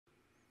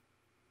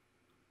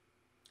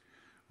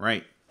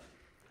Right.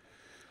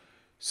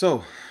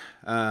 So,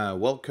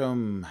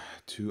 welcome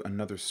to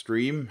another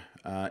stream.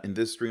 In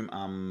this stream,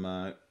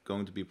 I'm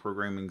going to be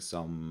programming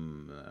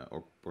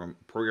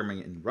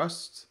programming in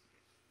Rust,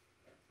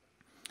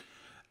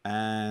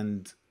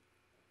 and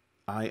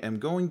I am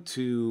going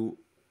to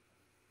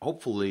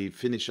hopefully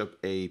finish up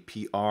a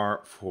PR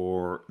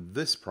for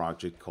this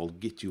project called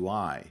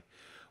gitui,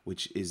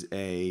 which is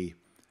a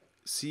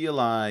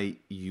CLI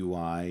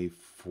UI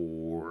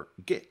for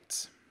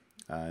Git.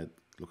 It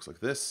looks like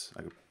this.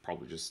 I could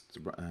probably just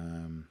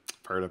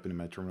fire it up in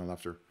my terminal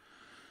after.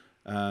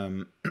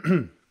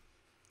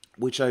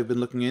 Which I've been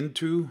looking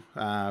into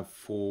as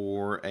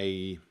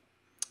a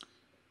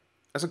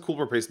cool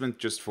replacement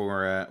just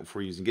for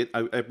using Git.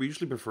 I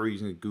usually prefer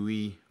using a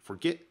GUI for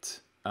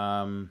Git,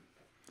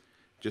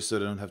 just so I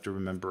don't have to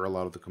remember a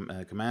lot of the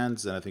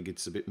commands, and I think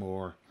it's a bit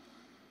more.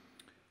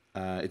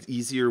 It's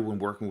easier when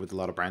working with a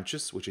lot of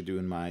branches, which I do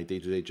in my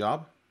day-to-day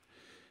job.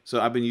 So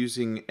I've been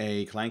using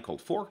a client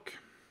called Fork,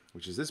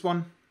 which is this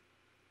one.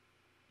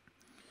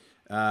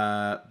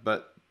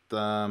 But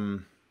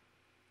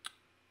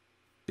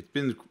it's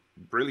been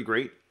really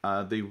great.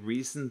 They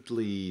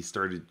recently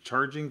started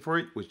charging for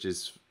it, which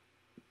is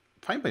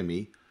fine by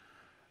me.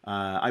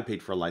 I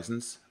paid for a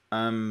license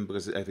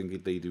because I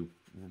think they do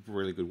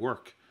really good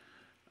work,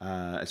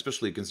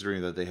 especially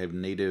considering that they have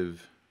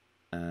native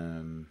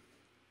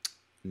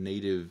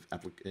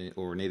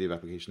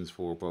applications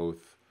for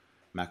both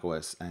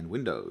macOS and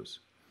Windows.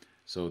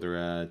 So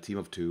they're a team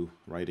of two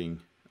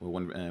writing,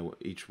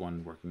 each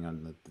one working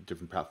on a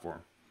different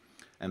platform,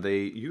 and they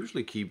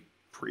usually keep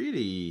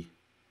pretty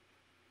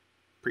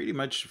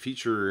much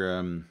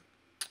feature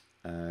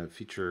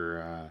what's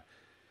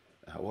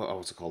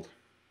it called?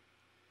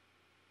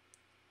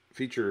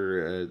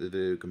 Feature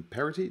the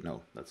comparity?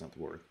 No, that's not the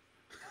word.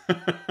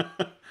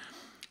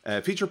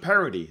 Feature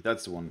parity.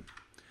 That's the one.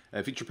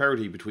 Feature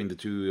parity between the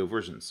two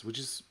versions, which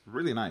is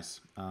really nice.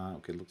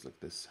 Okay, looks like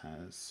this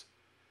has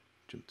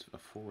jumped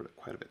forward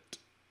quite a bit.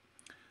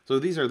 So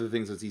these are the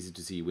things that's easy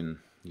to see when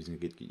using a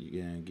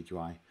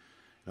gitui.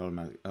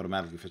 It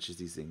automatically fetches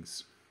these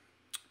things.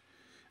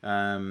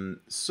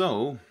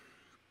 So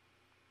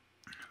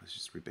let's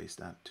just rebase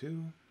that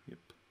too. Yep.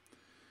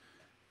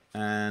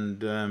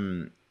 And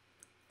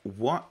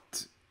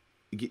what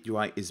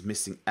gitui is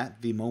missing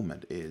at the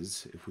moment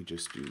is, if we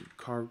just do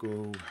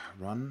cargo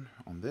run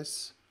on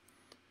this,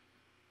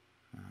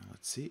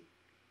 let's see.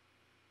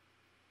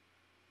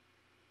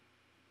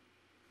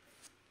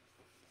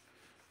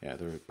 Yeah,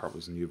 there are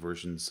probably some new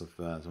versions of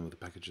some of the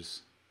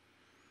packages,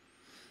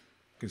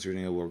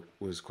 considering I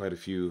was quite a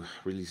few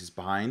releases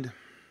behind.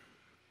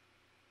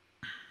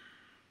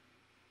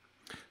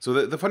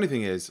 So the funny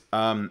thing is,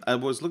 I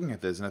was looking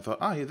at this and I thought,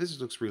 oh yeah, this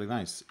looks really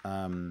nice.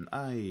 I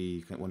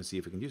want to see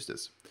if I can use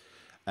this.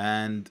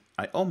 And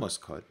I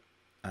almost could.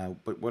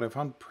 But what I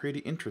found pretty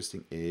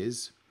interesting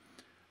is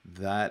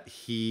that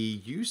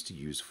he used to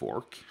use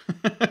Fork,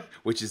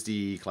 which is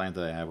the client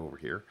that I have over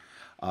here.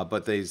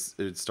 But they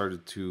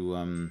started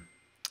to,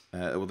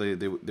 well,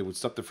 they would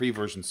stop the free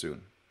version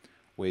soon,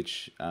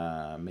 which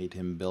made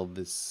him build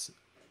this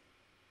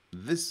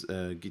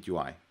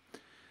gitui.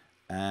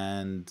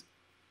 And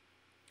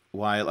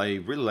while I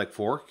really like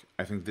Fork,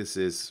 I think this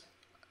is,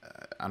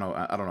 I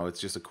don't know,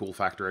 it's just a cool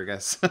factor, I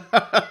guess.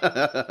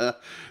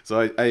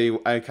 So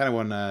I kind of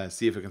want to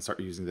see if I can start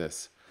using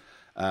this.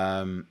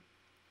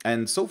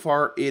 And so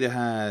far, it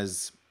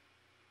has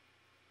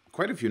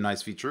quite a few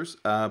nice features,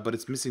 but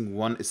it's missing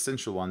one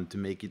essential one to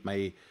make it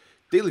my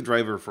daily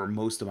driver for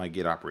most of my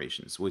Git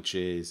operations, which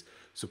is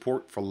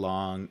support for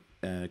long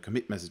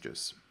commit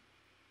messages.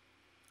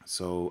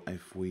 So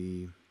if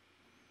we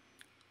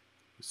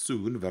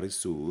very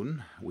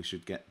soon, we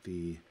should get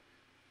the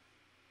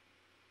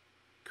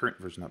current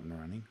version up and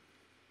running.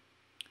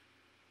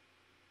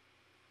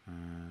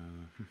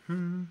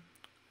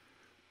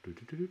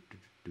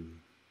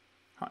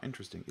 How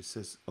interesting. It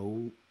says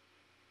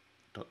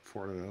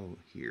 0.4.0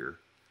 here,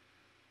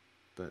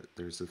 but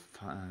there's a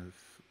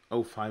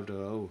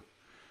 5.0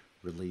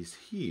 release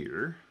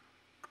here.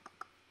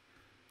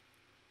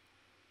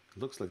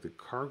 It looks like the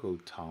cargo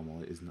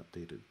toml isn't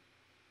updated.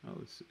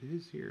 Oh, it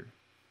is here.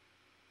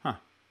 Huh.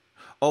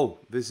 Oh,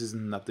 this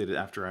isn't updated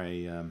after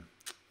I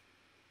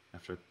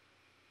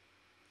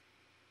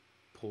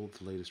pulled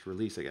the latest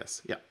release, I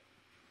guess. Yeah.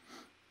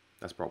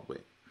 That's probably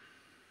it.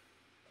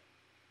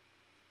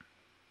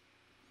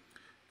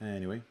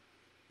 Anyway.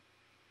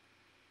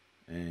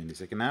 Any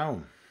second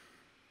now.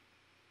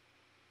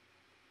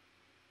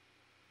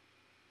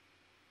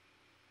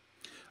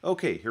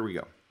 Okay, here we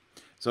go.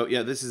 So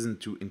yeah, this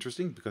isn't too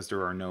interesting because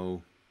there are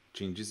no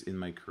changes in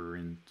my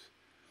current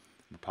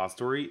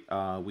repository.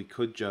 We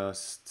could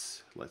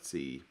just, let's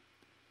see,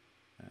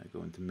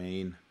 go into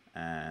main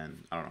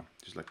and, I don't know,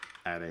 just like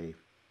add a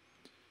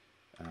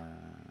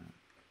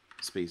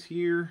space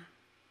here.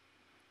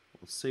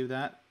 We'll save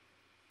that.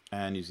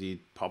 And you see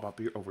it pop up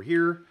here over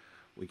here.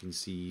 We can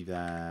see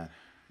that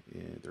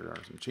there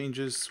are some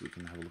changes. We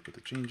can have a look at the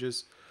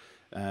changes.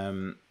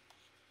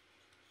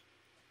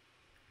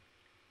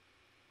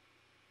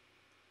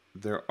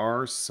 there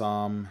are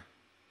some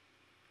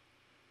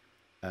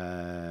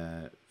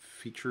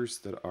features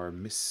that are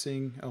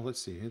missing. Oh,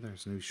 let's see. Hey,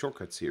 there's new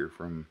shortcuts here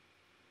from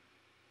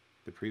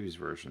the previous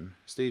version.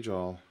 Stage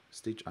all,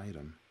 stage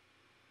item.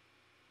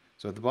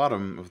 So at the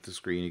bottom of the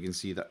screen, you can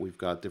see that we've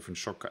got different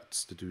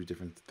shortcuts to do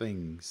different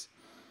things.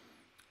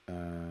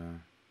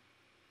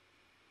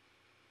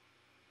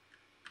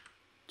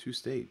 To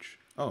stage.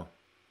 Oh.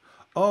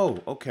 Oh,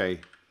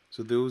 okay.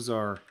 So those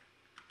are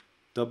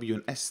W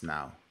and S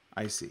now.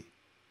 I see.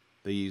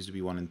 They used to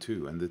be 1 and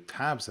 2, and the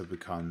tabs have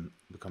become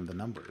the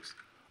numbers.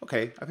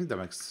 Okay, I think that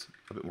makes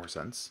a bit more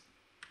sense.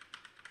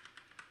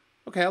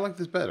 Okay, I like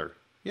this better.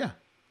 Yeah.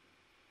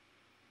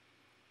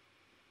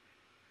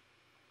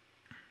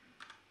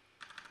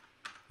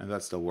 And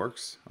that still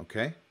works.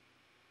 Okay.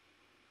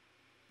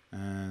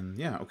 And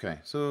yeah, okay.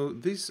 So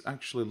this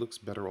actually looks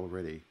better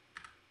already.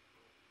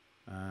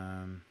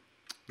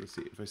 Let's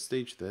see. If I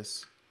stage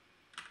this,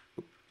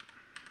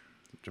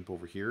 jump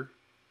over here,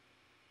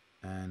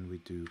 and we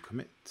do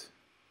commit.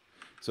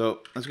 So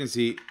as you can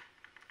see,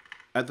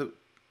 in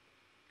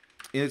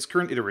its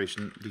current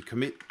iteration, the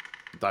commit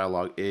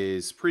dialog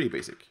is pretty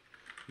basic.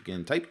 You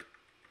can type,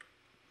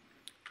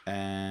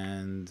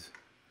 and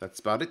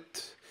that's about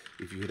it.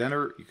 If you hit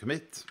enter, you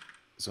commit.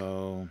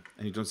 So,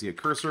 and you don't see a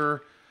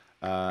cursor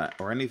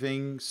or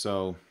anything.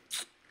 So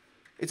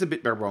it's a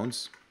bit bare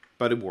bones,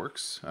 but it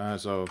works.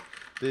 So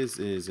this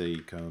is a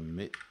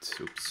commit.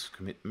 Oops,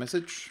 commit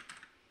message.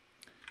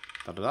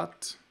 Dot dot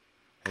dot.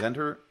 Hit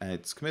enter, and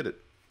it's committed.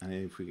 And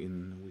if we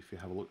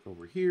have a look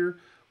over here,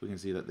 we can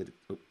see that.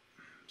 Oh,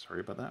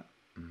 sorry about that.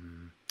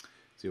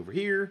 See over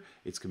here,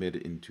 it's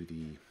committed into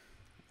the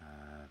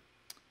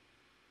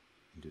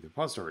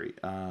repository.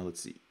 Let's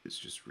see. Let's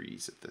just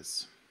reset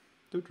this.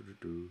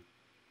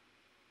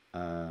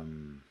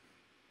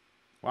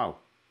 Wow.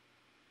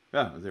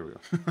 Yeah, there we go.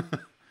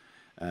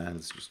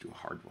 Let's just do a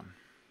hard one.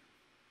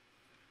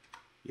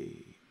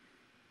 Yay.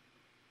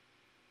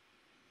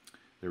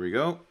 There we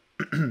go.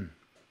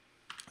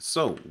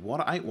 So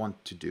what I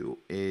want to do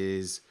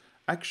is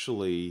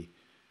actually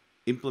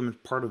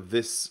implement part of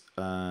this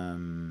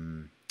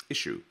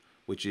issue,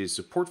 which is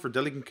support for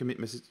delegate commit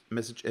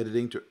message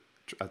editing to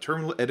a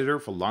terminal editor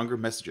for longer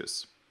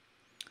messages,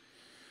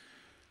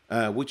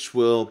 which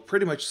will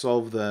pretty much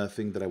solve the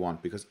thing that I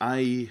want, because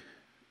I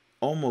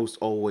almost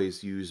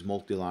always use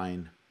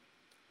multi-line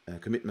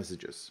commit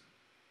messages.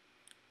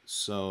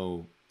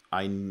 So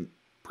I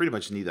pretty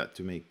much need that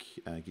to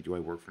make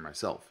gitui work for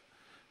myself.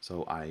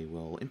 So I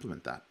will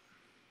implement that.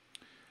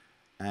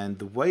 And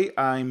the way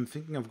I'm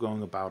thinking of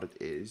going about it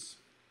is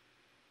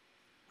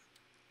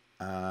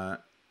there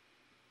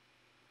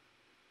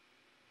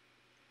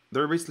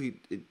are basically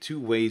 2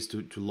 ways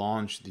to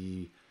launch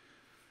the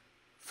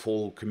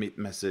full commit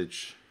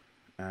message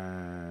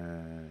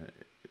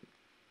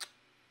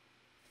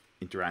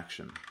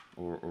interaction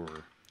or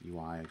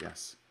UI, I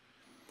guess.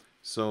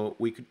 So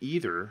we could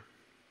either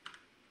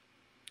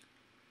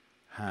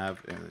have,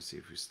 let's see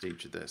if we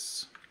stage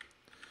this.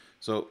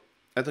 So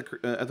at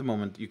the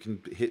moment, you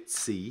can hit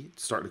C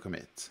to start the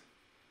commit.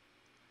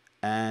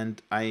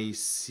 And I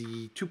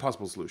see 2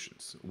 possible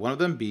solutions. One of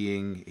them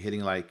being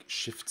hitting like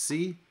Shift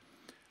C,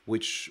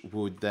 which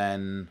would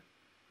then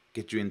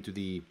get you into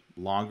the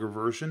longer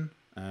version,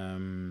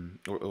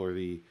 or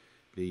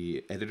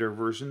the editor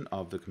version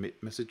of the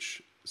commit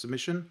message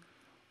submission,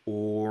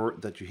 or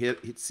that you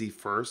hit C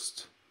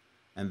first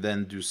and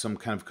then do some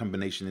kind of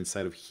combination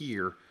inside of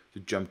here to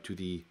jump to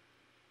the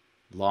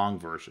long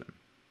version.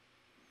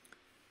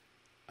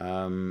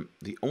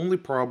 The only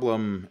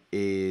problem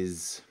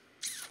is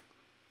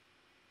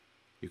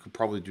you could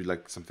probably do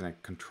like something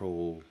like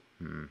control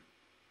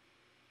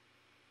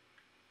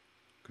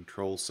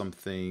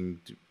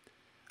something.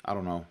 I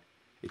don't know.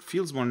 It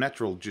feels more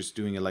natural just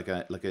doing it like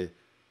a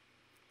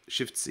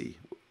Shift C,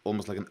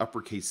 almost like an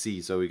uppercase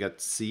C. So we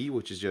got C,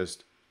 which is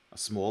just a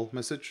small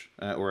message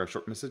or a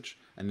short message,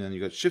 and then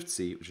you got Shift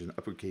C, which is an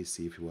uppercase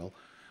C, if you will,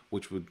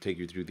 which would take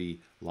you through the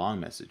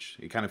long message.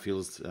 It kind of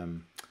feels a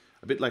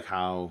bit like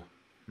how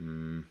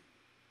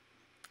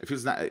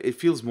it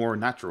feels more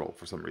natural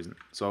for some reason.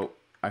 So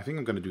I think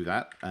I'm going to do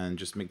that and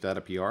just make that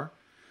a PR,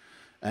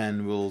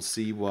 and we'll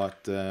see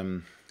what.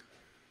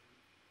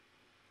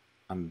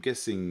 I'm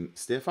guessing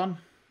Stefan.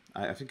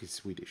 I think he's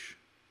Swedish.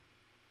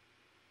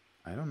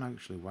 I don't know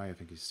actually why I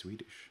think he's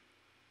Swedish.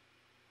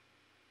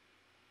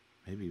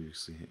 Maybe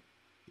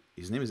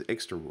his name is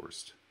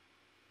Extrawurst,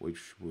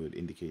 which would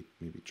indicate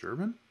maybe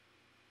German.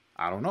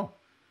 I don't know.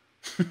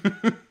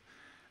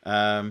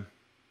 I'm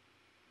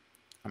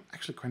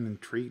actually quite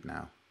intrigued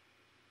now.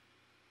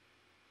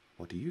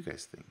 What do you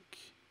guys think?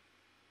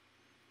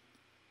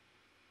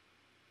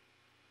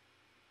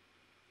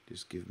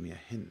 Just give me a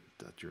hint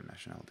at your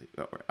nationality.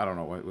 Oh, I don't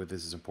know why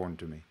this is important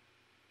to me.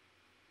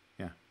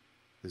 Yeah,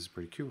 this is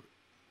pretty cute.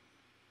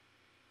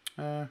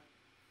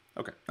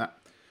 Okay,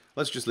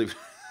 let's just leave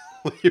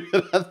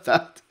it at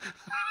that.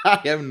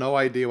 I have no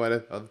idea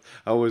what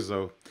I was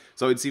so.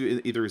 So it's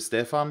either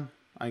Stefan,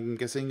 I'm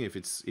guessing, if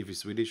he's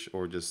Swedish,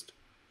 or just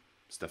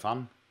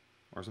Stefan.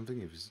 or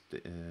something. If it's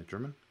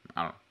German,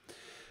 I don't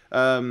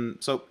know.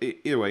 So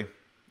either way,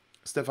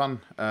 Stefan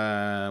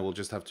will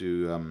just have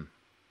to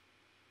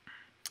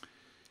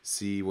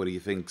see what he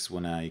thinks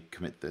when I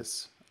commit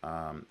this.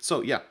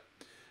 So yeah,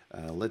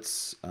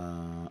 let's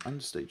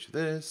unstage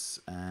this,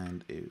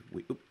 and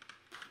we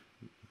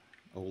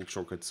old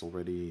shortcuts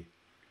already.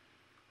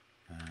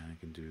 I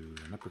can do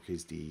an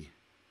uppercase D,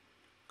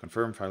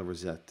 confirm file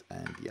reset,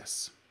 and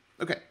yes.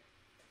 Okay.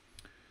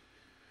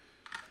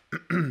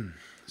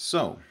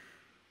 So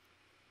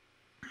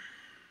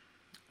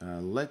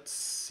let's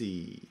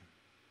see.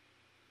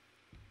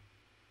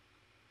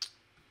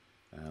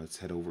 Let's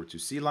head over to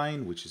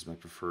CLine, which is my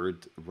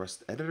preferred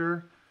Rust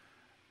editor.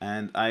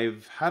 And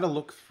I've had a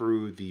look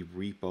through the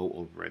repo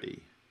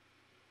already.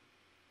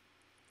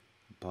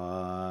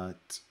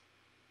 But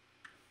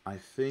I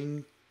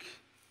think...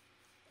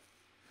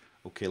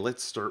 Okay,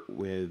 let's start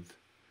with...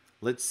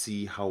 Let's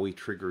see how he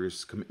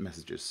triggers commit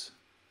messages.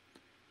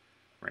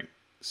 Right.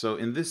 So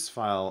in this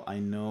file, I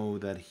know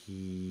that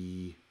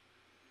he...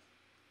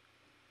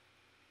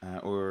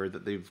 or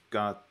that they've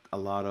got a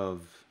lot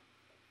of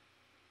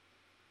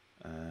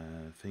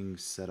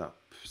things set up.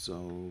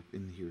 So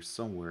in here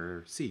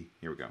somewhere, see,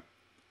 here we go.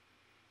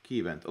 Key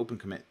event, open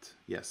commit,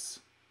 yes.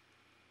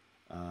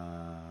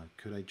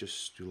 Could I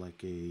just do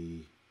like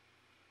a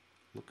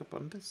lookup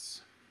on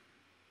this?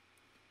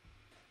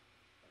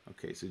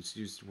 Okay, so it's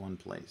used one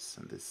place,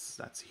 and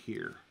that's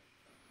here.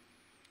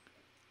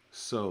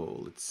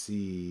 So let's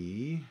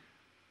see.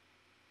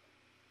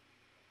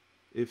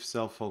 If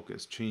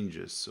self-focus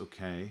changes,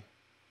 okay.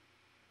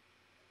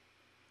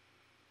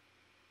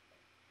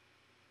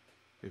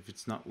 If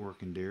it's not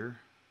working there,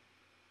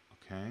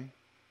 okay.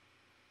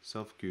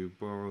 Self-queue,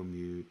 borrow,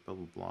 mute, blah,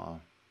 blah, blah.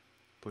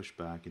 Push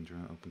back,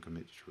 internal, open,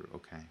 commit, true,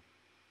 okay.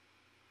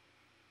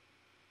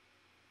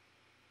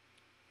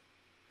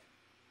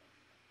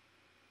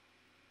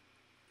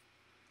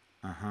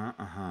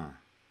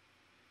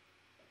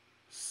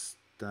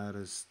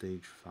 Status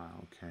stage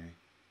file, okay.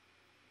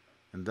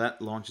 And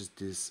that launches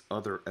this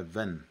other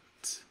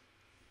event,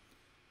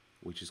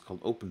 which is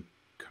called open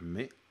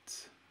commit,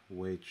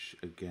 which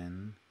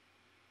again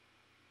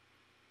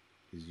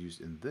is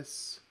used in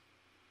this.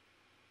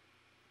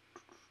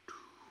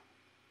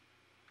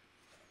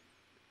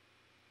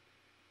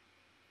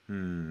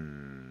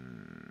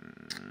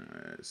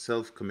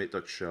 Self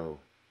commit.show,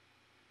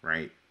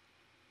 right?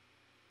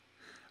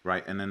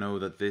 Right, and I know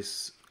that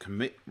this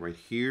commit right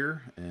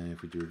here,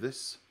 if we do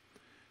this,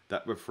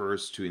 that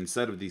refers to,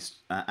 instead of these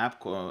the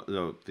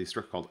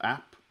struct called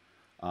app,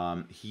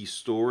 he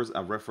stores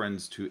a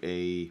reference to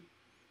a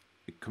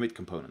commit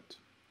component,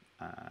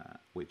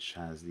 which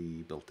has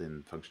the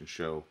built-in function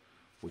show,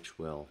 which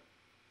will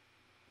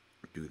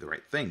do the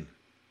right thing.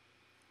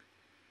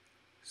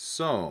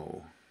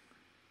 So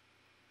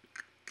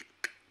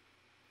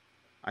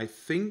I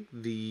think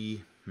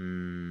the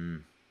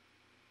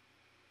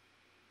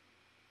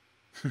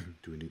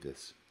do we need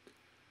this?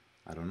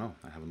 I don't know.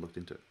 I haven't looked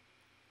into it.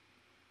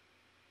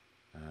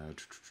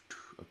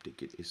 Update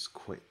git is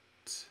quit.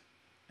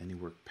 Any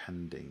work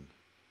pending.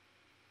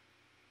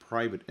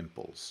 Private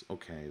impulse.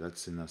 Okay,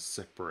 that's in a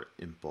separate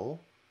impl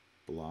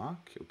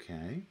block.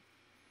 Okay.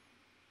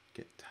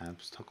 Get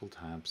tabs, toggle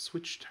tab,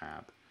 switch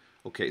tab.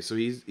 Okay, so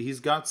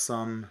he's got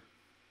some.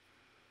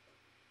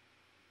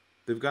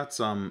 They've got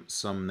some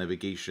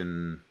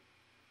navigation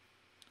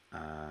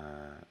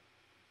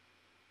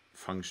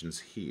functions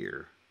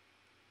here.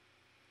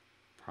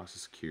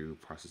 Process queue,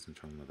 process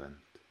internal event,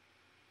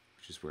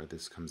 which is where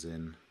this comes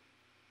in.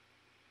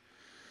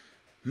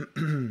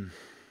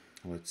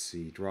 Let's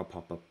see, draw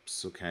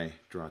pop-ups, okay,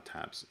 draw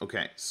tabs.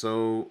 Okay,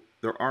 so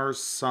there are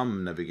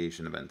some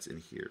navigation events in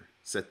here.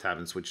 Set tab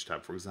and switch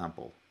tab, for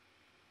example.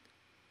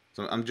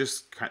 So I'm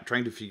just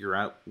trying to figure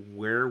out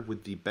where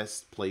would the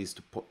best place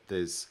to put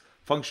this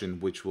function,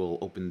 which will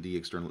open the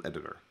external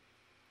editor.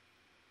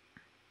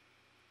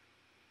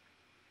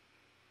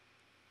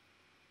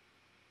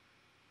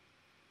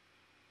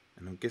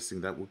 And I'm guessing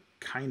that would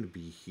kind of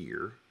be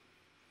here.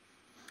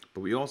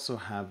 But we also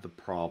have the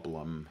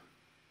problem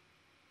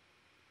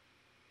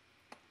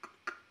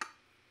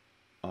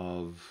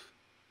of,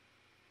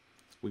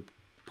 we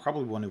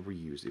probably want to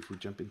reuse. If we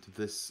jump into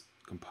this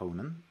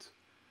component,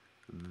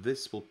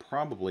 this will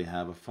probably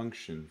have a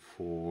function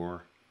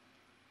for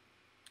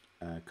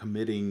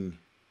committing,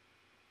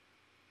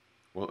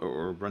 well,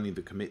 or running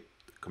the commit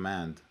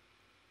command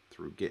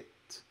through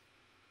git.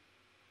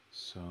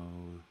 So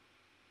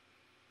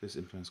this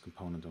implements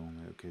component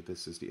only. Okay,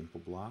 this is the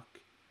impl block.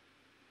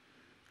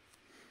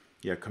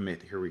 Yeah,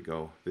 commit, here we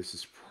go. This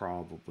is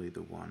probably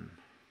the one.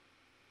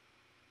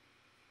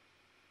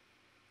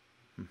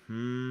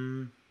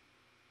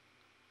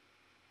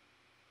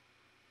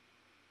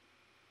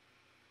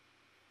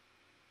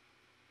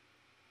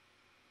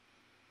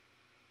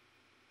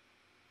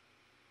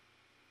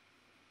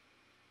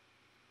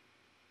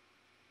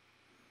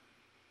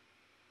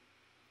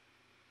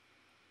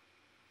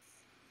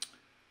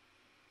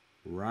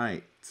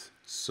 Right,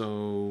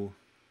 so,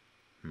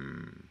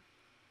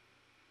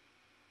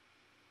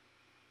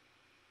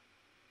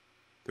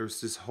 there's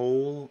this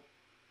whole,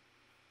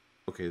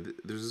 okay,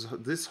 there's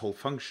this whole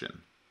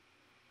function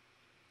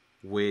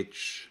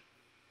which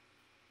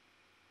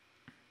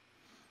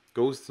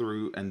goes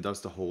through and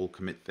does the whole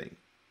commit thing.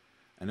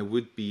 And it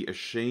would be a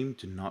shame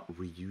to not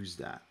reuse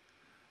that.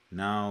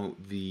 Now,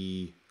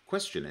 the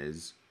question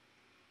is,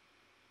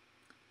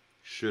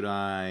 should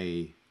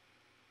I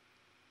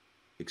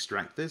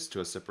extract this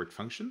to a separate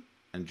function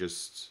and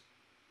just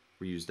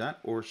reuse that,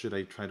 or should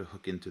I try to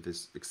hook into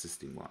this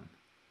existing one?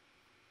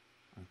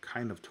 I'm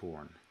kind of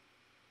torn.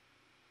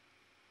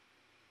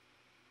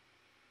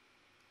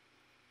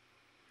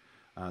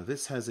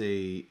 This has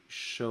a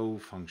show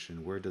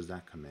function. Where does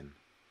that come in?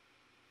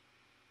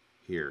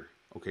 Here.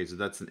 Okay, so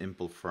that's an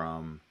impl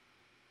from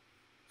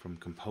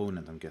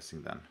component, I'm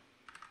guessing then.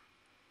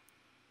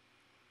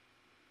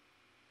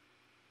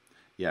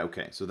 Yeah,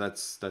 okay, so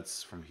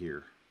that's from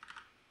here.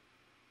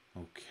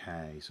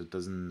 Okay, so it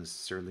doesn't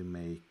necessarily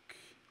make...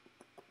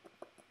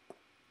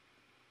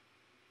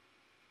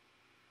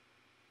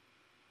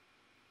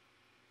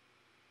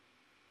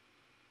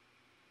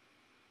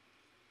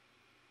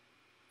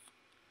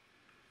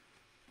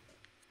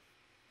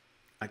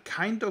 I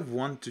kind of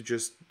want to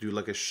just do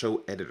like a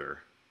show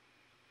editor.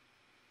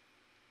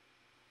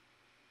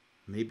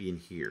 Maybe in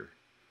here.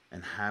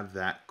 And have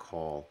that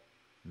call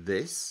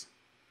this.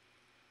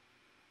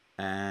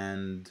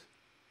 And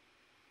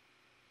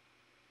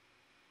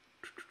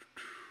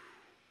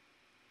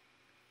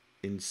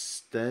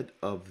instead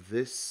of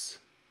this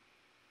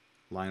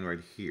line right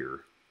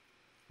here,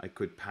 I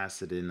could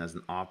pass it in as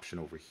an option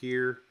over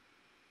here.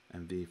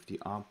 And if the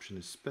option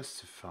is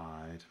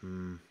specified,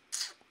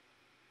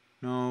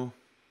 no.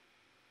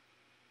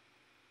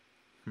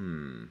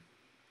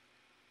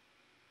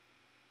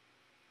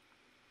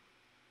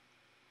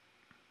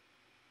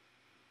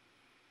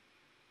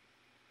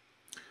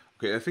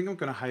 Okay, I think I'm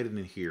gonna hide it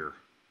in here.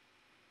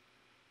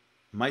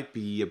 Might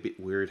be a bit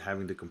weird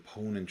having the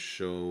component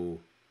show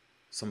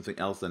something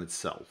else than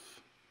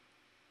itself.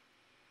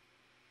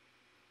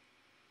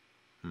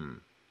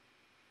 I'm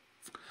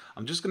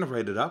just gonna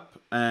write it up,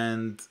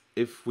 and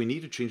if we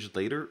need to change it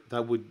later,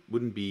 that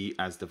wouldn't be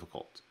as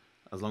difficult.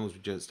 As long as we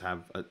just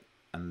have a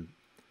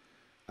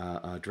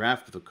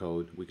draft of the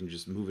code, we can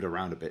just move it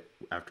around a bit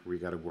after we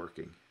got it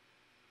working,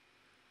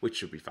 which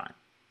should be fine.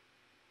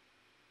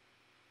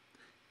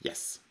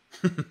 Yes.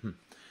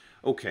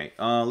 Okay,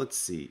 let's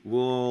see.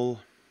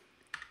 We'll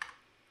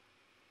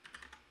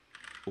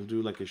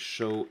do like a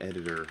show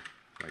editor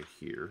right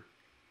here.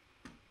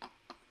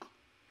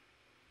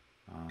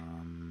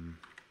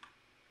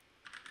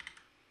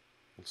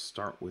 We'll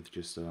start with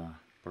just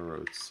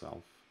burrow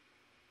itself.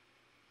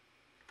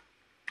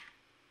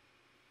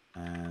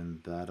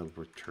 And that'll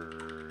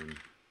return...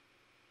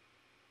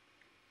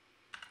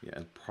 Yeah,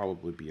 it'll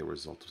probably be a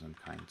result of some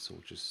kind, so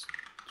we'll just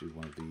do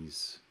one of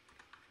these.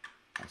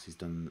 As he's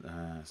done,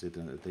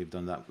 they've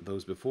done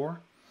those before.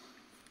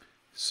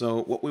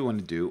 So what we want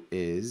to do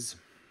is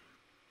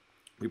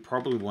we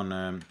probably want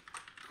to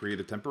create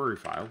a temporary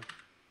file.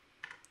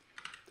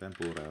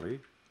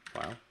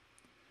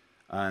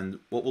 And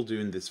what we'll do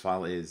in this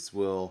file is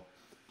we'll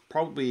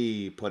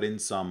probably put in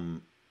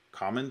some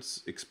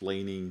comments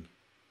explaining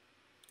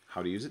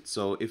how to use it.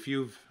 So if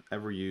you've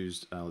ever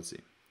used, let's see,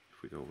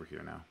 if we go over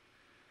here now,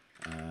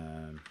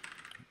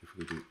 if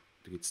we do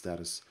the git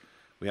status,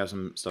 we have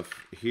some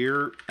stuff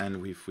here,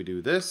 and if we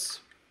do this,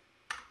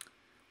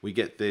 we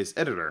get this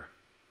editor.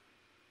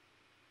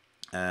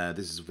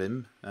 This is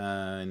Vim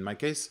in my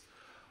case,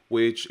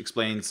 which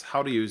explains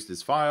how to use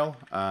this file,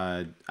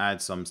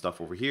 add some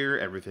stuff over here,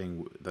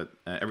 everything that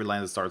every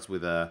line that starts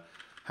with a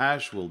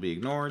hash will be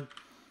ignored,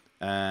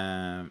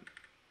 and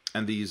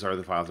these are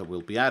the files that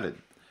will be added.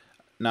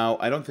 Now,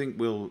 I don't think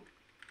we'll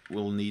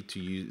need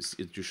to use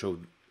it to show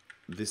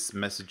this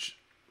message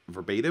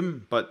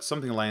verbatim, but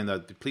something like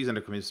that. Please enter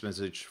commit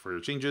message for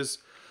your changes.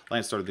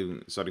 Line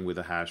starting with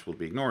a hash will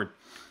be ignored.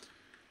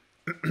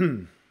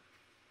 And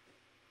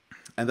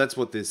that's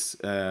what this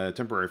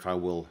temporary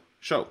file will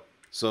show.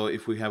 So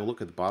if we have a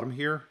look at the bottom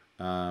here,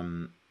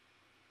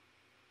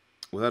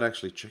 without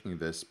actually checking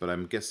this, but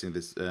I'm guessing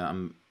this,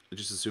 I'm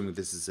just assuming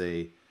this is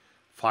a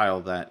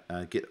file that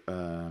Git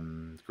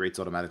creates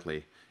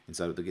automatically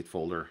inside of the Git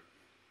folder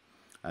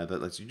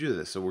that lets you do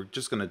this. So we're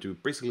just going to do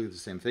basically the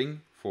same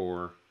thing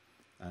for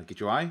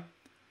gitui,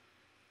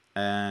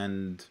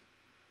 and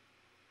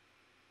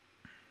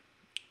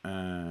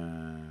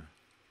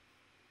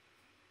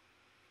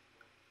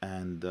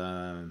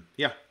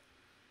yeah.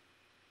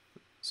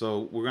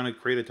 So we're going to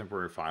create a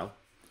temporary file.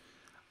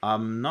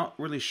 I'm not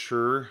really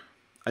sure.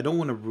 I don't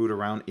want to root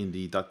around in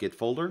the .git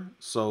folder,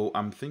 so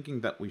I'm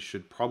thinking that we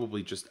should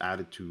probably just add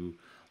it to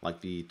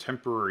like the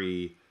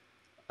temporary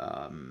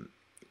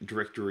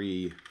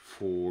directory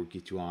for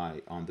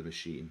gitui on the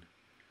machine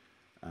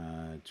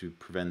to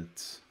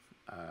prevent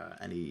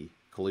any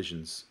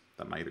collisions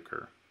that might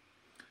occur.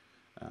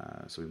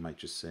 So we might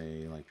just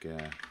say like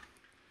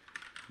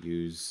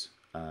use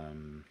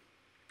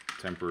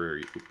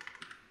temporary.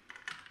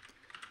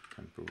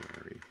 I'm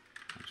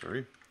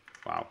sorry.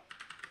 Wow.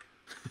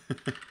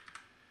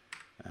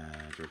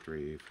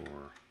 directory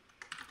for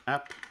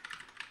app.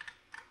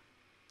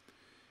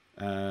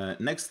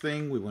 Next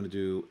thing we want to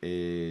do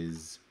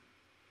is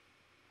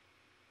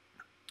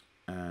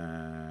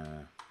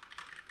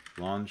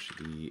launch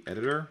the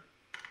editor.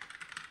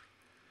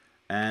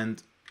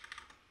 And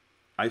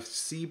I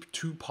see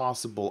two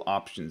possible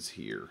options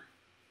here.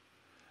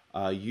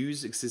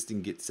 Use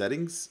existing Git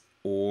settings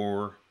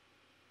or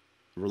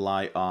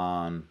rely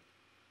on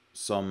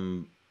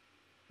some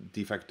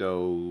de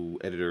facto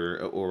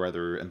editor or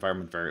other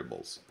environment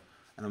variables.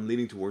 And I'm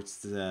leaning towards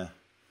the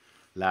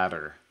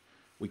latter.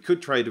 We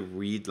could try to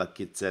read like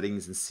Git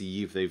settings and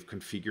see if they've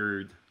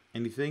configured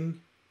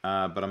anything,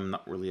 but I'm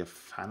not really a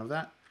fan of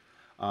that.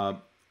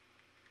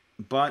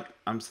 But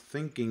I'm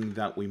thinking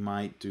that we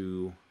might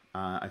do,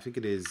 I think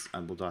it is, I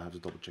will have to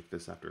double check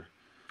this after.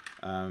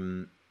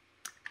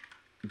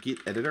 Git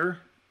editor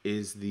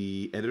is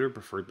the editor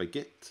preferred by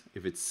Git.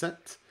 If it's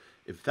set,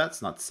 if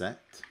that's not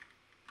set,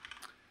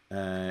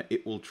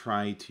 it will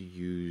try to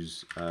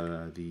use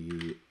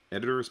the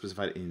editor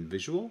specified in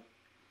Visual.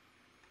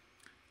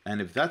 And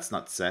if that's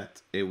not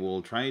set, it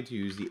will try to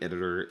use the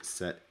editor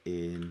set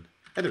in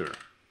Editor.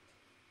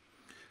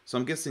 So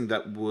I'm guessing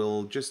that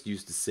we'll just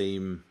use the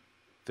same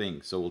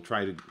thing. So we'll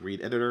try to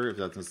read Editor. If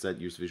that's not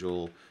set, use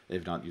Visual.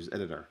 If not, use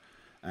Editor.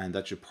 And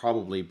that should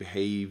probably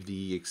behave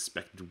the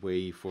expected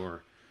way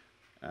for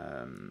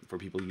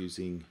people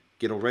using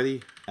Git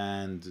already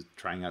and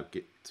trying out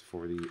Git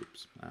for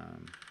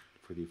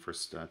the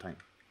first time.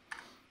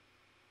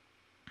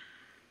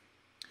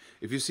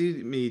 If you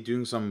see me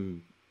doing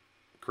some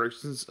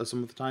corrections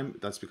some of the time,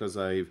 that's because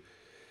I've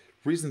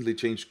recently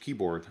changed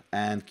keyboard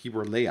and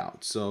keyboard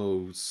layout.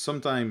 So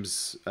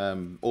sometimes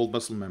old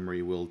muscle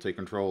memory will take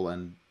control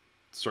and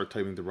start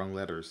typing the wrong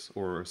letters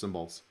or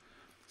symbols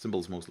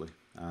mostly.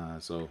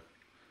 So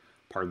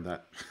pardon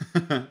that.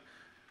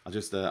 I'll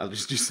just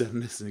use that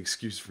as an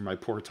excuse for my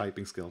poor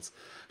typing skills.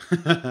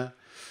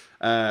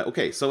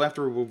 Okay, so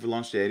after we've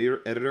launched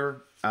the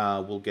editor,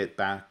 we'll get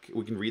back.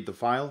 We can read the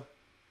file.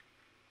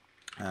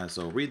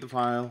 So read the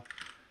file.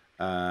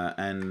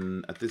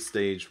 And at this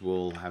stage,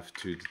 we'll have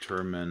to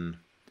determine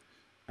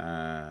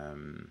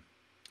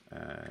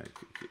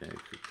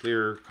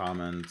clear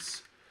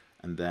comments,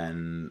 and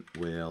then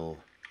we'll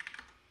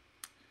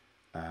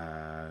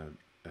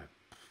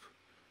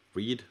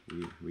read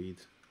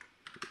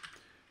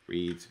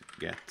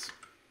get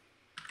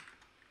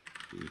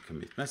the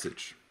commit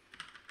message.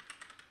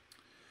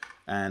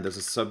 And there's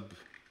a sub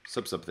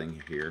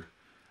thing here.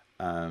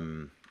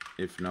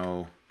 If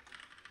no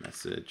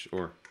message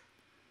or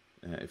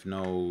if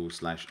no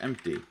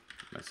 /empty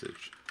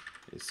message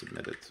is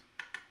submitted,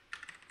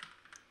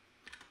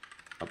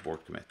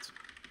 abort commit,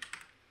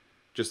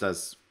 just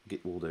as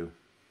Git will do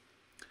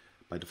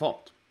by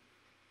default.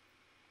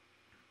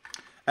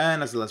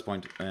 And as the last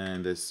point,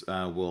 and this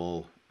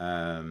will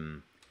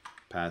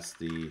pass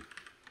the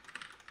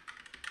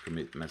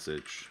commit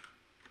message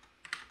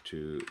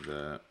to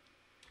the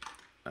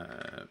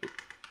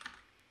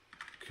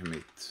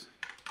commit,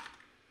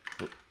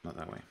 not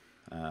that way,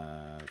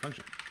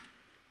 function.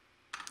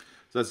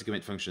 So that's the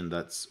commit function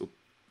that's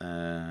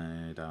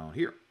down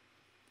here,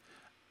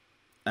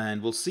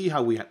 and we'll see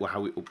how we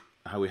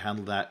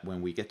handle that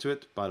when we get to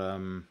it. But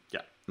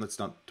yeah, let's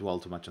not dwell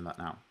too much on that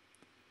now.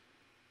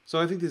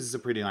 So I think this is a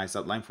pretty nice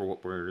outline for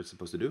what we're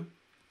supposed to do.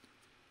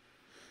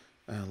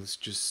 Let's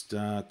just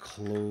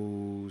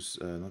close.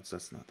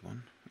 That's not the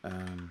one.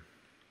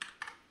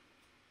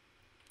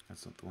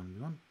 That's not the one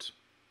we want.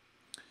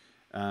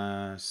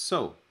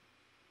 So.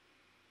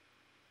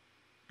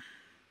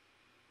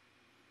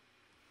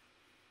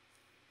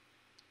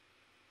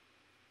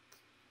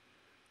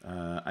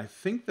 I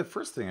think the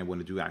first thing I want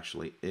to do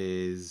actually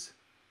is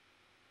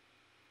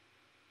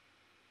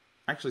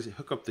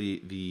hook up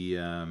the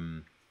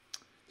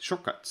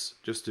shortcuts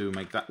just to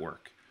make that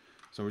work.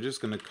 So we're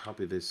just going to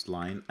copy this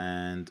line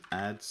and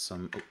add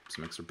some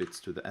extra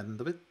bits to the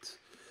end of it.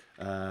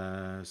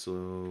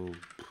 So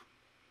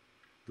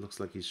it looks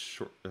like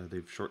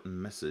they've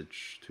shortened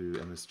message to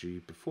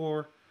MSG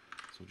before,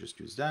 so we'll just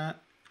use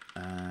that.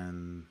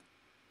 And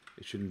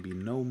it shouldn't be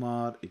no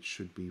mod, it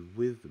should be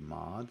with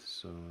mod.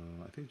 So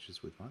I think it's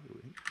just with mod.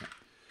 Yeah.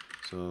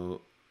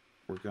 So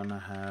we're gonna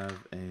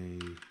have a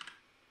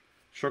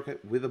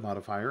shortcut with a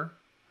modifier,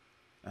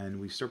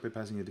 and we start by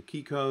passing it a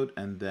key code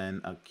and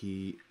then a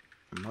key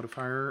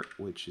modifier,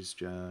 which is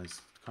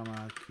just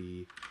comma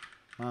key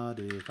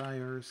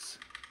modifiers.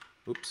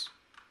 Oops,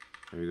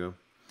 there you go.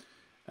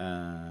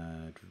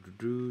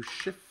 Do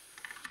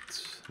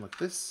shift like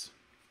this.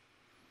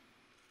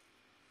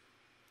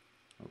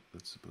 Oh,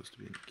 that's supposed to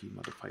be in key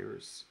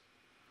modifiers,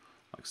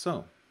 like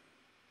so.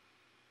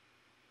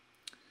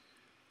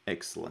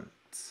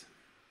 Excellent.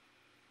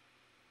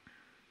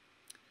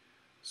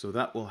 So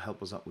that will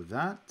help us out with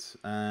that.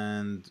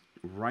 And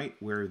right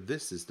where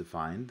this is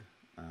defined,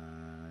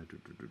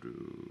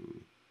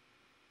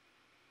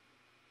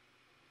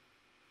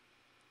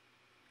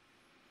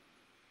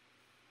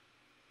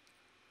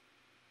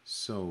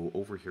 so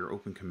over here,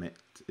 open commit,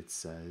 it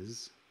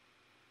says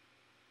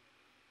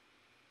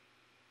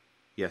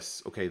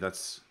Yes, okay,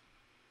 that's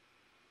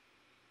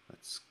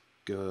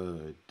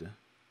good.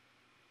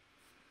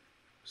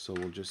 So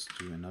we'll just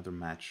do another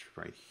match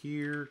right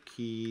here.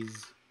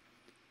 Keys,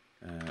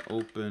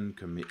 open,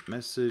 commit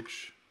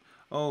message.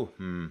 Oh,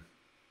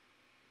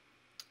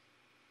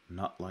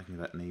 not liking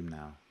that name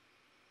now.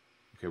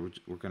 Okay,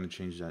 we're gonna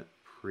change that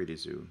pretty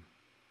soon.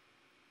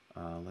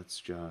 Let's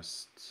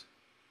just...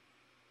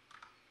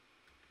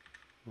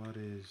 What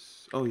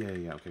is... Oh,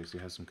 yeah, okay, so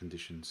it has some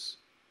conditions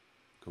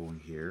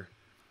going here.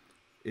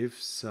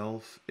 If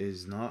self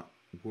is not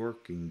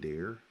working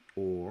there,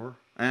 or...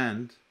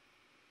 and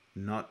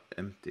not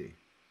empty.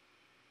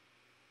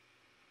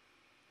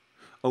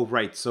 Oh,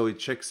 right, so it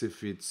checks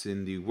if it's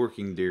in the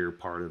working there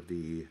part of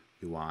the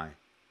UI,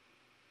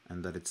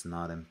 and that it's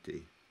not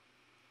empty.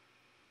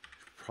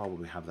 Should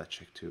probably have that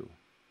checked too.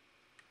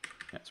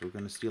 Yeah, so we're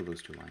going to steal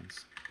those 2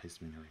 lines,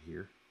 paste them in right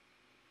here.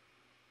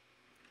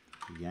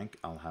 Yank,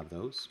 I'll have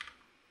those.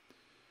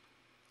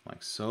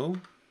 Like so.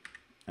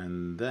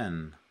 And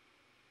then...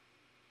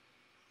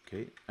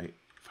 Okay, I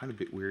find it a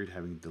bit weird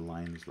having the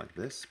lines like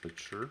this, but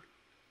sure.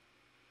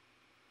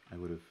 I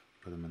would have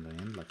put them in the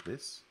end like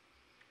this.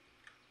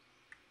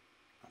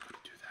 I'm going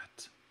to do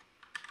that.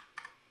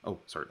 Oh,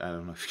 sorry, I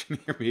don't know if you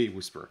can hear me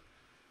whisper.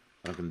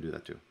 But I'm going to do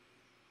that too.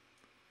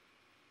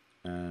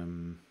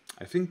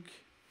 I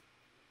think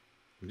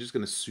I'm just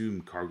going to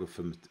assume cargo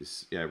font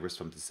is... Yeah, wrist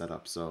font is set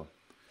up, so...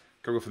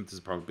 Cargo font is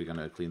probably going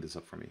to clean this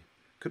up for me.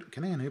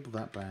 Can I enable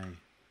that by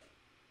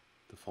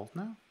default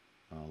now?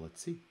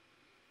 Let's see.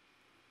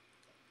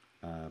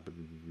 But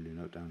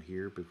note down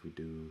here, but if we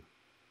do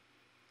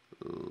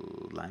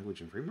language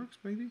and frameworks,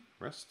 maybe?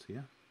 Rest,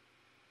 yeah.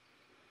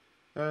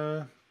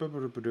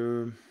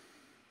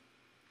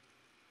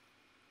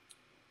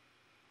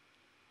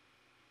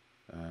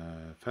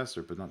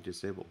 Faster, but not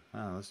disable.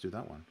 Let's do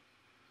that one.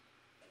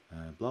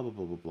 Blah, blah,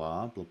 blah, blah,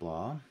 blah, blah,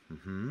 blah.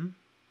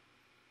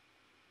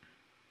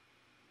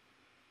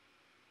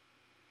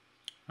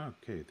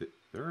 Okay,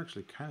 they're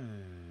actually kind of...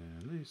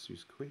 Let's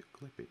use clip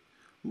it.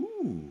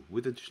 Ooh,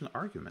 with additional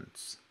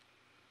arguments.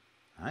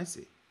 I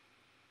see.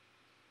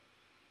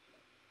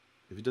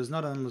 If it does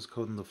not analyze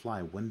code on the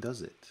fly, when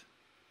does it?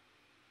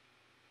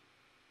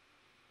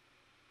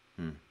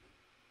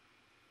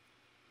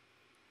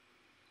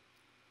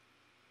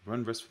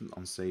 Run rest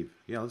on save.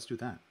 Yeah, let's do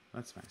that.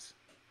 That's nice.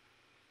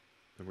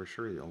 Then we're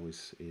sure it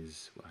always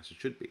is as it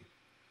should be.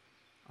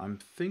 I'm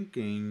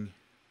thinking...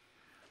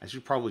 I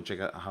should probably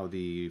check out how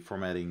the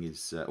formatting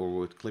is, or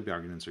what clipping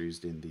arguments are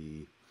used in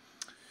the...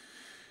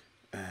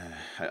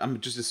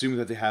 I'm just assuming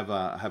that they have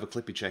a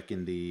clippy check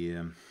in the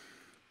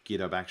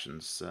GitHub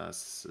Actions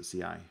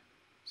CI.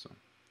 So,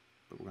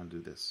 but we're going to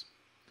do this.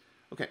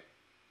 Okay.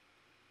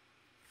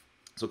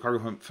 So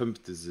cargo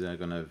font is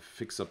going to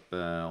fix up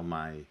all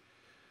my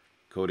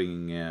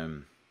coding...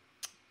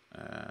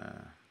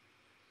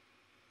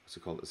 what's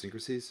it called?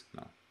 Asynchroncies?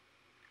 No.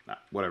 Nah,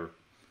 whatever.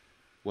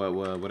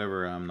 Well,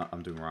 whatever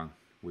I'm doing wrong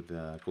with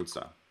the code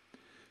style.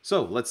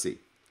 So let's see.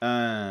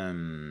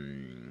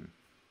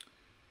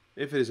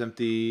 If it is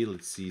empty,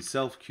 let's see.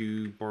 Self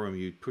queue, borrow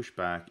mute,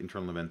 pushback,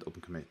 internal event,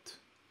 open commit.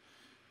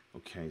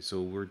 Okay,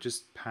 so we're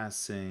just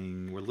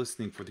passing. We're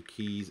listening for the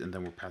keys, and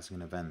then we're passing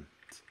an event.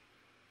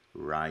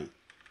 Right.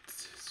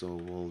 So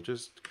we'll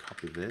just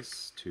copy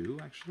this too.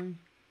 Actually,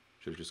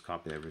 should have just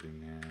copied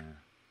everything.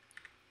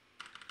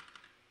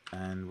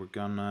 And we're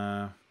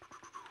gonna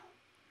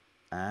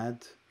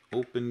add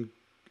open.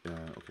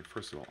 Okay,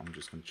 first of all, I'm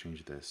just going to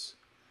change this.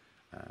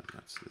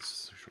 That's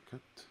this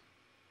shortcut.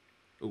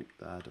 Oh,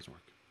 that doesn't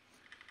work.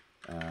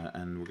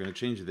 And we're going to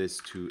change this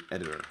to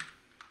editor.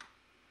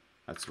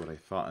 That's what I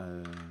thought,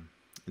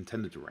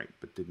 intended to write,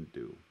 but didn't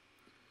do.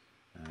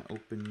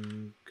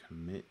 Open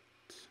commit.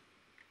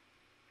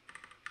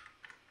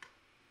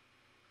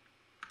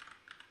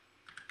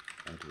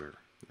 Editor,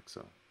 like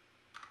so.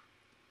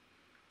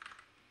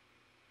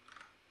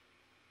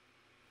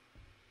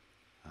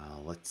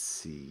 Let's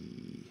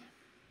see.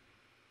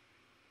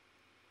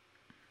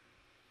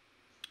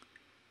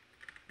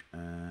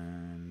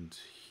 And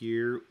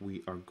here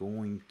we are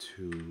going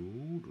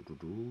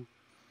to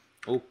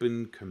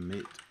open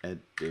commit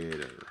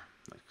editor,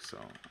 like so,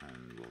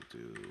 and we'll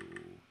do...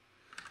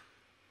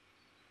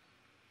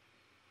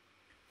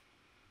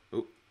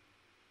 Oh,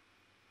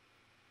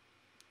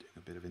 doing a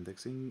bit of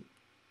indexing.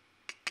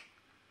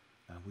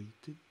 We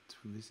did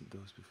visit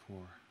those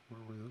before.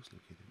 Where were those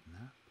located? In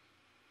that?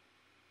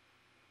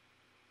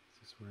 Is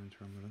this where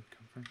internal event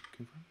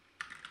came from?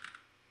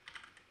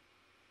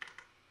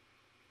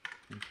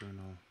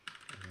 Internal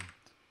event.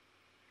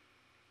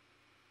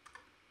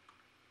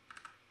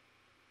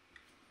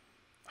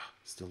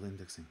 Still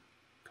indexing.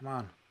 Come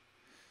on.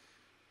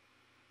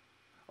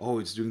 Oh,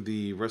 it's doing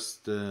the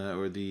Rust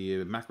or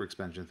the macro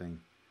expansion thing.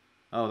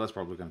 Oh, that's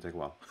probably going to take a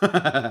while.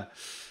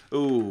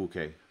 Oh,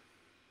 okay.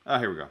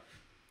 Here we go.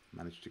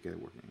 Managed to get it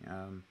working.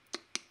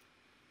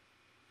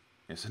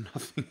 Yeah, so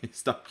nothing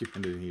is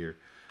documented in here.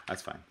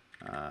 That's fine.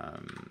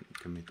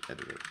 Commit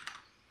editor.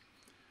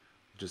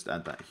 Just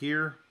add that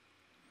here.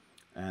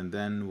 And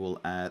then we'll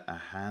add a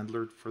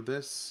handler for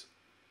this.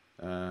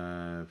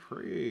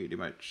 Pretty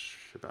much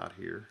about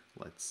here.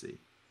 Let's see.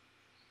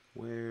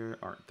 Where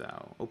art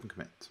thou? Open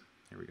commit.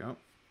 Here we go.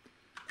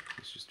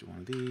 Let's just do one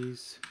of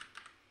these.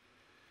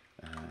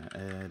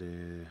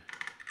 Edit.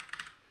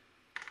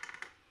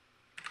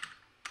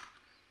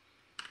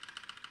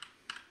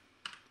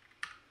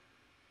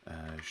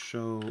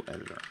 Show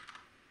editor.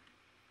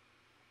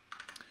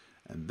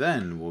 And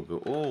then we'll go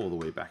all the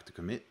way back to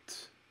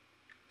commit,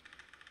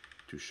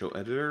 to show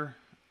editor,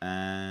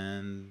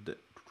 and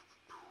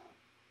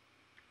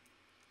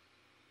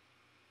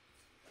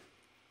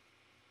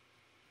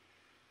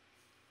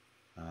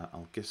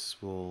I'll guess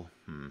we'll,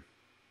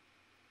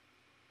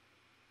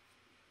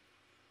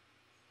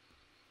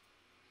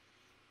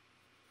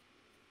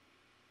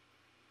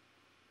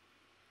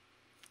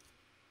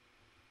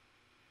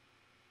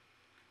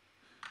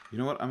 You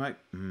know what, I might,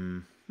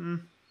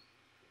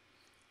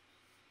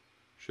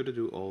 should I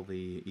do all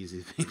the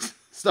easy things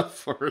stuff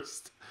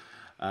first?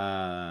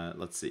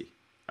 Let's see.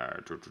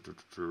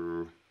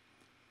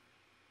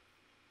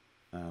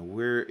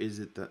 Where is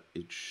it that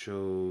it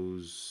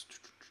shows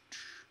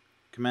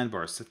command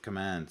bar, set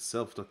commands,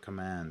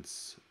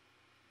 self.commands,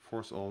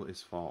 force all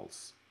is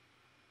false.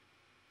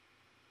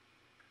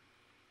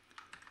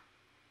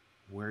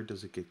 Where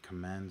does it get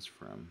commands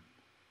from?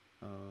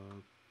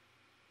 Oh,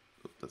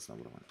 that's not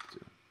what I wanted to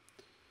do.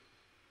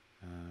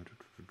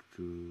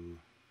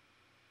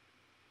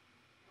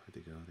 Where'd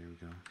they go? There we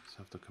go.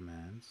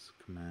 Self.commands.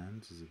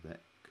 Commands is a vec.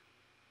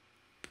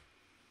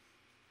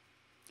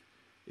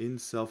 In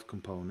self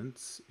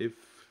components, if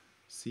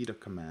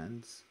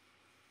c.commands,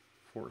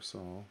 force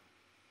all,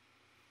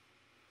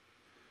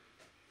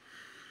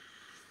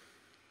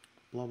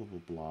 blah blah blah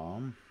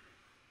blah.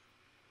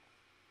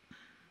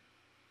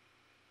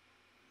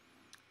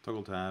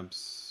 Toggle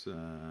tabs.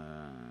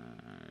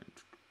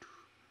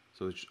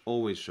 So it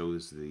always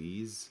shows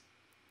these,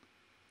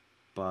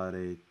 but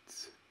it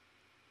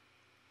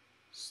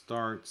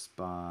starts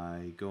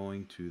by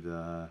going to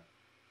the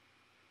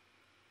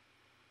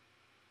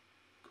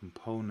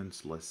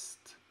components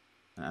list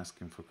and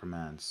asking for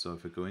commands. So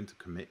if I go into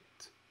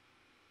commit,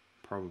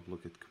 probably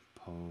look at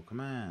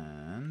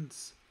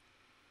commands.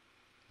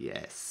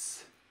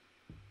 Yes.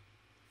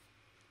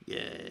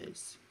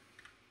 Yes.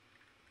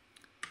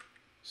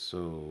 So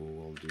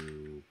we'll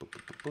do like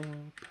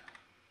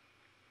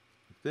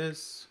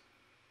this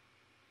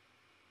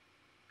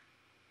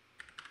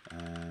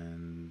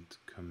and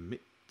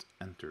commit,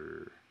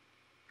 enter.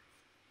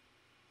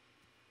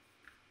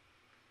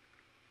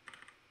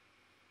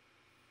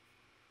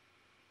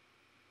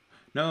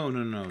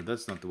 No,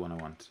 that's not the one I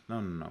want.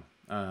 No.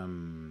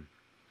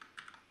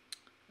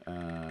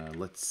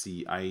 Let's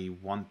see, I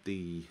want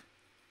the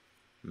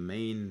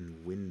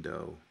main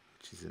window,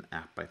 which is an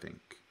app, I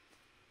think.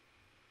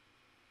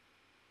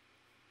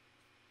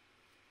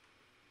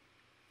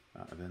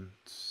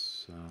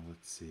 Events,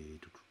 let's see.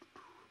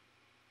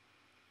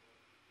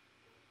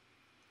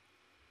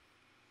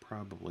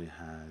 Probably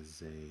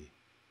has a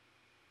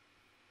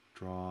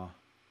draw,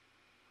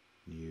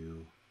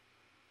 new,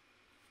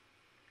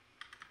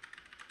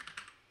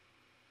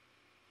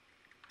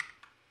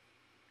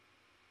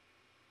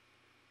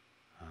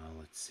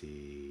 let's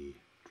see,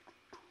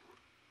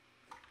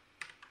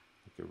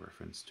 like a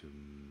reference to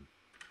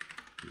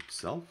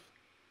itself.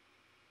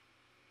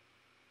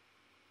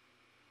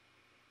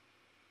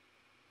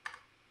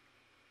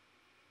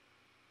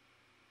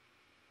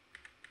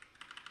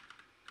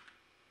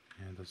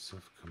 And the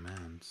self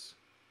commands.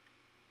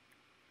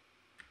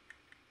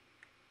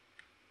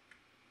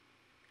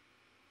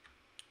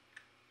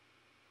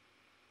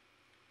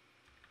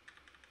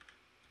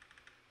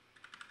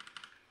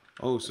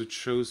 Oh, so it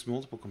shows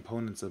multiple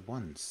components at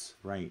once,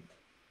 right?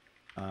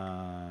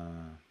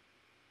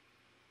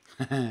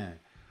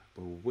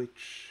 But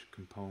which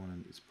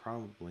component is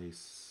probably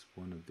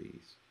one of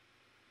these?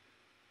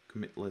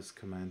 Commit list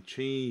command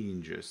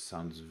changes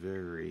sounds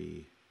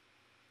very...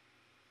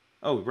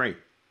 Oh, right.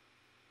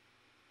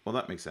 Well,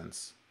 that makes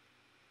sense.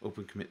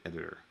 Open commit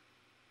editor.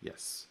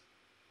 Yes.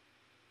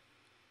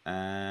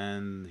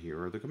 And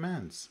here are the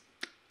commands.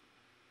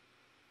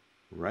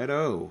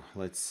 Righto.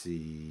 Let's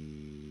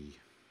see.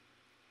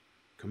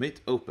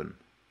 Commit open.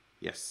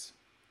 Yes.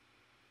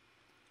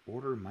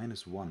 Order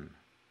 -1.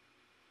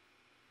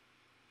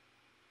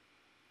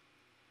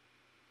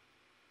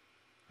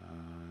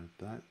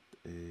 That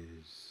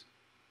is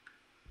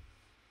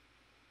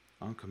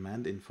on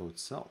command info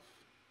itself.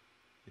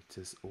 It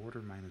says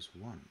order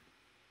 -1.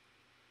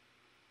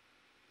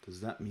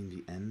 Does that mean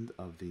the end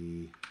of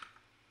the...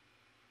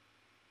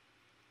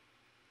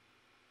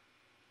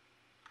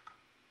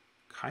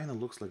 Kind of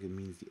looks like it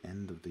means the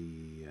end of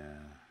the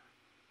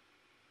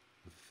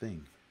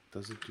thing.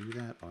 Does it do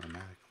that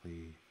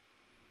automatically?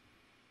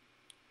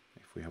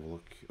 If we have a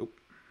look... Oh,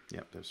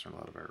 yep, there's a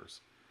lot of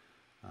errors.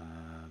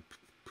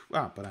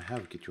 But I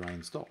have gitui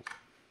installed.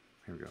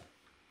 Here we go.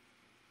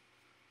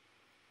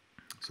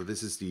 So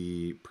this is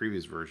the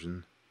previous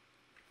version.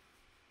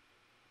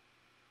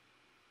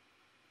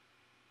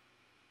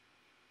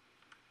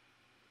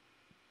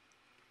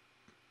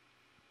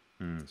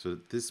 So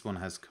this one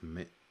has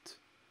commit.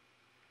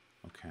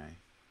 Okay.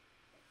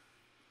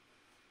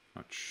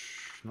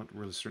 Not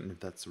really certain if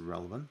that's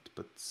relevant,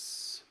 but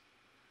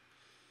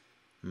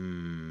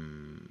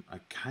I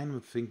kind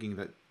of thinking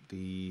that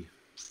the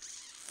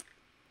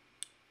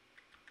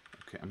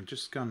okay, I'm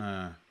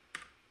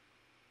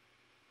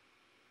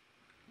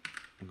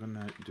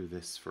gonna do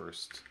this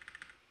first,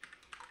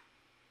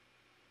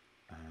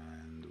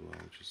 and we'll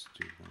just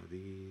do one of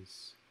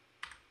these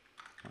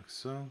like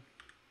so.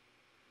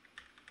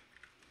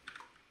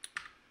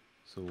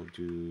 So we'll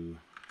do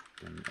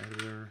an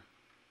editor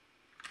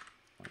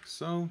like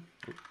so.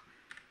 Oop.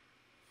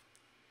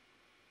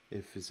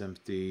 If is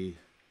empty,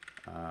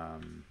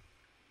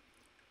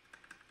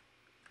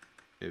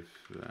 if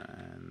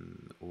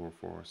and or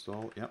for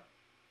stall. Yep,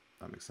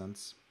 that makes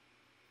sense.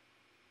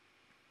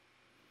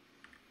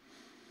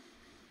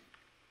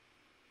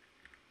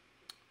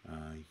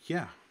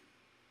 Yeah.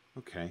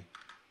 Okay.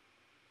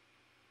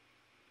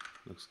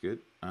 Looks good.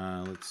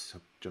 Let's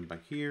jump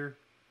back here.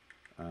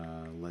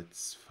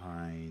 Let's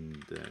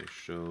find the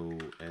show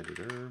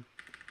editor.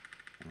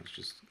 And let's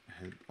just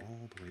head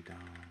all the way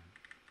down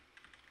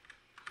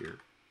here.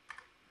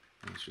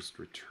 And let's just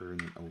return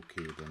an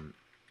OK then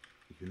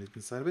unit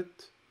inside of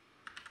it.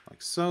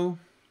 Like so.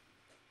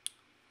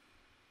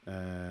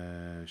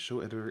 Show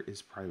editor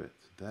is private.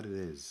 That it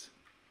is.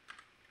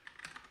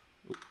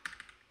 Oh.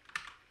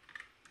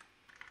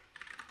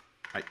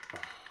 Oh,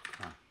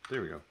 come on.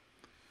 There we go.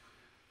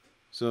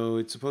 So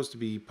it's supposed to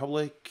be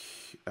public.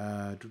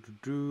 A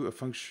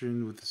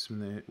function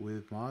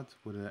with mod.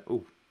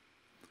 Oh,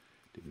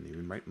 didn't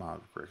even write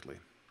mod correctly.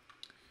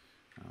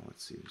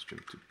 Let's see. Let's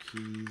jump to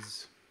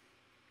keys.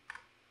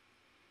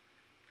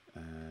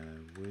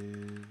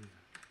 With.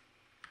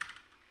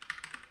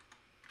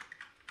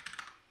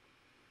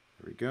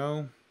 There we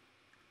go.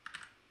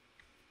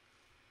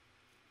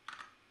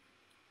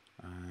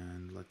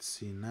 And let's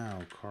see now.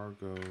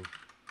 Cargo.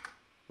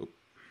 Oh.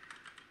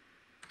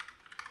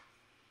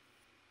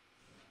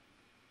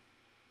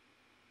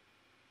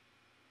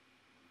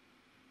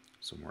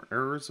 Some more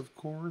errors, of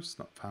course.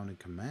 Not found in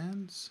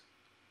commands.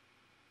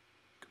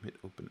 Commit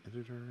open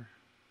editor.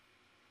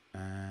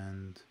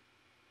 And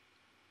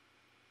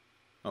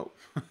oh,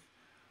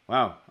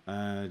 wow.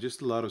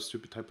 Just a lot of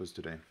stupid typos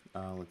today.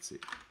 Let's see.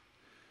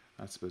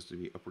 That's supposed to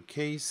be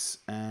uppercase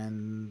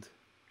and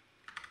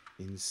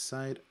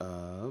inside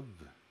of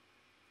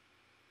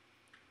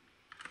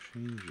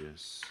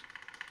changes.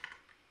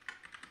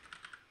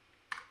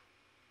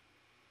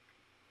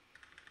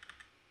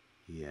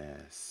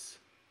 Yes.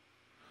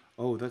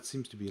 Oh, that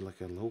seems to be like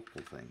a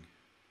local thing.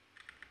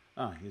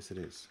 Ah, yes it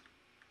is.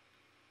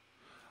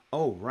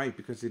 Oh, right,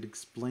 because it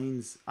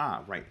explains...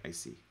 Ah, right, I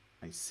see.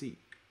 I see.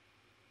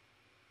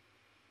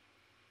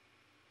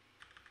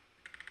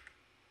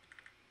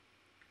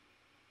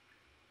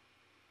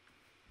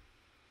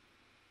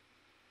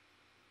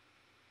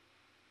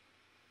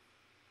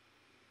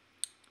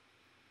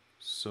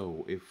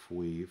 So if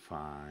we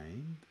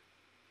find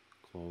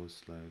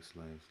close slash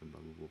blah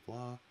blah blah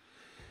blah,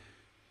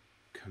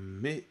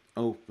 commit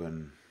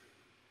open.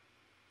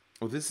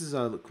 Oh, this is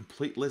a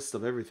complete list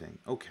of everything.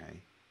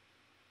 Okay.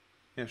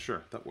 Yeah,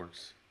 sure, that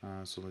works.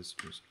 So let's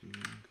just do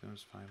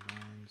those 5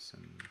 lines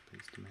and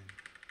paste them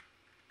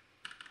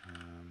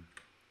in.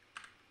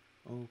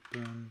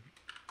 Open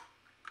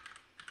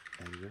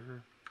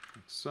editor,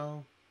 like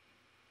so.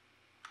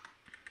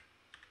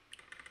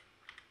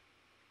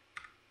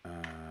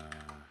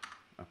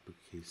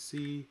 Uppercase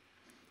C.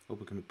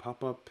 Open commit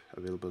pop-up,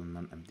 available in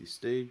non-empty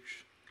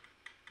stage.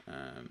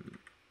 Open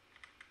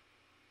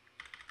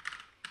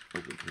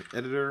commit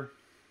editor.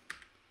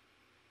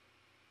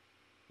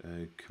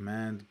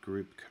 Command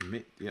group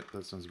commit. Yep,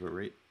 that sounds about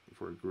right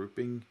for a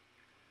grouping.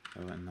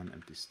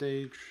 Non-empty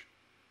stage.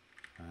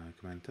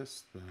 Command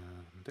test.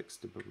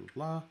 Text. Blah blah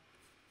blah.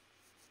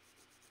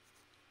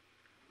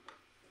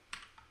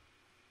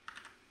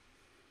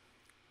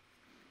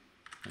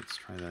 Let's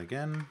try that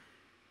again.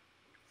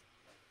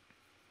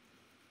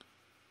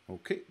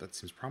 Okay, that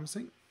seems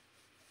promising.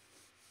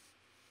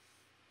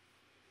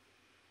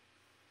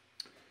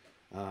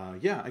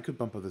 Yeah, I could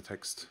bump up the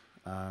text.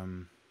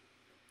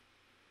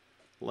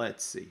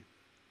 Let's see.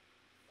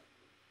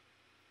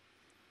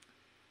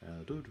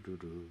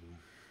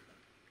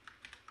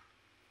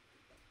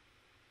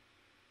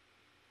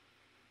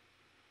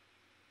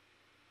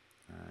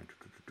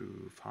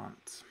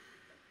 Font.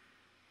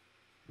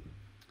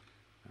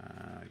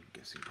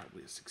 Guessing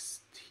probably a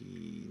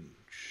 16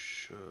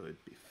 should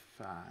be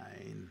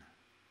fine.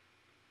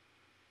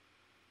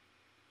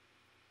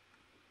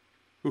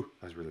 Ooh,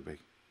 that's really big.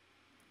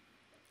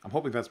 I'm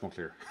hoping that's more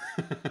clear.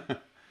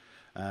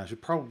 I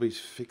should probably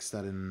fix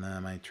that in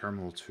my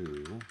terminal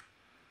too.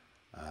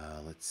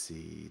 Let's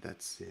see,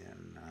 that's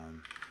in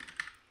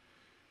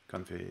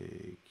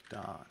config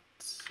dot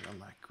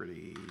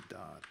alacrity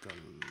dot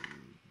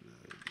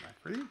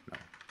alacrity? No,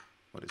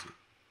 what is it?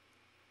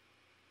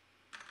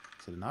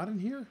 Is it not in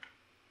here?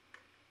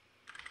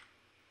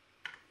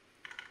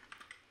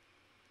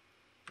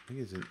 I think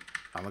it's in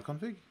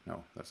alaconfig?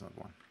 No, that's not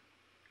one.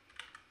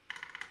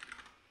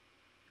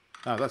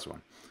 Ah, that's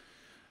one.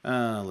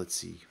 Let's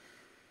see.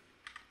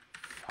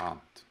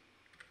 Font.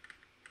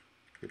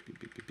 Yep, yep,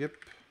 yep, yep, yep.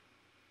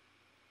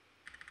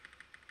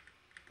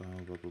 Blah,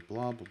 blah, blah,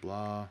 blah, blah,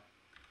 blah.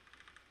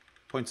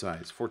 Point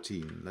size,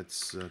 14.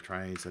 Let's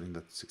try setting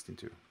that to 16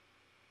 too.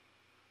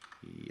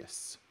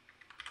 Yes.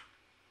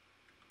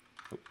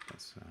 Oh,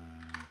 that's,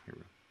 here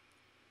we go.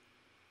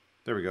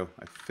 There we go.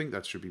 I think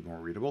that should be more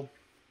readable.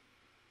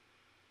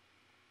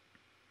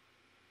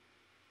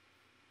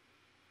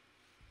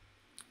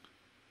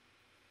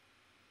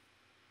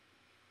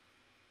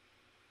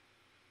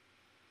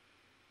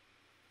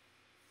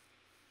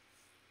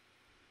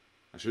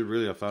 I should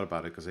really have thought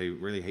about it because I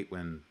really hate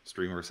when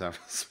streamers have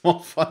small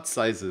font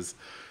sizes.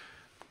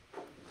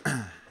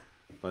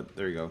 But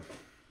there you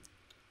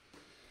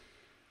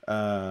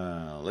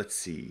go. Let's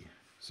see.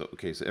 So,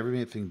 okay, so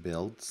everything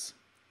builds.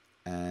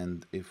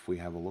 And if we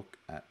have a look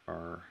at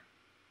our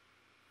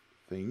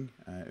thing,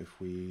 if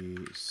we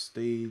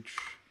stage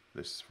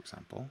this, for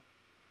example,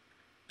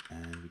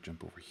 and we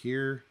jump over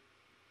here,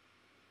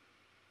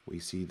 we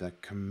see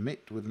that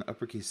commit with an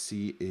uppercase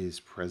C is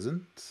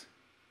present,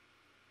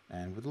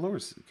 and with a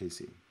lowercase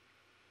c.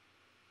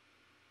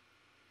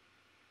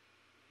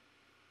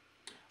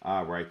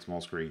 Ah, right,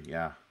 small screen,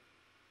 yeah.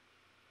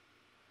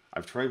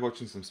 I've tried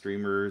watching some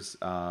streamers,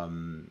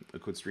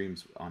 code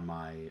streams on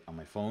my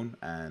phone,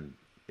 and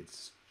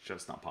it's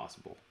just not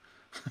possible.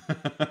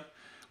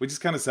 Which is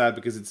kind of sad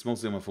because it's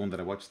mostly on my phone that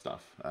I watch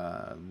stuff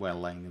while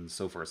laying in the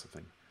sofa or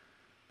something.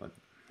 But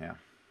yeah,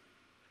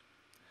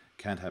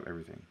 can't have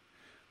everything.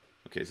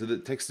 Okay, so the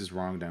text is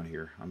wrong down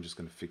here. I'm just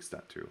gonna fix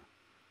that too.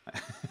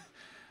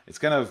 It's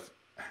kind of,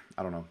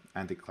 I don't know,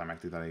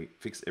 anticlimactic that I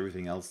fix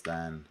everything else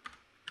than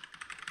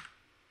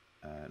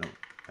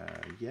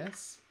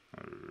yes.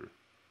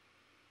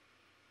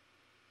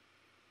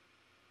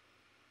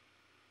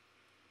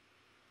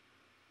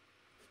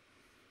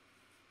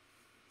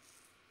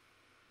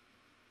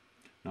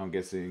 Now I'm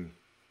guessing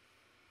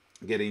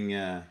getting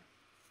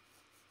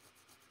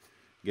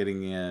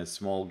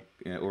small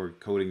or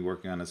coding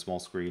working on a small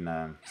screen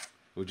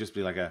would just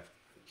be like a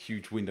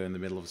huge window in the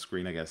middle of a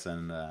screen, I guess,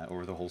 and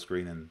over the whole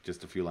screen and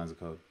just a few lines of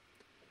code.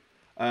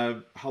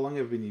 How long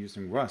have I been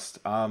using Rust?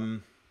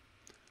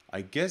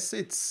 I guess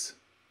it's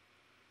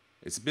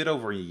a bit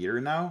over a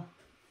year now.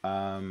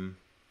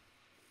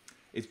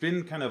 It's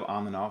been kind of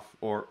on and off,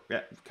 or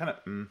yeah, kind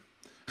of.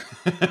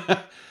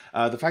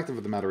 The fact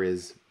of the matter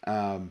is,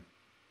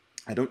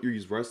 I don't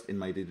use Rust in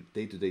my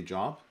day-to-day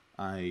job.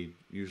 I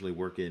usually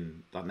work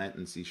in .NET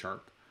and C#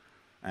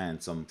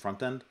 and some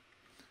front end.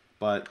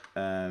 But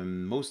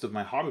most of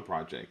my hobby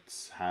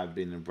projects have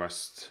been in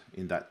Rust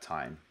in that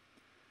time.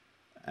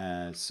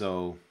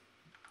 So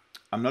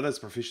I'm not as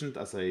proficient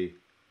as I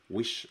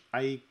wish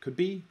I could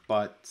be,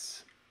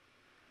 but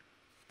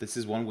this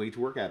is one way to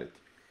work at it.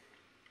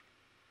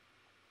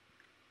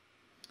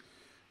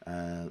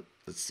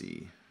 Let's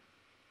see.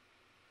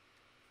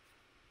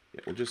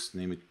 Yeah, we'll just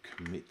name it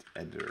commit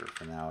editor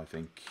for now, I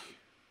think.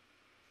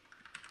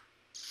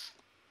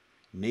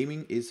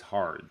 Naming is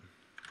hard.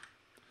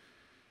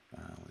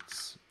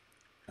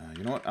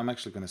 You know what? I'm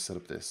actually going to set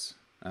up this.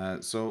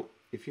 So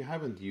if you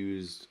haven't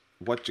used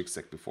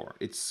watchexec before,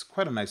 it's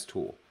quite a nice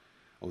tool.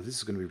 Oh, this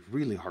is going to be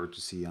really hard to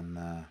see on...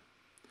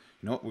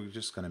 you know what? We're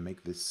just going to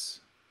make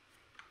this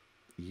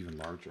even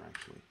larger,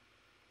 actually.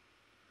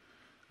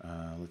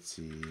 Let's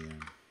see.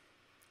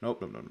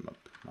 Nope.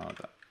 Not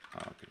that.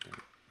 Oh, okay.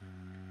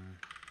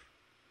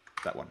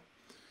 That one.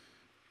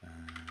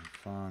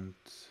 Font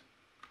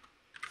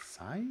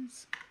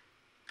size?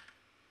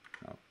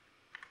 No.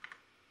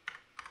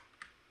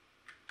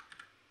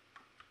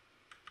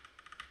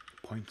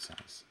 Point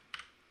size.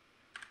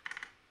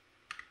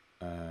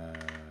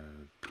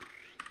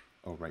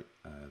 Oh, right.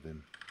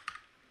 Then.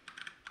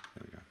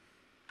 There we go.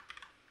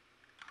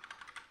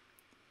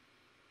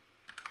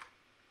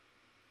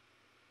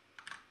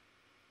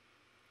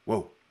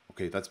 Whoa.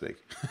 Okay, that's big.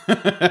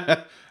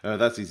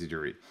 That's easy to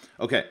read.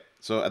 Okay,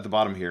 so at the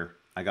bottom here,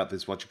 I got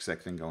this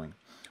watchexec thing going,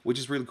 which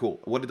is really cool.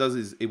 What it does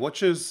is it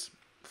watches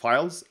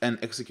files and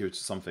executes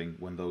something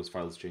when those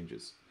files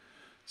changes.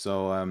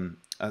 So in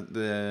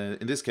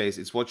this case,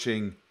 it's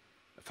watching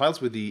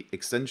files with the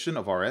extension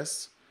of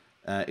RS.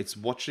 It's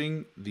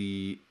watching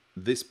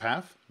this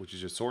path, which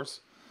is your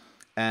source,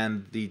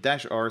 and the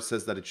 -r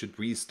says that it should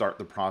restart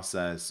the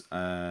process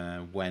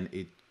when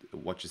it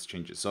watches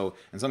changes. So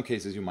in some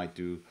cases, you might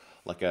do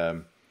like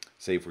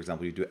say, for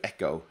example, you do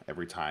echo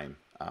every time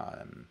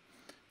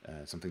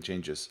something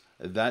changes.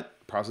 That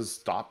process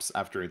stops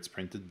after it's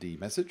printed the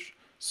message,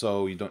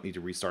 so you don't need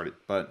to restart it.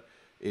 But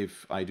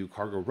if I do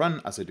cargo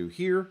run, as I do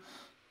here,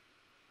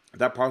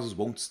 that process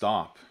won't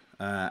stop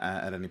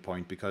at any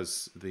point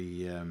because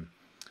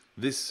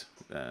this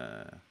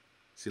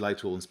CLI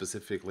tool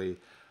specifically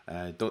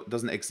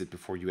doesn't exit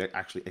before you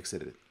actually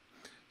exit it.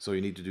 So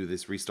you need to do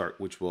this restart,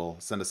 which will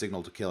send a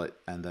signal to kill it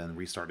and then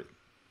restart it.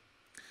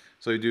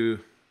 So you do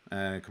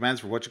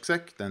commands for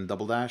watchexec, then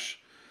double dash,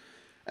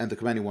 and the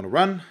command you want to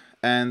run.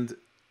 And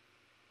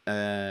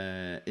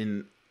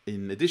in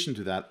in addition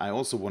to that, I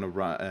also want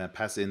to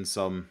pass in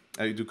some,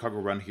 I do cargo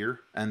run here,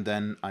 and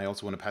then I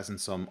also want to pass in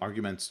some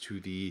arguments to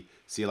the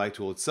CLI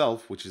tool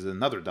itself, which is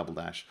another double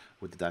dash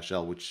with the dash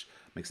L, which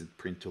makes it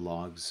print to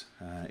logs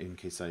in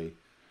case I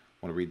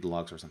want to read the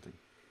logs or something.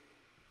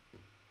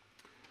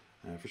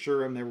 For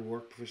sure, I've never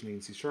worked professionally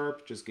in C#,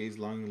 just gaze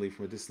longingly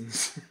from a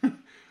distance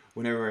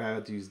whenever I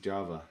had to use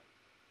Java.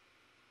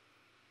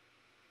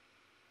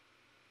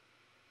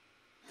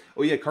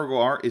 Oh yeah, cargo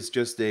R is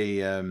just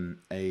a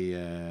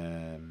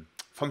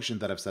function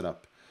that I've set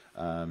up.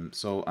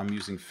 So I'm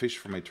using fish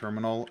for my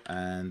terminal,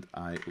 and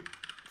I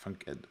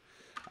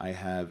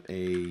have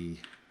a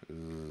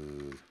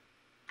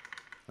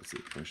let's see,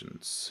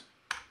 functions.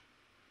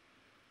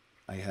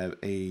 I have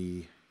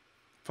a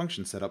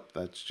function set up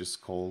that's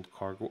just called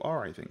cargo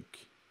R, I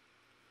think,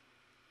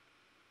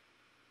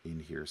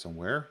 in here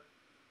somewhere.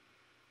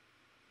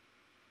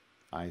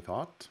 I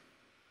thought.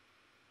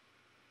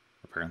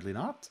 Apparently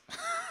not.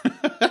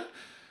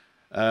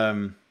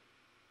 I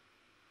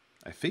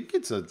think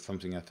it's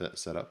something I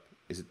set up.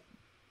 Is it?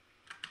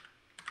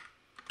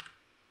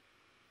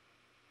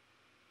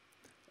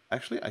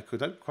 Actually, I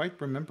could not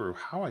quite remember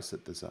how I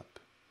set this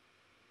up.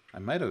 I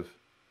might have.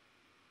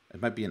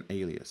 It might be an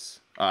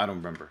alias. I don't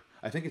remember.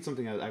 I think it's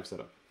something I've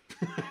set up.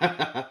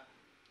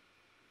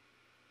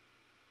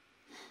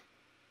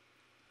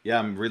 Yeah,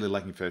 I'm really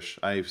liking fish.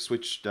 I've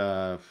switched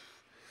a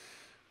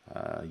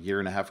year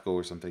and a half ago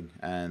or something,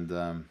 and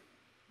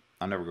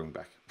I'm never going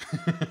back.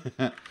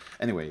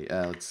 Anyway,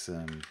 let's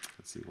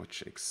see what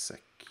shakes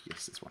sec.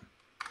 Yes, this one.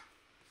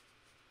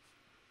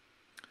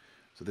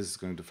 So this is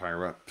going to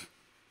fire up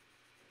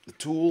the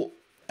tool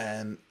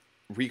and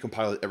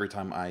recompile it every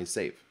time I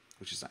save,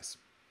 which is nice.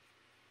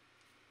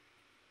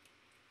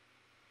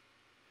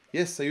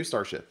 Yes, I use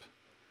Starship.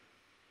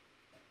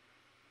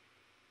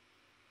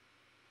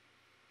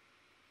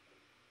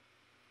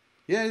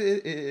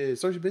 Yeah,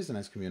 Starship is a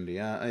nice community.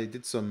 I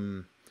did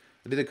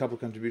a couple of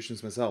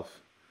contributions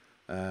myself.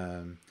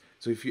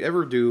 So if you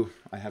ever do,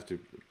 I have to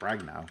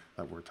brag now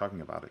that we're talking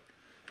about it.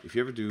 If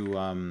you ever do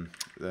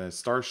the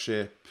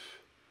Starship,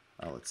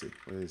 let's see,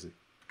 what is it?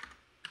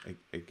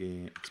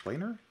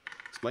 Explainer?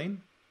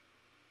 Explain?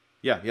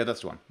 Yeah,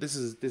 that's the one. This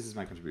is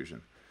my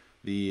contribution.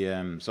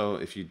 The so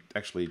if you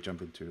actually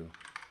jump into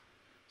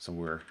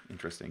somewhere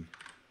interesting,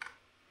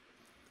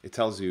 it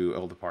tells you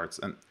all the parts,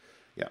 and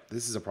yeah,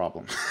 this is a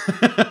problem.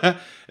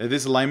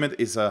 This alignment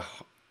is a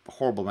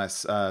horrible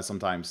mess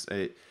sometimes.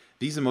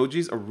 These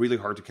emojis are really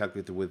hard to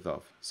calculate the width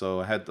of, so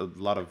I had a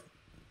lot of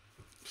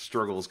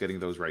struggles getting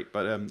those right.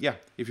 But yeah,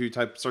 if you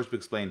type search to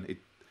explain, it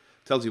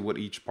tells you what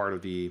each part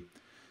of the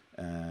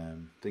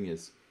thing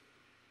is,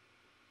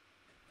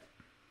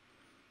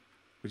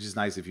 which is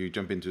nice if you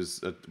jump into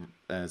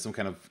some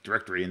kind of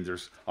directory and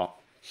there's a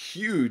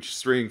huge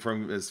string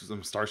from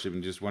some Starship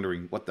and just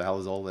wondering what the hell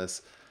is all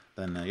this.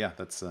 Then yeah,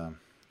 that's a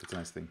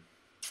nice thing.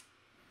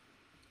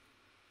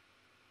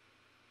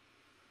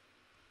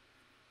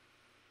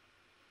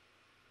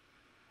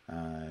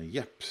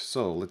 Yep,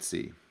 so let's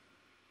see.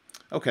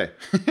 Okay.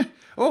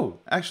 Oh,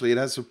 actually it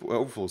has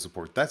overflow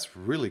support. That's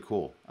really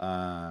cool.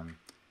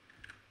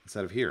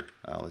 Instead of here.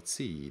 Let's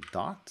see.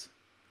 Dot.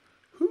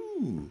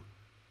 Whoo.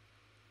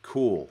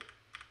 Cool.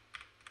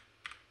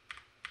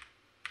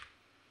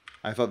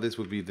 I thought this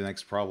would be the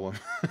next problem.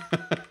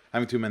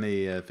 Having too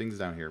many things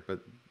down here, but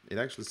it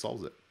actually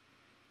solves it.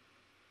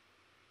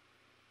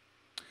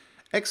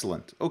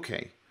 Excellent.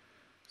 Okay.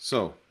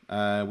 So,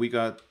 we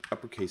got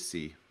uppercase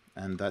C,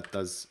 and that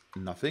does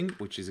nothing,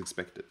 which is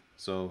expected.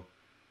 So,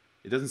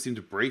 it doesn't seem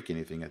to break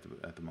anything at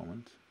the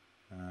moment,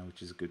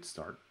 which is a good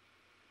start.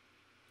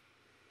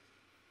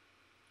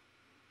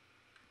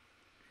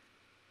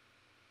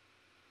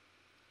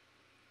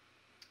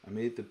 I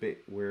made the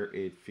bit where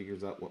it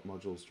figures out what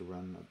modules to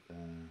run.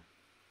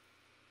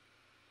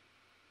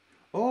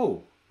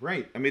 Oh,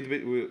 right. I made the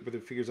bit where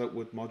it figures out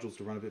what modules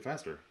to run a bit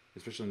faster,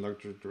 especially in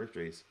larger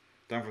directories.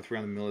 Down from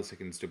 300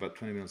 milliseconds to about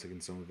 20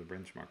 milliseconds, some of the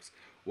benchmarks.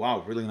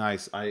 Wow, really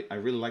nice. I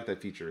really like that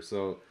feature.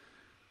 So,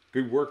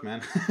 good work,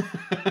 man.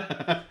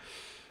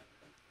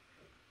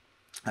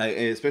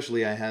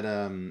 Especially I had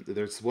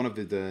there's one of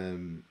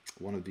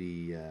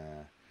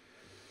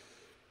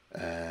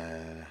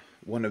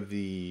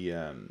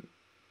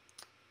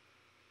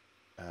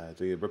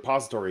the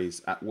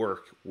repositories at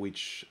work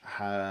which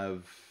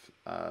have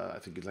I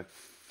think it's like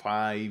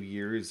 5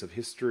 years of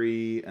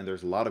history, and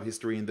there's a lot of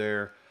history in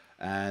there.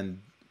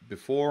 And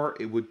before,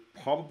 it would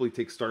probably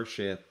take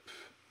Starship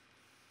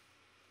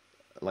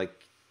like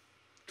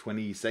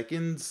 20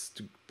 seconds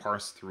to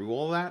parse through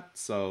all that.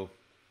 So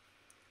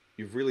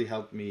you've really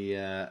helped me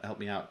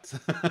out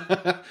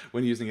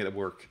when using it at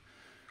work.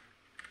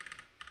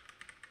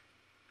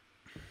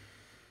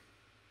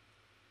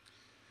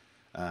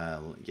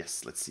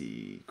 Yes, let's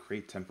see.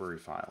 Create temporary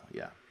file.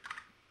 Yeah.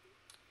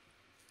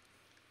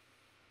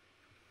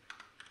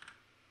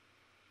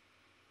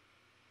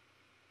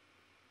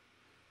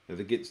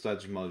 The git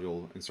status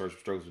module and starts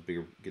struggles with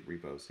bigger git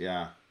repos.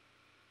 Yeah.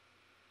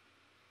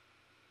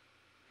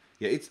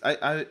 Yeah,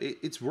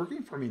 it's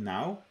working for me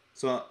now.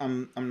 So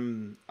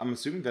I'm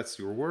assuming that's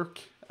your work.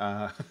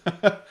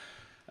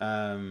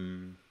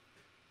 Um,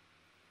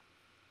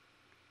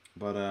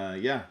 but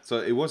yeah, so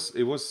it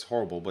was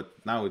horrible, but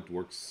now it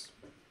works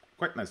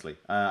quite nicely.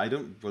 I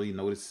don't really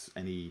notice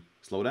any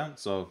slowdown,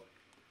 so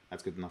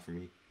that's good enough for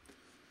me.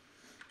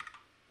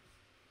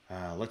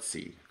 Let's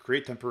see,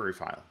 create temporary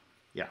file.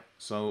 Yeah,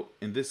 so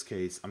in this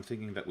case, I'm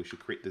thinking that we should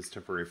create this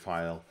temporary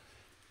file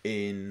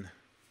in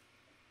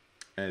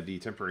the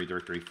temporary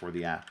directory for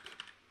the app.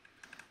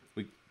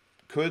 We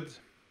could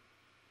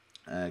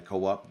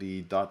co-op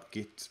the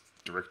 .git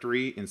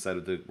directory inside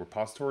of the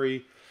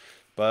repository,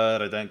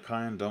 but I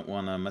don't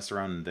want to mess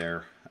around in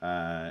there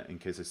in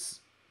case it's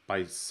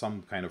by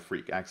some kind of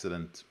freak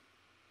accident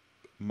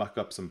muck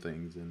up some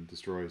things and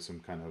destroy some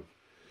kind of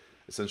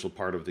essential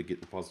part of the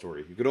Git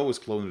repository. You could always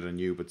clone it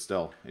anew, but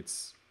still,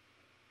 it's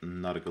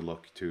not a good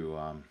look to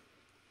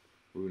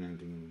ruin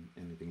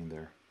anything in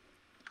there.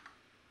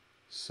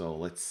 So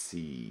let's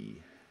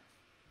see.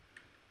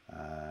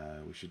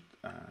 We should.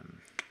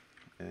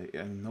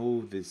 I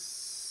know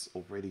this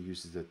already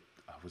uses the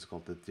what's it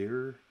called, the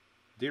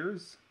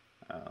dirs.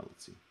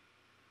 Let's see.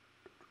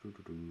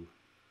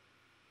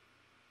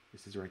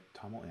 Is this right,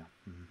 Tomo? Yeah.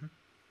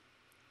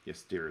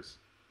 Yes, dirs.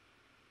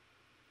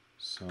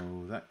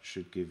 So that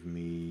should give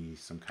me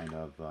some kind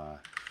of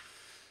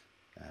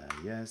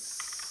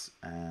yes,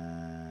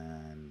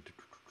 and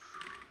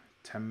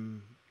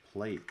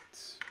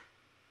template.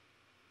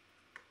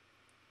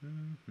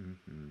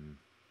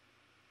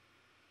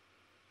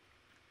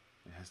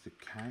 It has the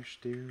cache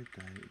there,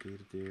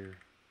 data there,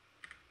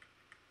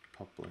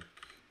 public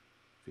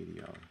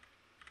video.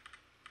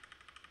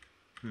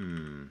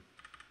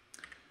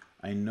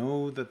 I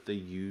know that they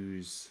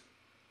use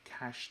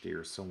cache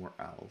there somewhere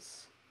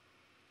else.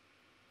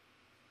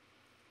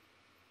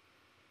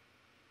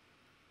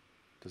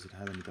 Does it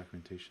have any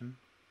documentation?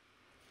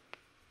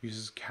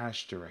 Uses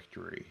cache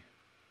directory.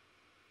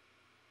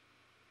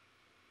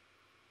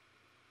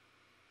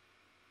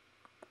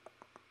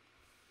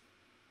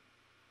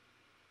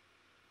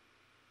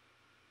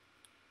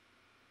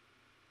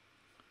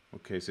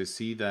 Okay, so I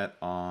see that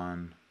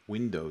on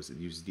Windows it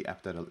uses the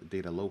app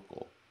data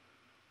local,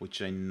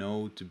 which I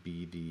know to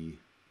be the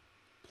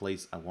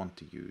place I want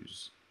to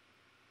use.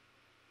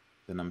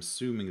 Then I'm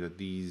assuming that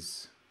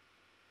these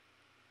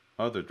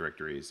other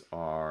directories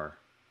are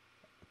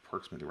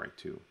approximately right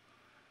too.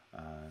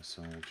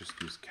 So we'll just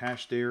use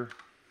cache there.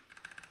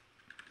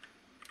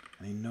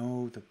 And I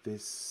know that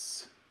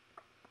this,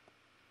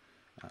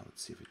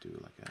 let's see if we do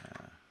like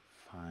a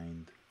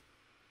find.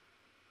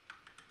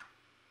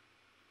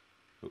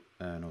 Oh,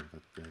 no,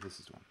 but this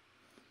is one.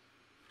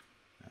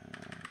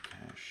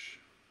 Cache.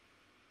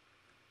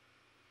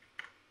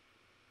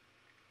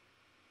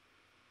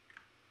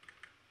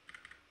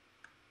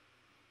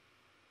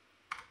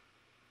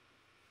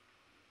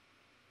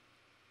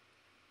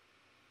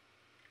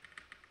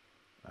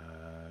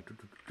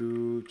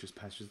 Just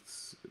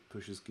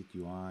pushes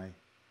gitui.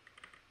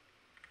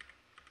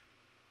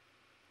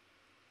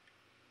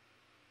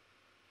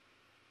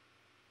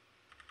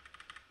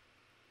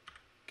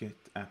 Get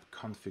at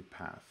config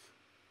path.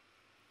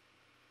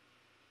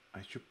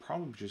 I should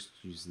probably just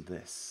use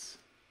this.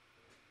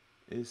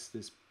 Is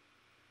this?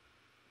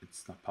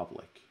 It's not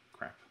public.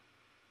 Crap.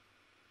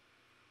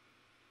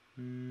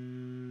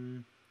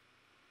 No,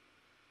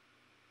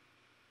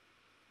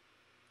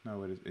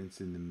 it's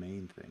in the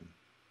main thing.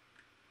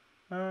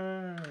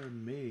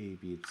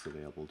 Maybe it's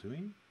available to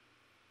me.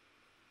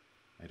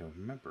 I don't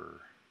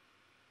remember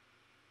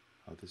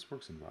how this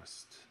works in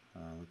Rust.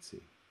 Let's see.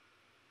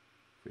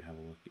 If we have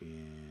a look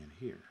in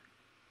here.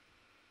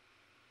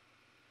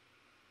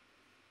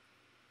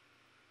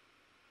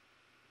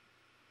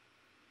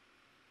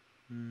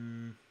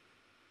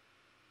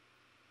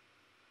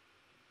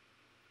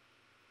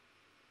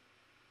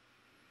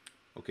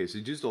 Okay, so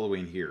just all the way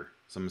in here.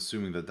 So I'm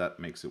assuming that that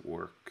makes it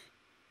work.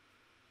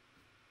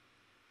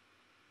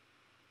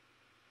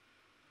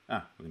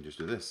 We can just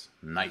do this.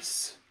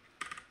 Nice.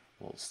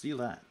 We'll steal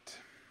that.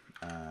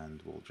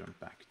 And we'll jump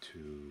back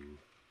to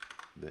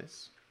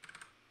this.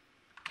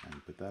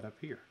 And put that up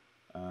here.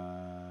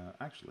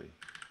 Actually,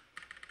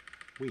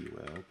 we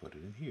will put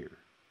it in here.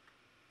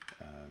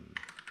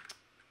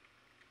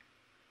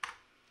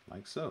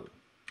 Like so.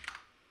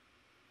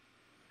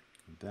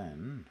 And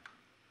then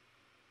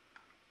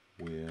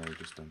we'll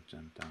just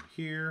jump down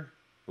here.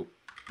 Oh,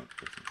 that's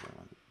not what I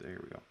wanted. There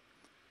we go.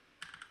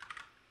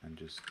 And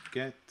just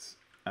get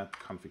at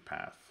config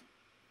path.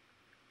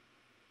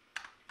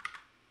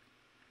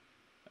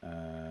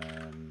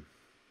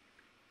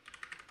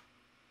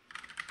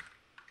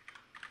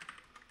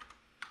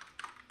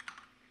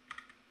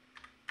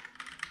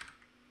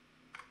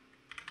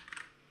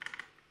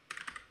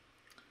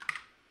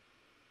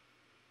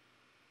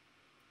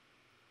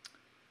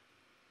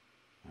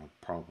 I'll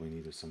probably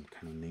need some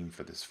kind of name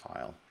for this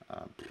file.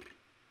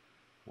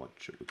 What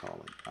should we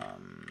call it?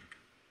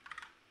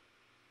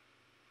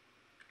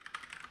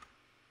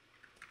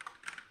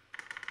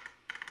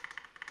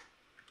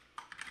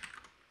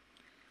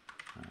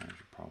 I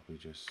should probably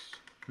just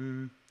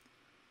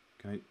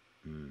Can I?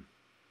 Can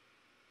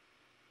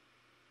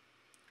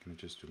I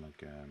just do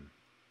like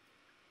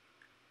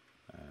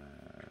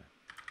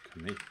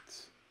commit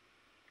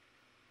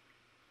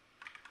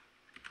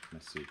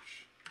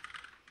message?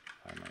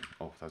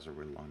 Oh, that's a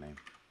really long name.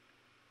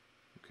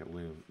 Okay,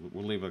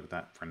 we'll leave it at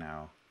that for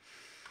now,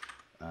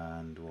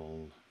 and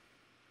we'll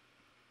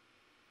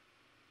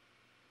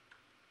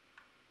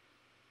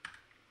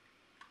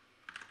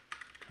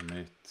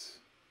commit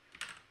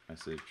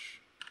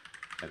message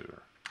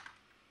editor.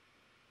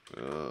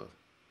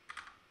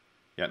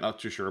 Yeah, not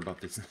too sure about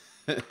this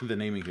the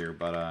naming here,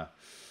 but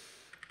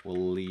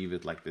we'll leave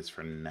it like this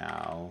for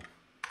now.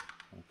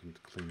 We can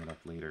clean it up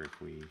later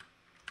if we.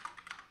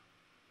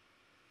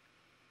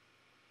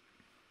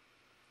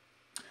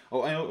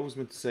 Oh, I was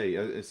meant to say.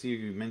 I see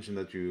you mentioned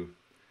that you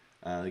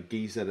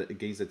gaze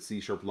at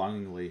C#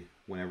 longingly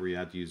whenever you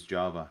had to use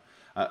Java.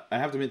 I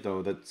have to admit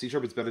though that C#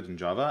 is better than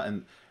Java,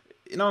 and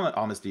in all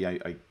honesty,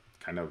 I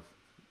kind of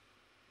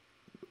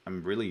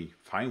I'm really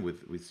fine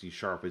with C#,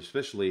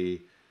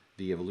 especially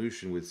the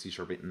evolution with C#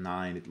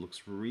 8.9. It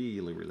looks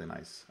really really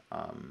nice.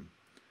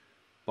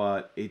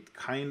 But it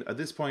at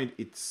this point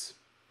it's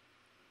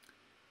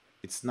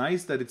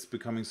nice that it's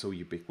becoming so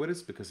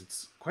ubiquitous because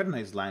it's quite a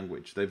nice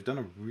language. They've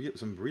done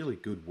some really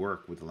good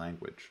work with the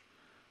language.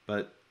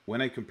 But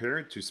when I compare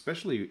it to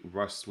especially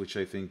Rust, which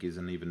I think is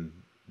an even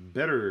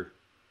better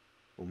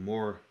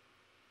or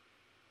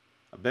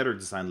a better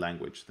designed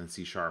language than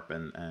C#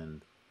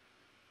 and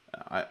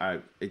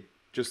it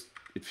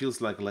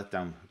feels like a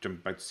letdown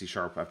jumping back to C#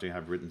 after you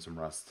have written some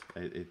Rust.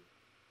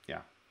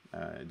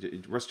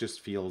 Rust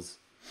just feels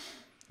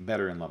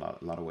better in a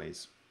lot of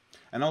ways.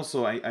 And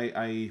also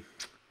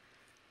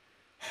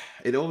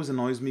it always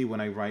annoys me when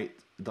I write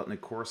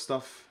 .NET Core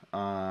stuff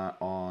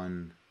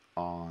on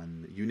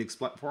Unix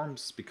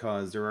platforms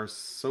because there are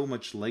so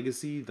much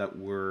legacy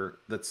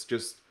that's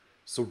just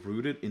so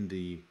rooted in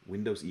the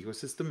Windows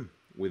ecosystem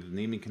with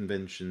naming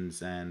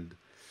conventions and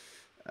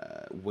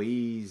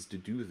ways to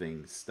do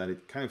things that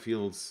it kind of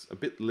feels a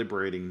bit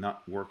liberating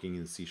not working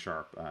in C#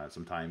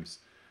 sometimes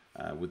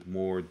with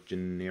more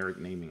generic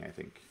naming, I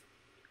think.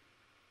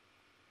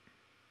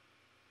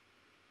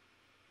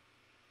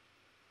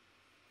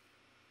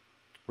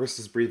 Rust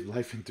has breathed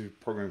life into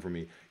programming for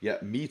me. Yeah,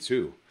 me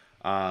too.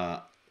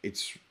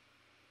 It's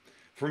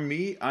for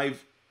me.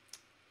 I've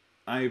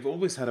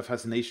always had a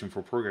fascination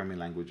for programming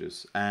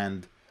languages,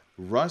 and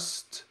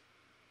Rust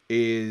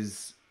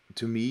is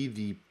to me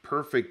the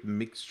perfect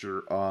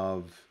mixture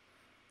of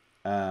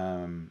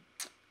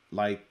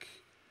like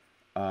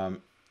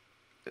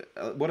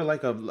what I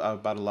like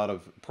about a lot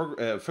of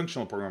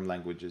functional programming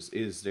languages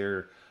is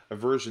their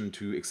aversion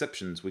to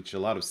exceptions, which a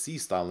lot of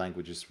C-style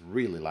languages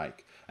really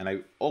like. And I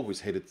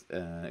always hated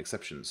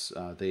exceptions.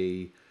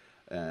 Often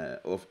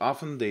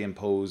they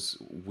impose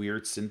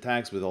weird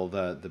syntax with all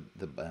the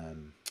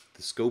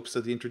scopes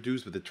that they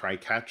introduce with the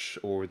try-catch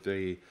or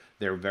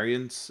their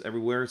variants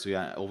everywhere. So you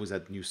always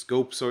had new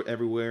scopes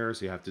everywhere.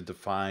 So you have to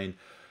define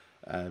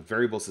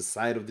variables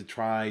aside of the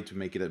try to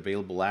make it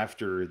available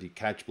after the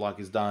catch block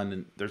is done.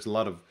 And there's a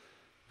lot of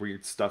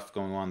weird stuff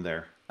going on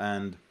there.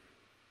 And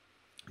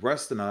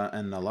Rust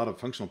and a lot of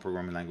functional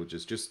programming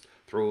languages just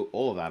throw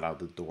all of that out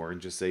the door and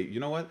just say, you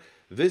know what,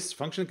 this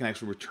function can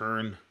actually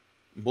return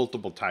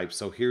multiple types.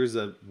 So here's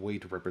a way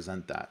to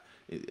represent that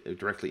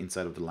directly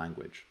inside of the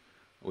language,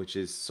 which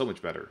is so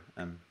much better.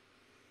 I'm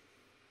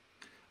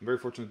very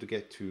fortunate to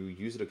get to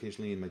use it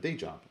occasionally in my day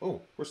job.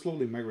 Oh, we're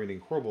slowly migrating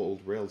horrible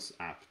old Rails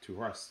app to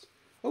Rust.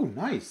 Oh,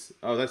 nice.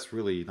 Oh, that's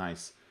really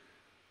nice.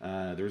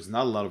 There's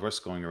not a lot of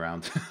Rust going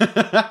around.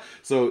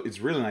 So it's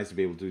really nice to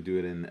be able to do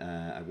it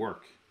at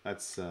work.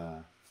 That's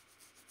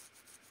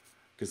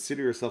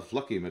consider yourself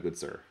lucky, my good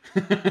sir.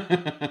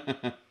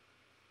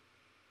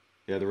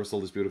 Yeah, the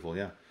result is beautiful.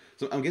 Yeah,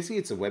 so I'm guessing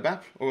it's a web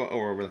app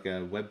or like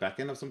a web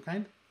backend of some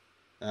kind.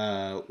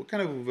 What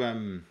kind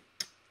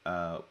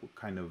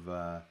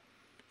of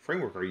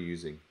framework are you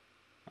using?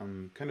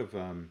 I'm kind of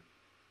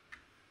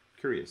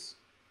curious.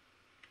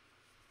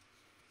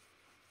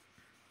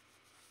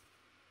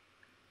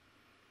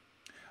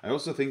 I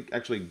also think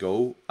actually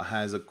Go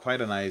has quite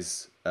a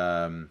nice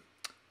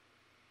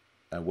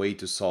a way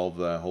to solve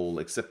the whole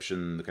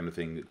exception kind of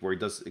thing, where it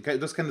does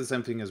kind of the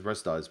same thing as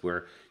Rust does,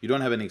 where you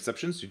don't have any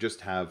exceptions, you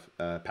just have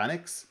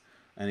panics,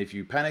 and if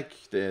you panic,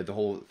 the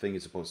whole thing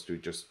is supposed to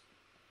just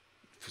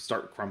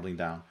start crumbling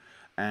down,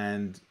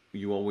 and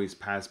you always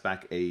pass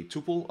back a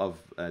tuple of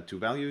two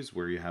values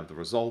where you have the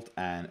result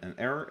and an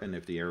error, and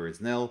if the error is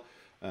nil,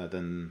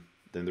 then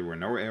there were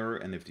no error,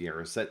 and if the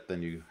error is set,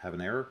 then you have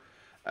an error.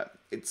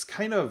 It's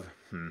kind of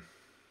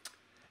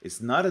it's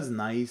not as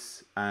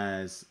nice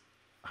as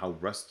how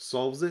Rust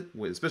solves it,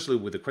 especially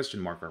with the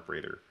question mark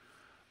operator,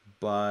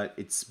 but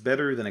it's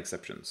better than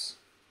exceptions.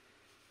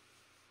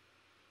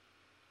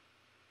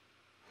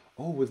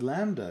 Oh, with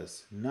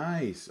lambdas,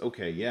 nice.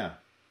 Okay, yeah.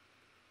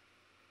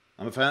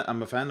 I'm a fan.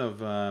 I'm a fan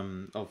of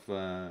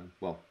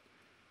well,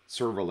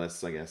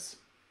 serverless, I guess.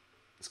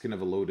 It's kind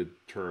of a loaded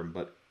term,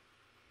 but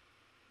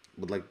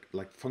with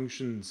like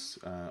functions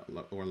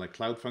or like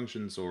cloud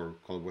functions or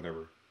call it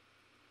whatever.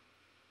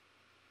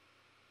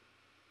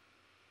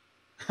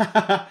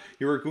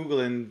 You were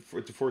Googling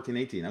to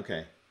 1418.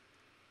 Okay,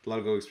 a lot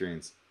of Go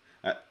experience.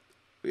 Uh,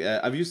 yeah,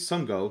 I've used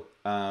some Go.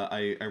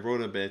 I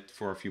wrote a bit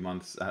for a few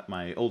months at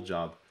my old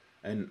job,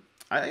 and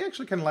I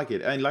actually kind of like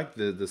it. I like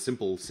the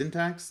simple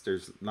syntax.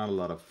 There's not a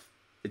lot of.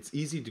 It's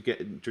easy to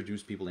get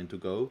introduce people into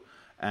Go,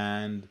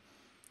 and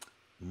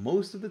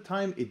most of the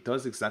time it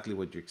does exactly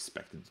what you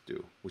expect it to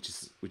do, which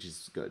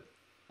is good.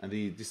 And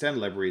the standard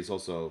library is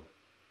also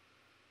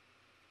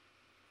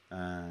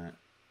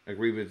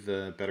agree with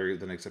better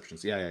than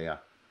exceptions. Yeah, yeah, yeah.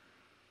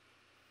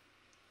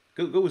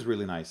 Go was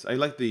really nice. I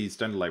like the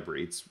standard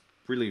library. It's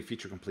really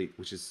feature complete,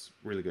 which is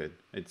really good.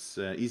 It's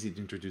easy to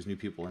introduce new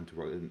people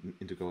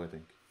into Go, I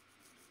think.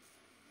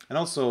 And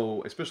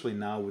also, especially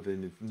now with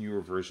the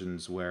newer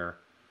versions, where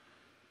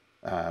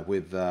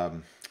with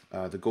the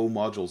Go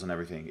modules and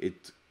everything,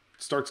 it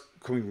starts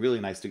coming really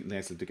nicely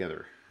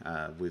together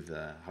with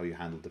how you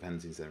handle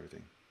dependencies and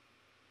everything.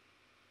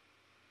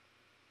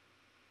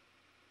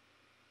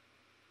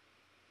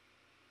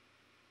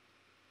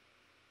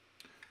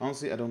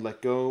 Honestly, I don't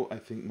let go. I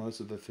think most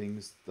of the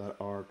things that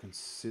are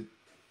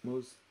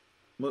most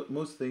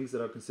most things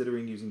that are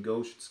considering using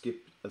Go should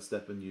skip a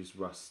step and use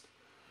Rust.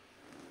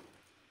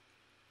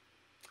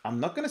 I'm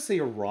not gonna say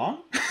you're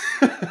wrong.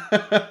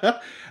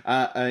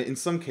 In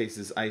some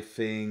cases, I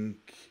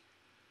think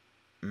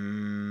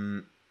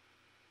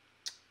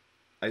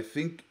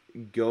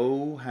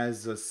Go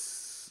has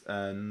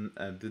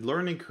the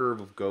learning curve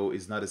of Go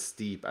is not as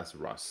steep as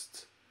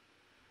Rust,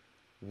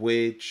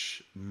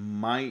 which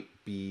might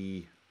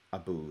be a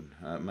boon.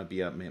 Might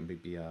be a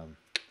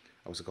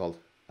what's it called?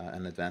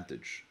 An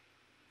advantage,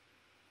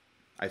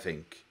 I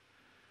think.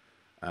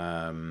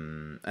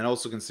 And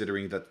also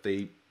considering that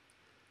they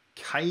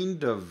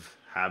kind of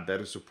have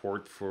better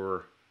support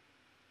for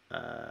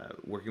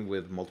working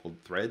with multiple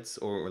threads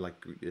or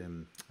like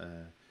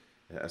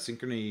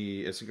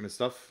asynchronous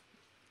stuff.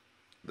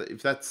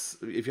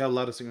 If you have a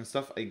lot of synchronous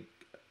stuff, I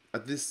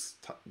at this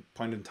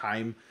point in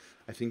time,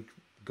 I think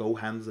Go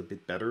handles a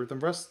bit better than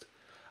Rust.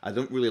 I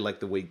don't really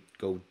like the way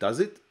Go does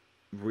it.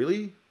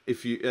 Really,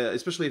 if you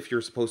especially if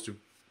you're supposed to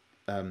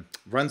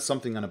run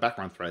something on a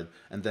background thread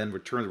and then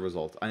return the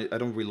result. I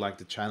don't really like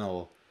the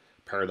channel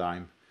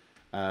paradigm.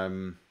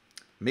 Um,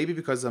 Maybe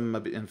because I'm a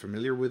bit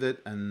unfamiliar with it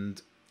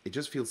and it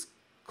just feels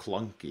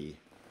clunky.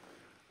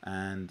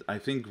 And I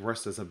think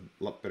Rust has a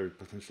lot better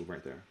potential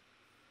right there.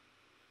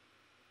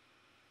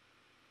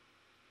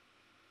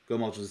 Go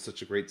modules is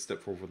such a great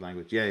step forward for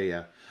language. Yeah, yeah,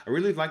 yeah. I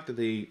really like that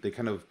they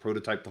kind of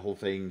prototyped the whole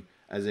thing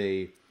as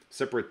a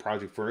separate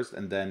project first,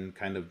 and then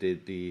kind of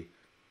did the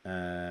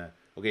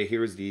okay,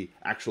 here's the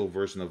actual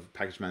version of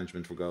package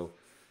management for Go.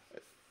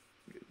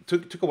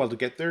 Took a while to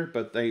get there,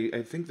 but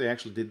I think they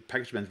actually did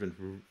package management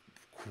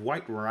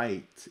quite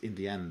right in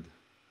the end.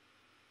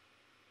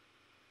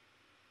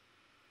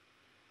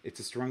 It's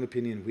a strong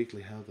opinion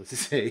weekly. How does it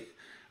say?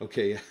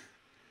 Okay,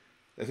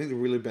 I think they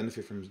really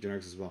benefit from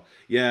generics as well.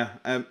 Yeah,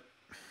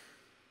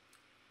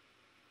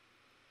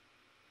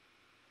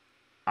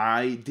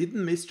 I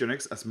didn't miss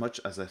generics as much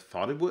as I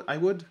thought I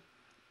would,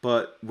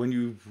 but when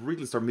you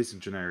really start missing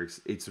generics,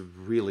 it's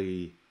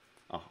really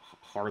a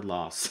hard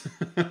loss.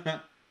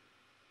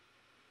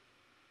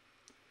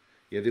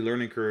 Yeah, the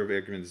learning curve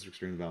argument is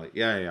extremely valid.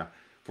 Yeah, yeah, yeah.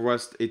 For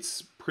us,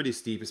 it's pretty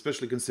steep,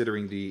 especially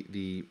considering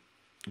the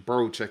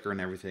burrow checker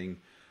and everything,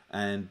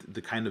 and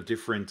the kind of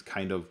different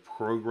kind of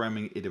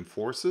programming it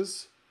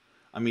enforces.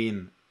 I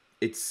mean,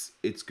 it's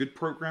good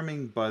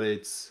programming, but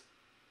it's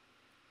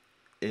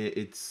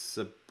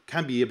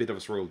can be a bit of a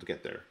struggle to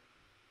get there.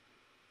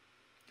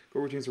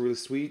 Go routines are really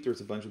sweet. There's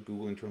a bunch of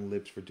Google internal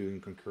libs for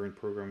doing concurrent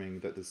programming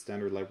that the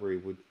standard library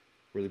would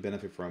really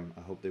benefit from.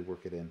 I hope they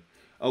work it in.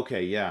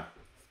 Okay, yeah.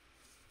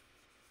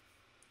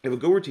 Yeah, but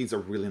Go routines are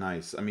really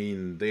nice. I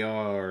mean, they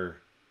are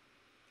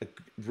a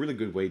really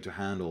good way to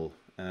handle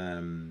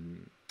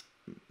working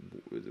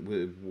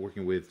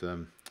with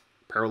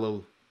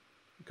parallel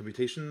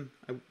computation.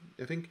 I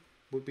think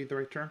would be the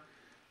right term.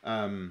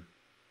 Um,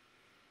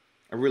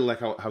 I really like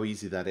how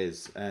easy that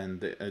is,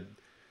 and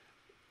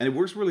it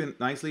works really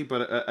nicely.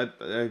 But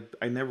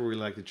I never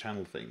really liked the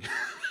channel thing.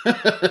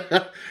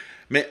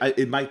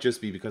 It might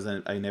just be because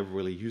I never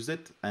really used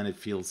it, and it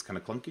feels kind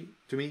of clunky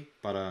to me.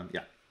 But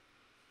yeah.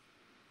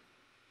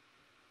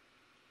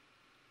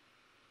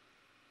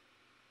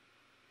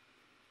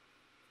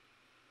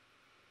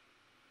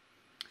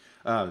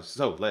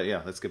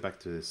 Yeah, let's get back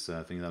to this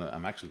thing that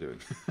I'm actually doing.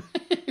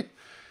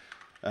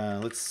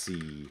 Let's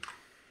see.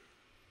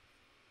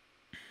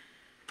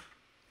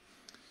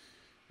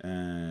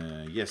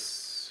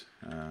 Yes.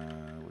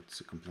 What's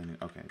it complaining?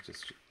 Okay,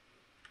 just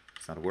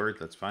it's not a word.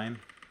 That's fine.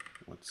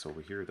 What's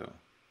over here though?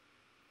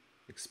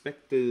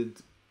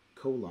 Expected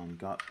colon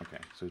got. Okay,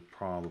 so it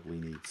probably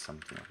needs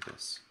something like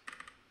this.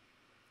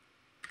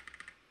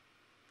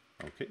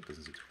 Okay,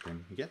 doesn't seem to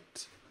complain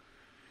yet.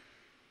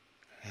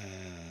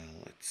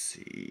 Let's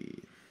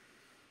see.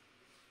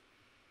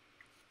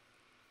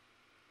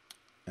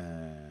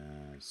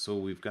 So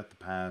we've got the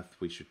path.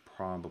 We should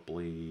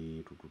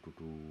probably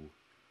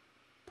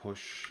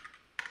push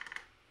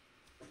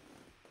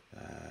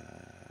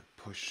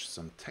push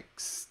some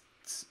text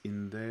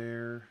in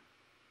there.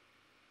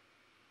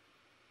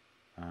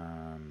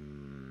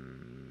 I'm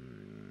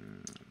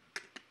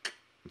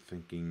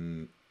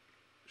thinking,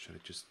 should I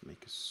just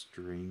make a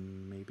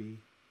string maybe?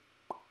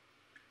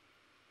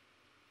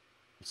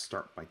 Let's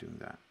start by doing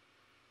that.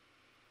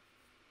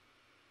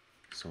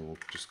 So we'll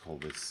just call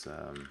this,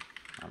 I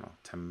don't know,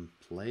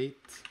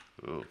 template.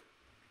 Oh.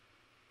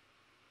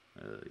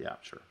 Yeah,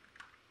 sure.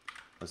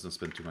 Let's not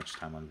spend too much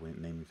time on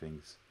naming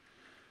things.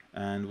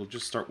 And we'll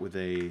just start with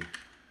a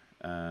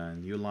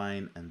new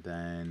line and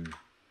then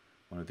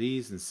one of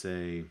these and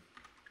say,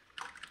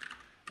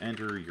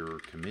 enter your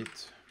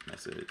commit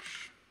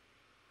message.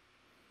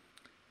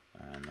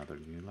 Another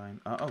new line.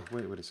 Oh,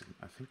 wait a second.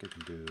 I think I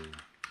can do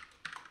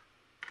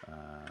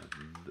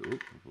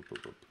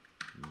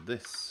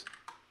this.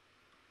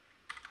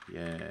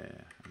 Yeah,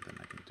 and then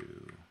I can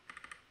do,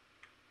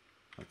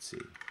 let's see.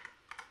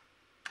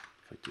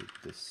 If I do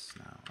this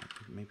now, I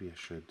think maybe I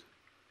should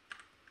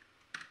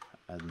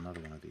add another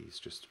one of these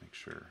just to make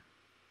sure.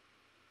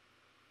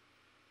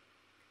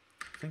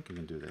 I think I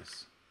can do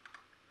this.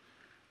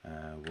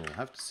 We'll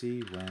have to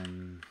see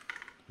when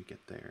we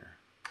get there.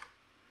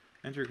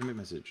 Enter your commit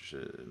message.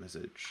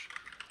 Message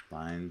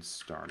line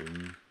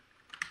starting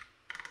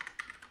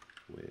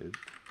with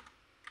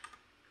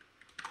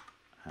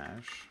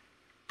hash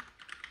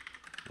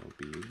will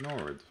be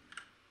ignored.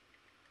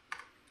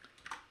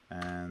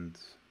 And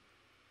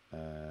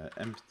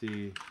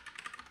empty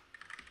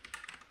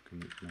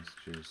commit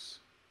messages.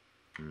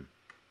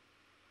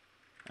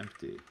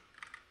 Empty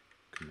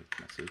commit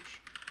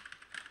message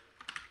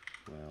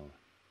will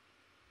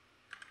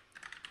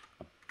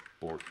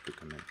abort the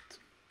commit.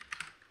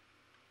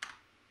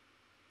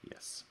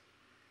 Yes.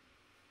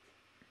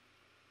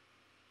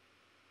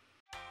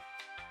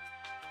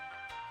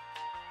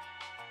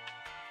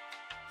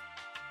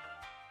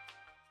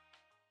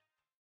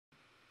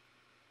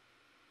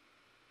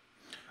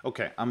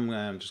 Okay,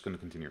 I'm just going to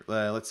continue.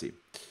 Let's see.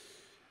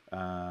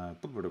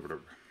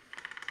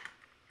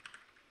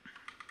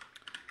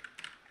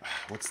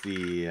 What's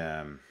the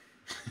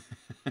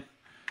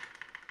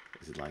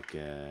is it like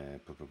okay,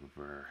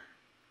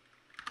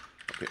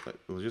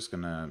 we're just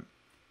gonna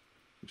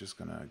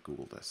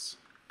Google this,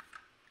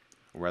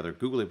 or rather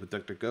Google it with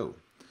DuckDuckGo.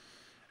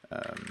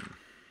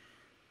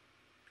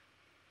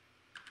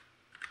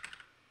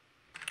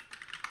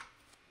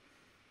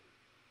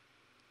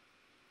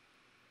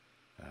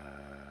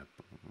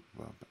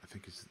 Well, I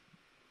think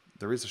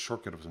there is a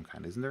shortcut of some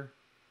kind, isn't there?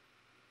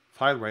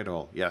 File write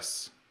all.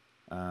 Yes.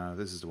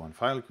 This is the one.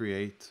 File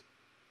create.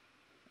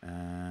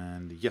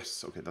 And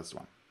yes, okay, that's the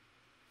one.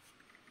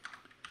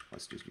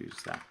 Let's just use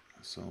that.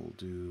 So we'll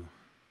do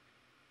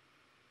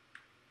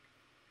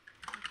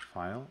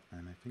file,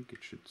 and I think it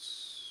should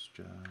just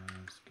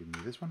give me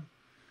this one.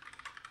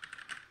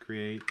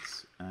 Create,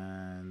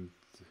 and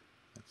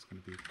that's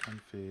going to be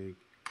config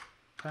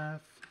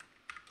path.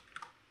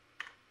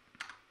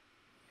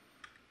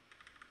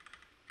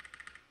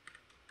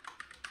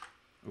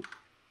 Oh.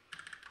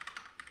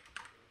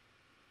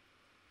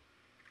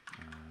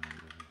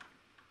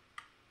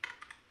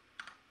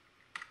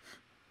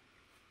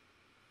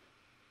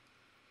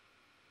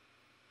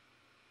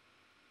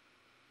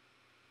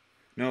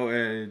 No,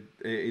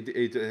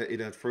 it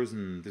had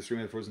frozen. The stream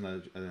had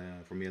frozen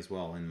for me as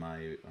well in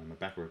my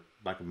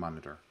backup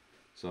monitor,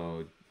 so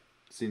it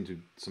seemed to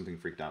something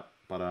freaked out.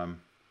 But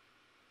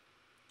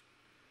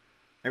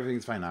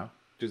everything's fine now.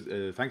 Just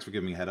thanks for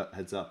giving me a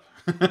heads up.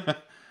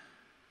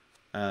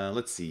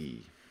 Let's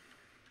see.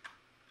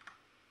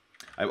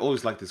 I've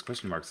always liked this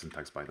question mark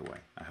syntax, by the way.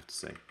 I have to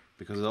say,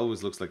 because it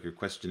always looks like you're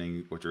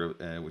questioning what you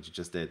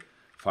just did.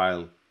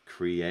 File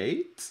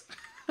create.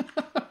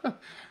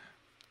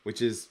 Which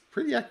is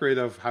pretty accurate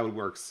of how it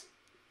works.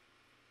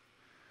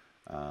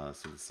 So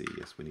let's see.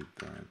 Yes, we need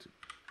to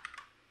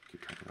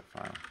keep track of that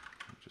file.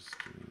 I'll just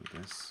do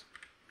this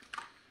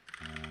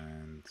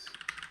and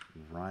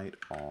write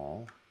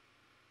all.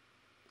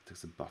 It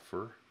takes a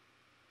buffer.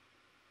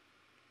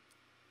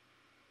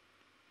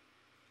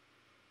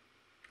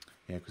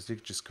 Yeah, because they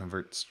just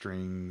convert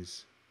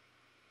strings.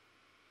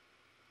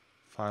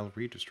 File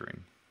read to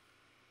string.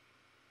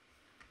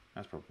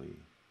 That's probably.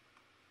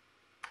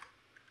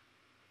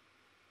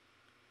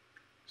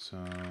 So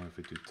if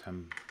we do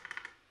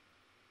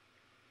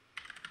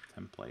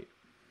template,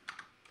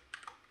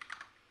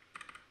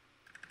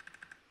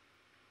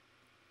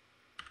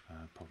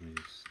 probably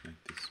just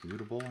make this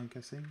mutable, I'm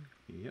guessing.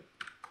 Yep.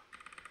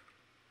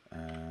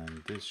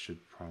 And this should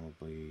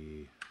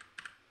probably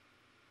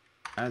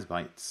as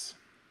bytes.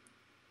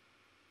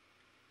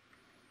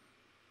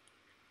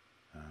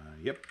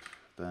 Yep.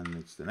 Then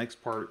it's the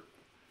next part,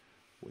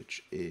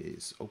 which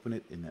is open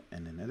it in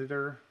an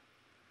editor.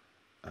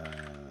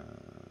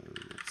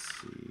 Let's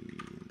see,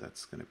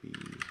 that's gonna be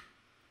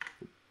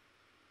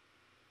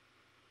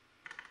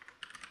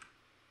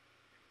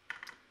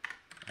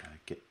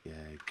get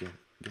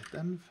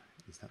env.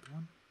 Is that the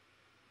one?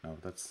 No,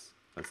 that's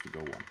the go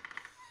one.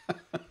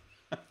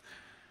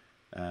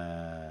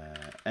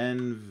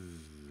 Env.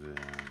 I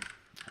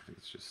think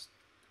it's just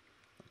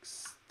like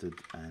std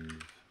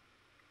env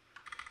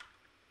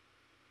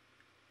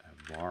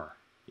var.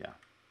 Yeah.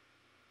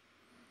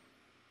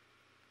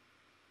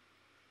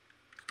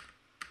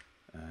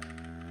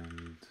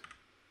 And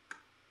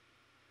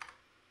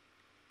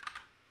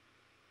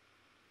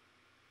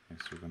okay,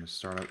 so we're going to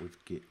start out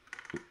with git.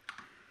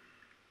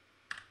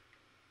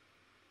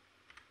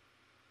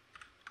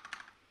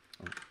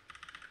 Oh.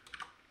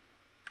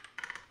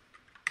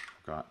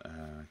 Forgot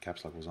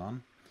caps lock was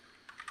on.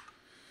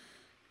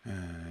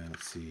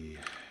 Let's see,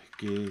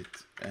 git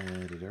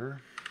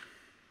editor.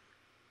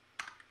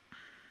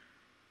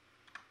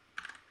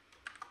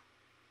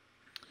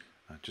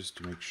 Just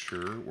to make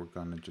sure, we're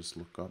gonna just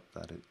look up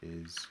that it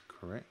is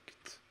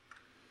correct.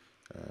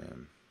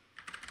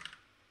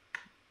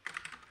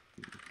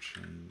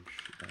 Change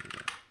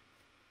editor.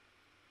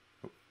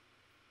 Oh.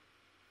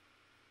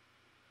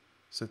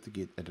 Set the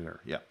git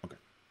editor. Yeah, okay.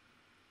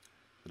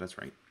 So that's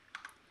right.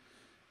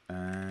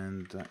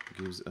 And that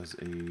gives us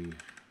a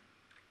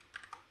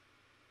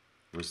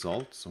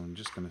result. So I'm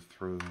just gonna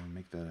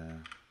make that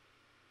a.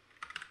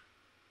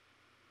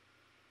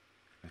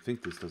 I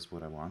think this does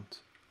what I want.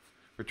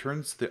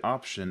 Returns the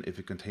option if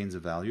it contains a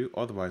value,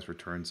 otherwise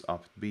returns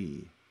opt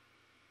B.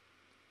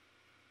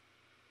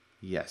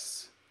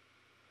 Yes.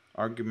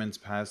 Arguments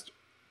passed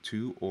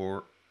to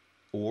or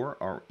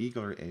are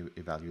eagerly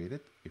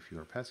evaluated. If you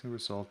are passing a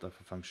result of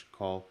a function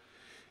call,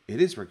 it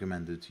is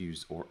recommended to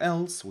use or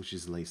else, which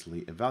is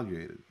lazily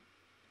evaluated.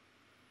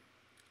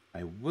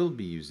 I will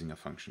be using a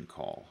function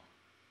call,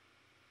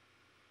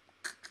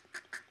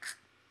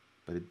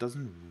 but it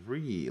doesn't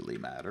really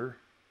matter,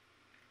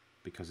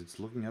 because it's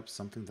looking up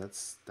something that's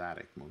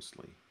static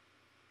mostly.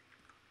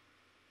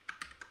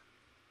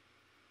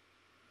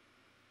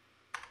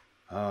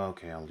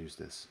 Okay, I'll use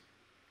this.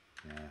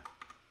 Yeah.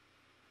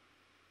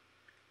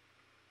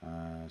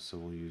 So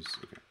we'll use,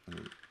 okay.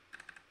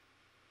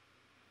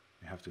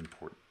 We have to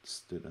import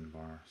std and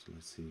var, so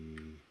let's see.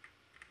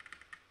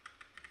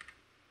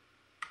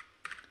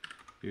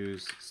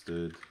 Use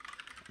std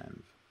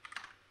env.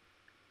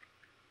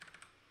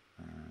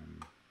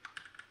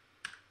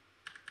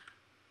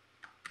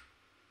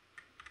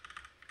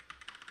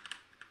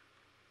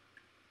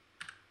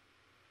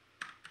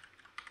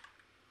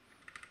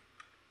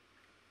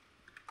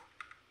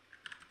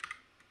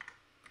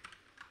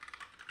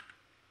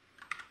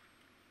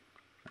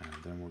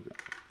 Then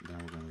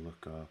we're going to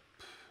look up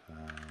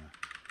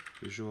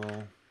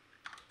visual,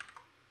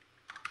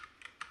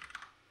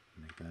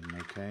 make that an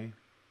OK,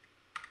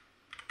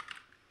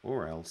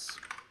 or else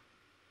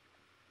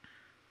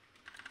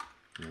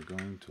we're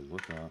going to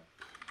look up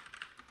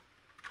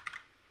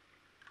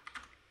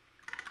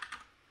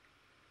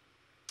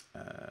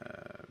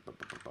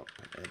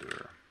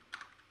editor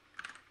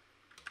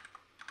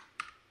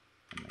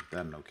and make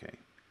that an OK.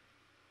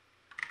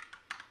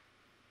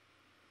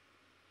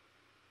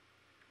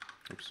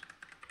 Oops.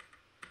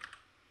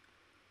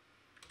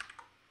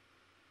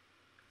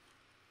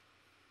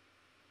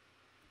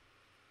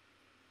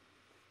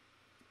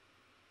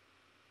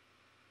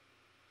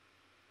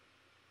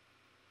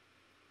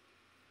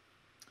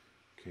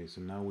 Okay,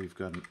 so now we've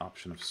got an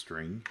option of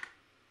string.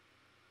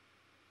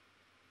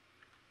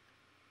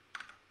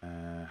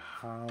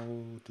 How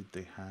did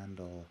they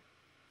handle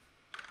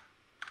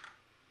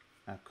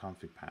app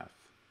config path?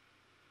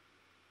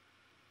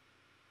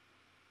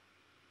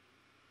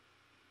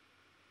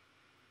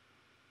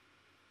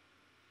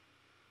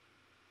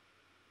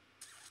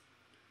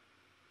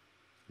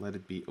 Let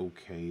it be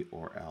OK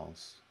or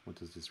else. What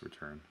does this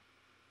return?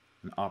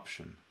 An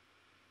option.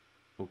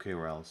 OK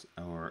or else,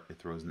 or it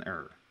throws an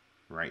error.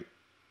 Right.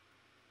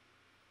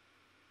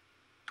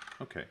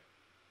 Okay.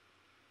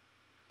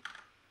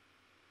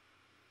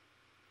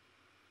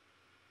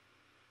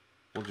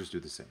 We'll just do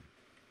the same.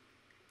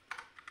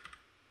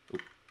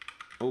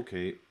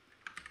 OK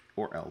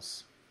or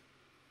else.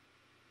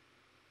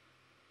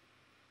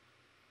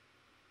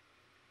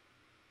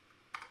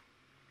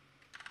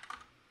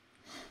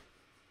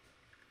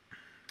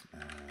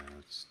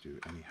 Let's do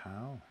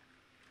anyhow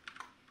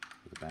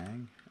with a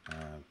bang.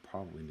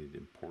 Probably need to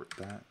import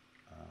that.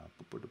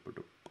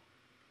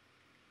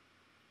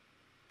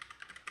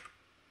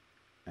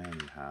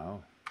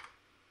 Anyhow.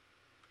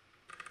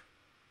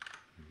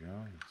 There we go.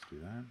 Let's do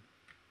that.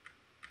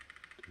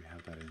 Do we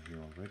have that in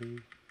here already?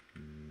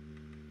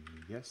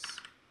 Yes.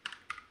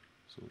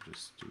 So we'll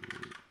just do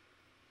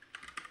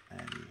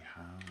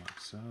anyhow like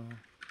so.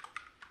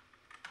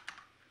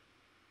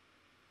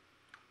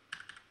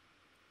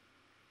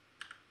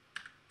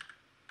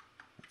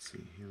 Let's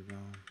see, here we go.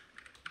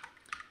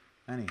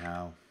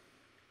 Anyhow,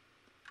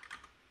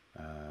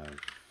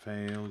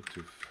 failed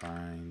to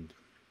find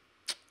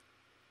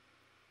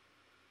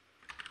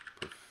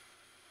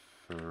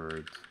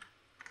preferred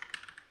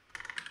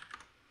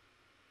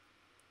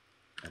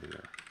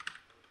editor.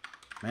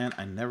 Man,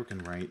 I never can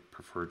write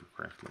preferred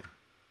correctly.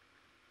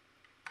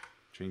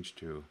 Change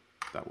to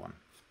that one.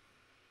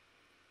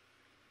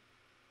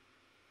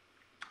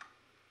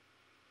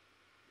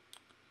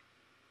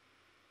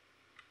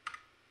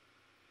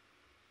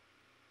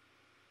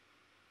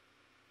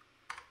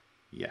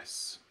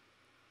 Yes.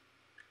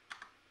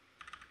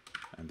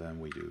 And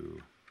then we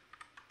do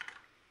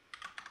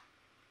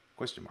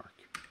question mark.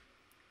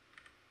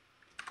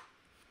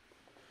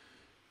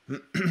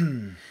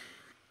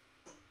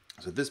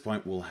 So at this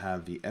point we'll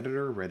have the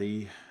editor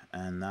ready,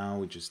 and now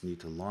we just need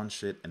to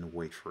launch it and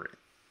wait for it.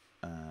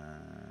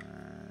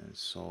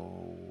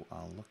 So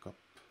I'll look up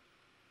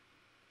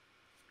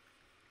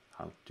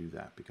how to do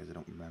that because I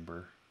don't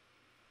remember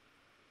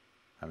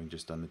having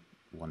just done it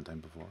one time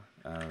before.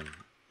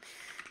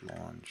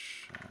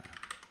 Launch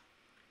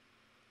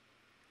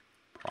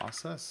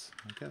process,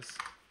 I guess.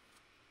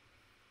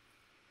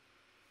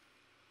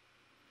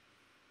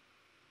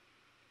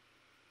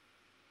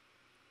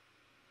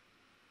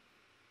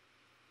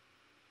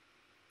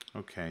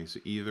 Okay, so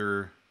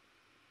either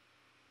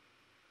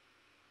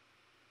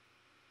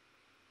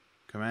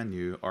command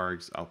new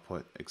args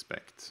output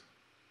expect.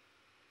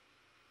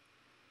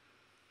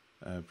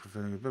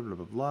 Preferring blah blah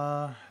blah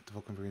blah.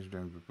 Default configuration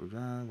during blah blah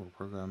blah. Work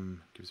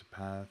program gives a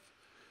path.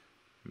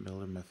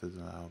 Builder methods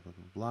allow blah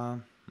blah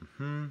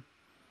blah.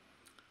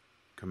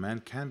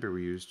 Command can be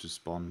reused to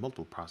spawn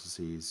multiple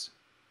processes.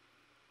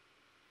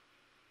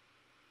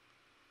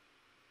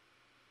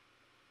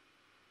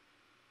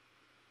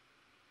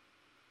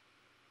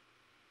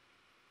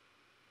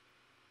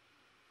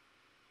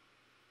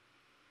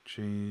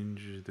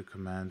 Change the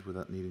command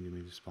without needing to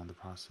immediately spawn the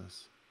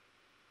process.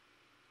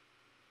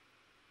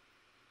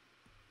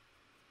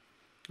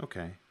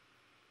 Okay.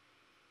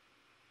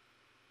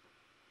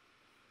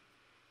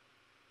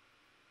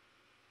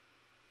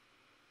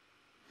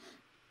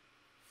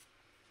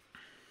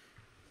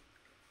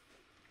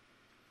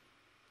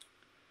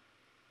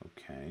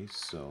 Okay,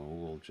 so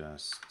we'll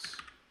just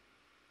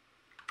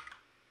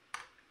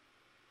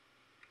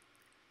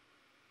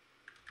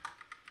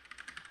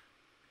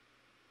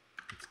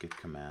let's get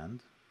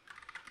command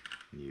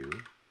new.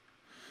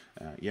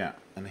 Yeah,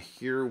 and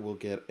here we'll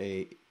get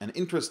an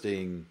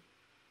interesting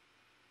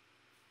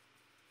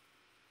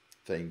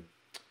thing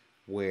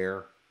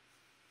where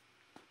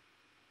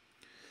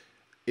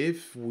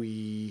if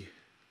we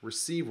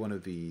receive one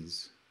of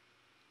these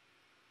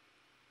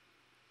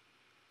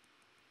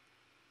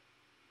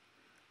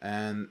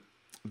and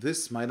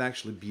this might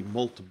actually be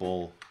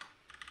multiple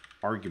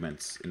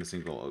arguments in a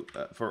single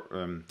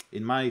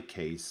in my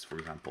case, for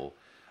example,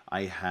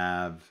 I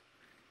have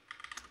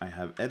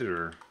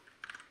editor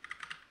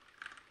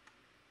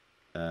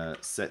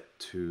set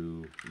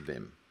to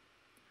Vim.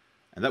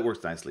 And that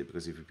works nicely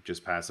because if you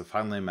just pass a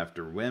file name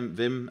after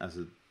Vim,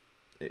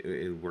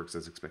 it works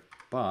as expected.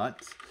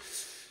 But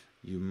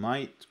you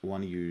might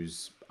want to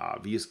use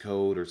VS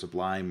Code or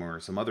Sublime or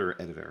some other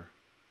editor.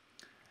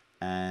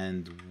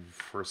 And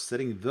for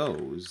setting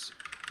those,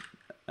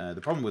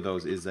 the problem with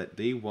those is that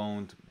they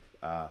won't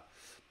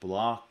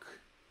block.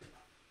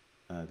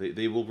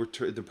 They will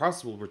return. The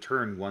process will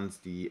return once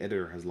the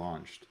editor has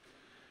launched.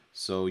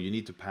 So you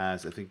need to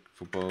pass. I think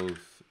for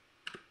both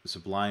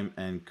Sublime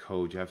and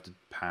Code, you have to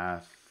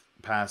pass.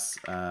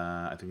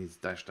 I think it's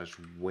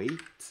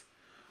 --wait,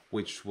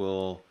 which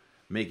will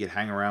make it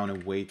hang around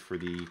and wait for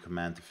the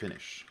command to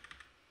finish,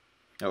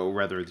 or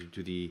rather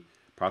to the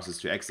process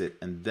to exit,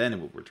 and then it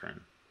will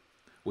return,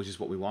 which is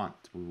what we want.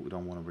 We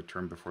don't want to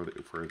return before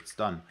it's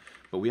done,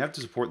 but we have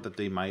to support that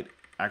they might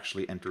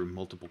actually enter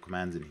multiple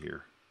commands in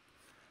here,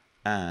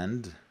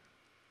 and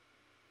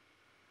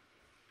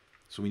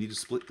so we need to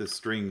split the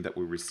string that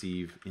we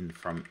receive in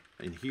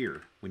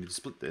here. We need to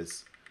split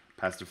this,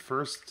 pass the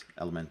first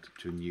element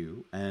to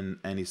new, and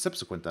any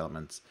subsequent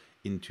elements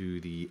into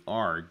the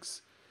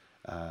args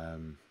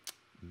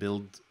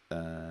builder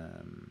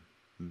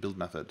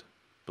method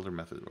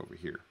over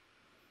here.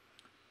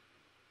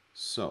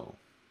 So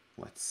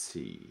let's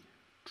see.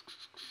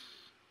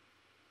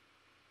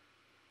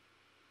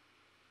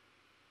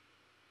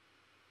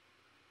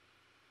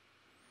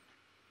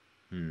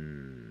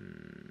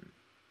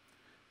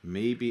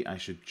 Maybe I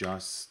should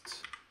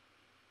just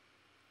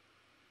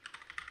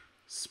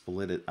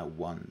split it at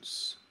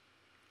once.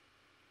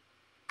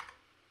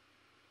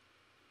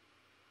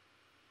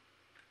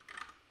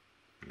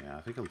 Yeah,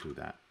 I think I'll do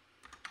that.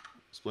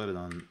 Split it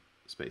on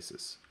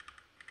spaces.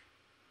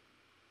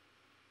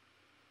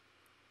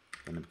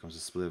 Then it becomes a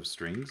split of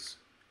strings.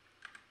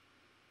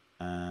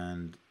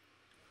 And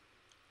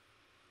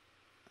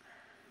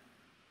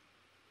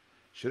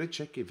should I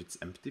check if it's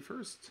empty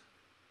first?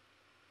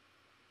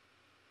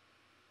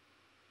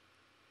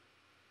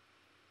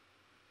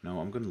 No,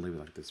 I'm going to leave it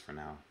like this for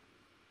now.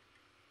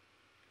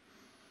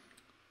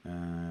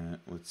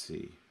 Let's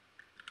see.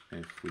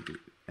 If we do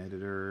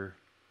editor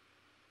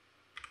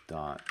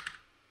dot,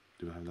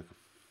 do I have like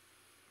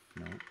a,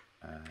 no,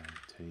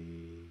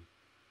 take,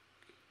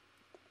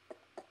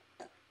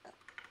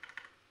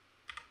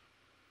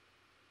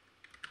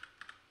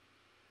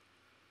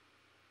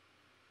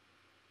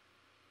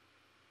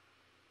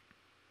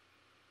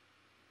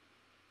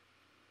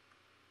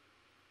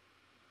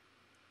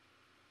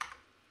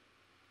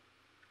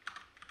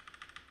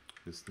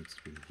 this needs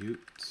to be mute.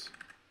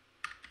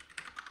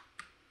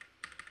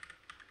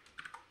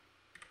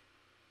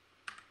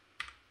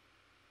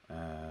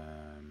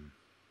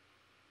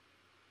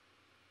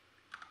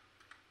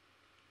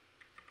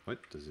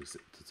 What does it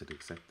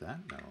accept that?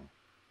 No.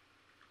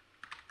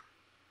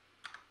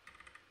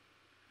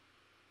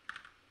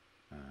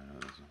 No,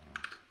 that's not what I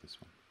want. This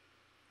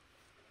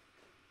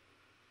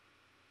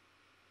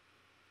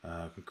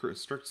one. Concurrent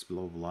structs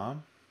blah blah.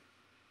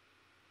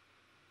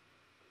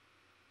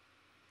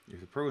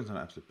 If the program is on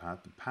an absolute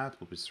path, the path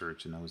will be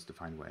searched in its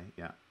defined way.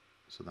 Yeah,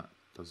 so that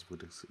does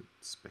what is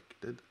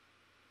expected.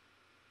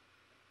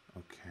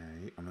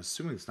 Okay, I'm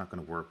assuming it's not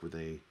going to work with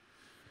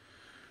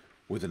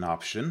an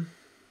option.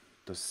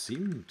 Does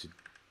seem to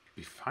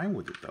be fine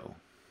with it though.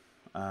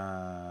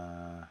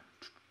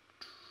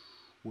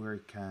 Where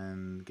it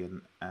can get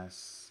an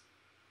S.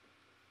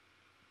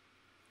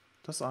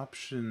 Does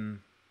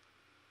option,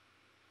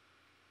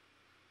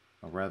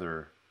 or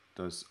rather,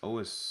 does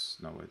OS?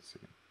 No, wait a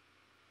second.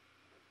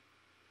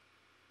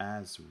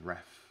 As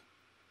ref,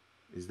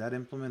 is that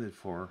implemented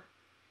for?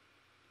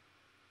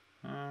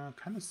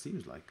 Kind of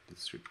seems like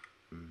this should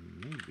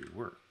maybe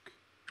work.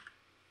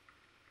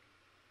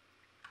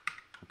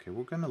 Okay,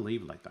 we're gonna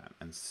leave like that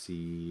and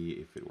see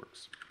if it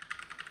works.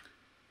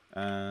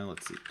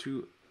 Let's see,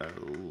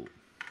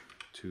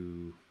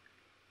 to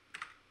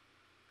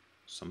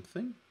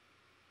something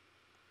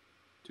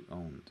to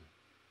owned.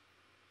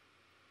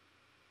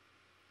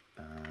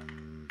 I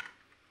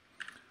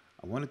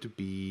want it to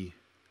be.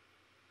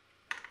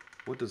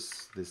 What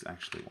does this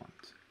actually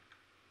want?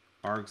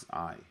 Args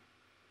I.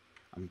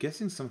 I'm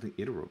guessing something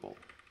iterable.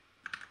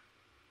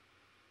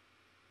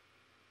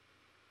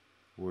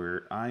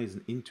 Where I is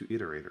an into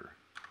iterator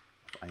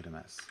of item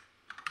S.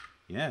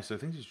 Yeah, so I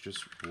think it's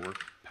just worth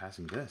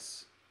passing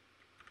this.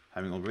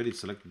 Having already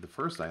selected the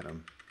first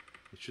item,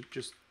 it should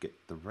just get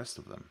the rest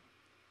of them.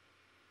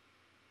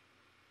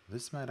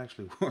 This might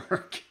actually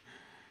work.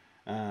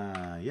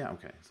 Yeah,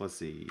 okay. So let's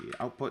see.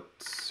 Output,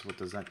 what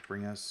does that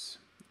bring us?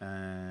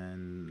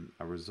 And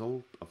a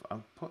result of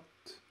output.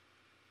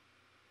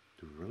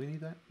 Do we really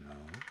need that? No.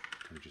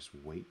 Can we just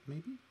wait,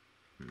 maybe?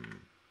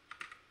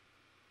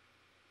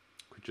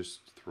 Could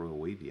just throw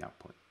away the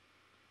output.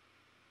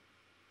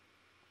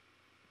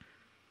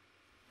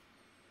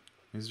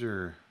 Is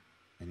there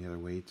any other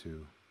way to...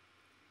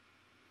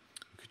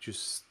 We could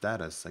just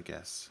status, I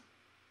guess.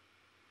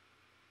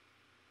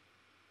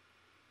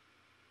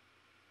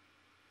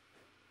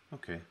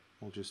 Okay,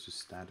 we'll just do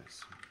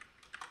status.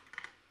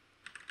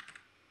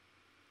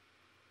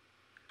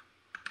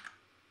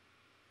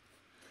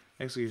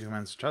 Execute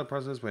commands child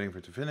process, waiting for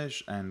it to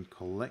finish, and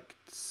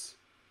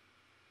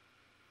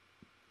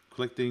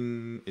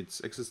collecting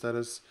its exit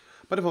status.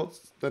 By default,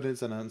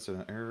 status and answer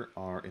and error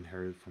are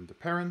inherited from the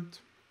parent.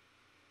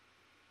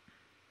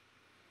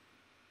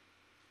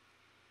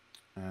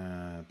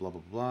 Blah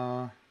blah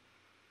blah.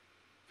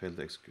 Failed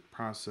to execute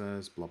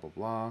process. Blah blah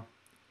blah.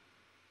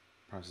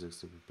 Process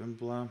execute blah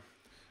blah.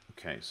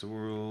 Okay, so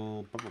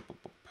we'll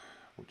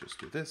just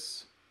do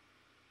this.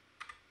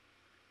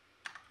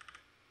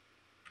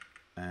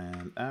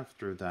 And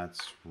after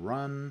that's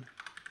run,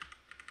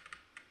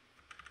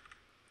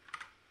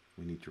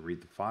 we need to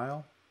read the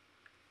file.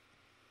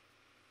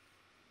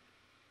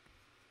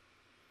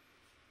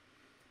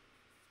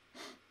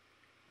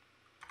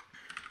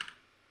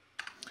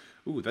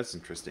 Ooh, that's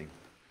interesting.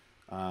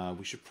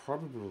 We should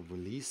probably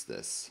release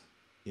this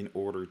in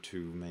order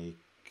to make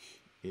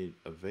it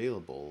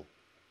available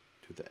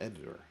to the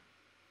editor.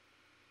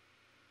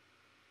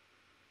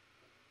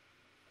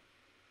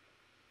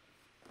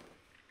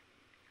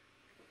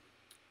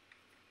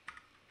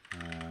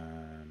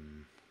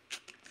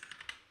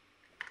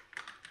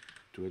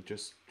 Do I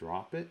just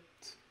drop it?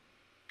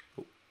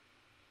 Oh.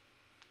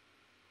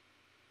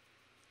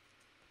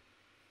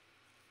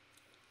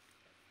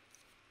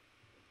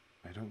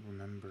 I don't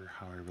remember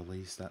how I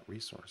released that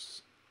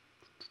resource.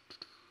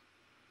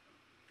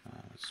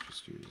 Let's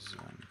just use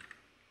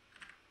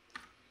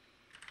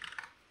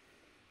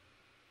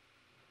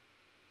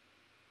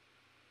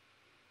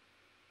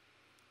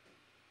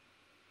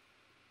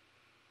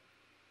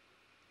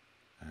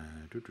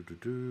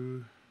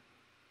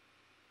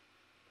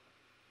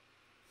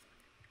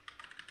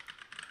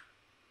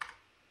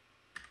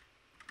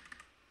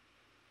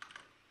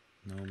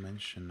no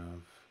mention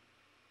of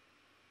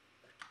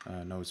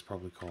no, it's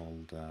probably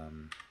called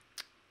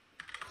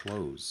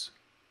close.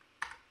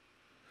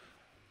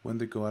 When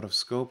they go out of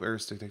scope,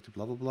 errors detected,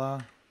 blah blah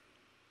blah.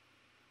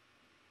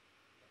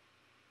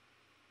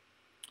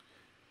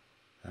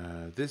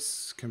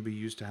 This can be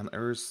used to handle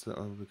errors that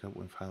overcome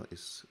when file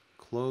is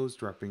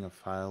closed. Wrapping a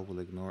file will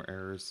ignore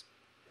errors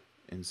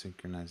in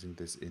synchronizing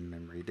this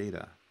in-memory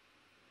data.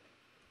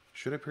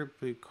 Should I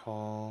probably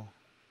call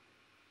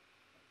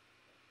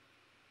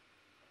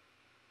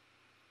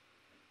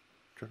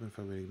dropping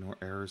file will ignore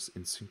errors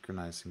in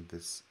synchronizing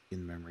this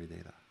in-memory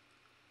data?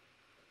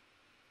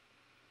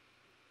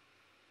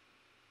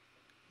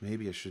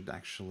 Maybe I should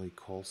actually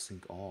call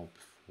sync all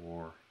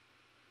before,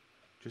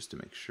 just to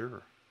make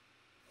sure.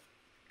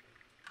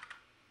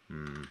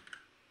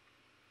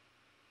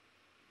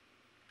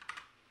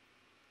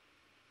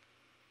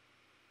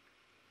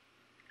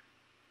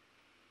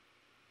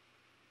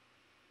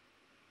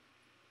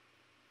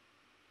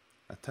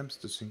 Attempts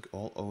to sync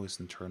all OS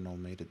internal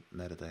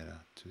metadata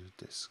to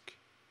disk.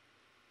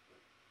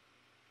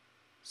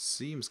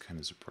 Seems kind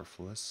of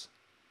superfluous.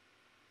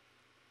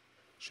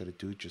 Should I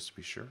do it just to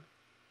be sure?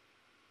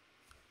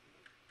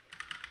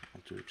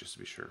 I'll do it just to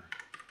be sure.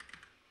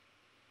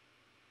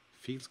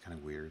 Feels kind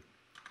of weird.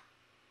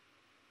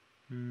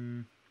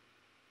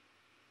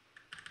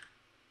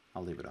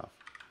 I'll leave it off.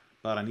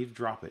 But I need to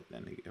drop it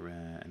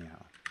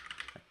anyhow.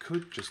 I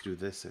could just do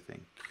this, I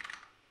think.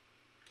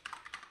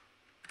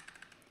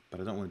 But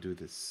I don't want to do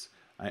this.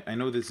 I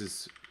know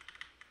this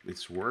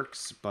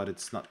works, but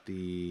it's not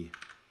the...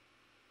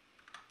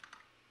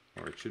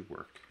 Or it should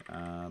work,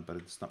 but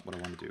it's not what I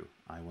want to do.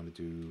 I want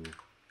to do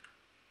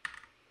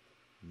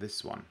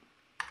this one,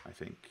 I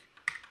think.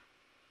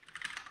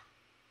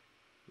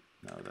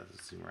 No, that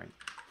doesn't seem right.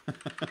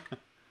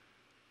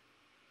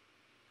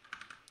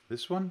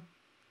 This one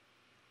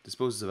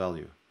disposes of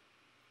value.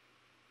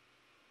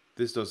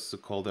 This does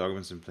call the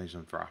arguments implementation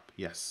of wrap.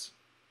 Yes.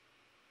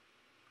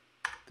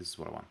 This is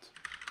what I want.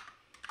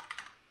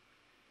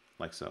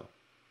 Like so.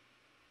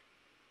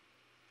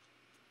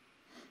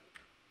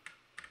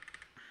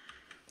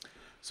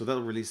 So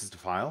that releases the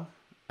file.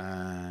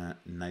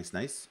 Nice,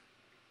 nice.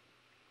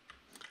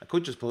 I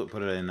could just put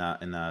it in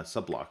a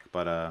subblock,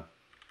 but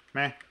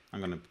meh. I'm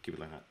gonna keep it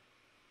like that.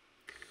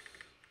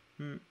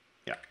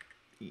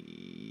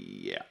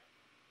 Yeah.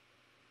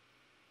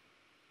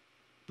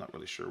 Not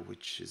really sure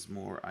which is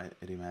more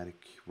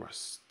idiomatic.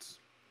 Rust.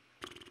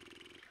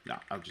 No,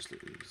 I'll just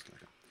leave it like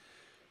that.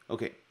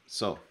 Okay,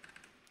 so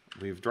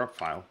we've dropped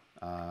file.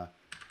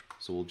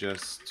 So we'll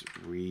just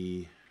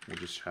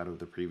shadow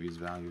the previous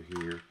value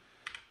here.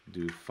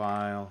 Do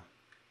file.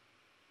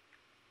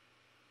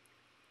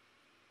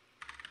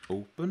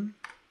 Open.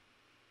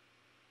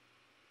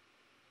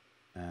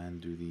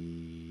 And do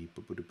the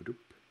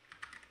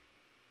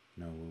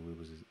no, what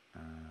was it?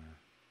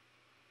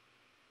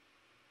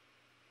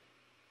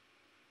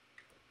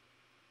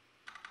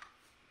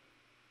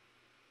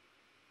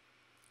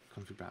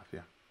 Config path,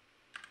 yeah.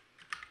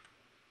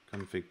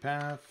 Config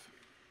path.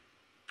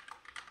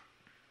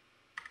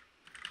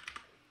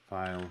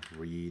 File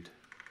read.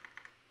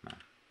 No.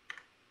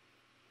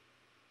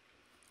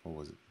 What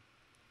was it?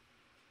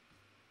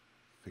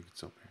 I think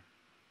it's up here.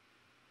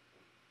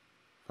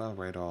 File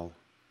write all.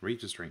 Read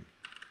to string.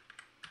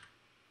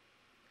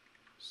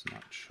 It's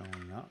not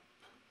showing up.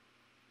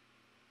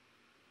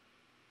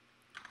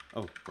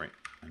 Oh, right.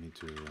 I need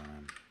to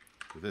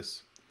do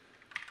this.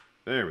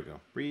 There we go.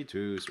 Read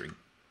to string.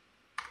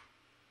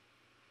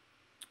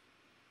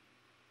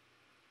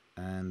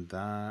 And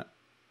that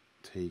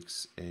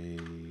takes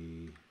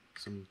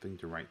something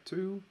to write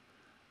to.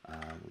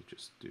 We'll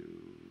just do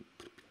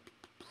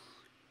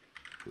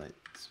let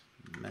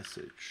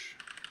message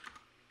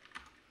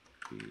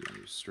be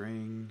under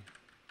string.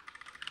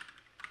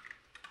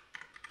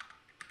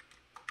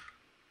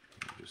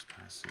 Just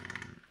pass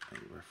in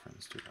a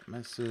reference to that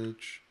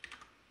message.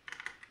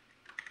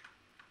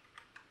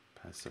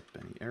 Pass up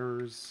any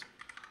errors.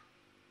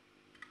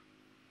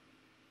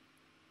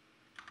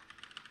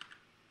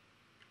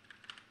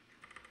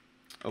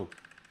 Oh,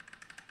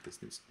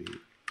 this needs to be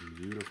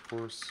mute, of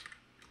course,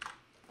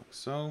 like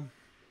so.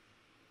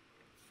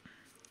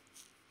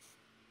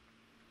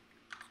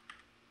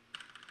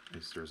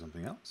 Is there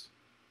something else?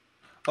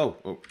 Oh,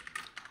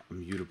 a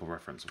mutable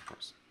reference, of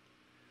course.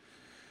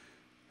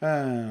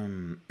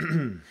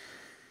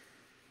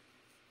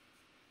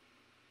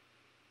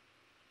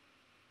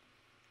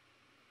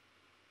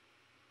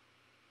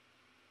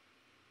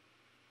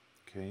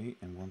 Okay,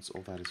 and once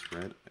all that is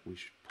read, we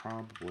should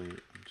probably,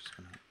 I'm just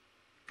gonna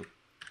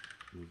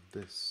move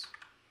this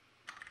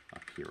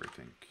up here, I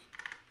think.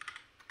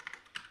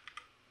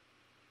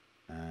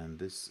 And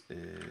this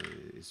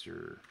is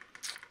your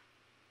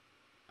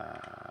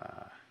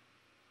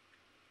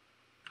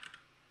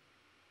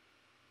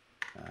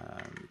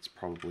it's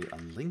probably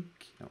unlink.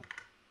 No.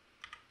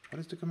 What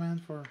is the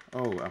command for?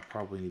 Oh, I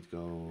probably need to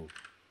go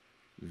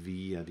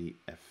via the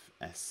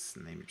fs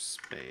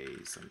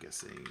namespace, I'm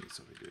guessing.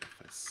 So we do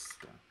fs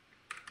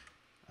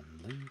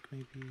unlink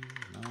maybe?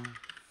 No.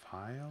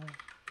 File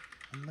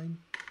unlink?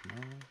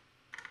 No.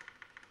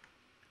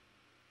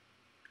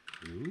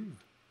 Ooh.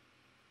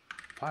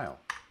 File.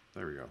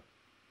 There we go.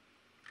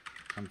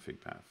 Config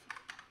path.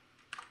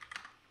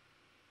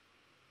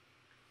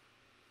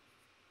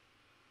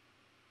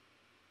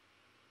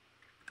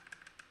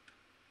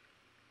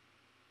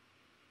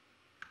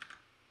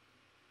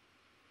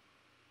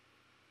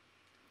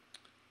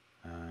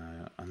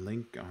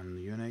 Unlink on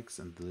Unix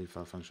and delete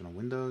file function on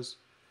Windows.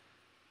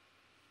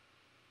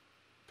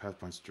 Path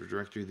points to a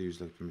directory. The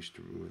user has permission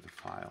to remove the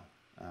file.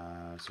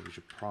 So we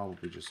should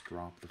probably just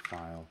drop the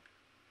file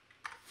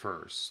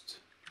first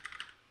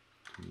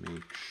to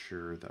make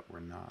sure that we're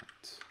not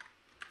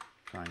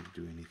trying to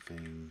do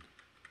anything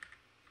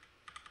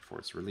before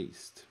it's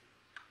released.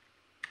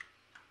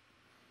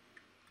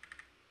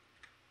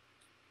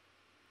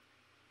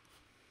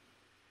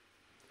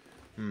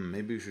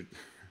 Maybe we should...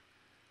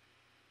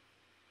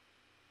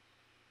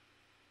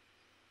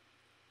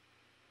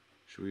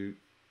 Should we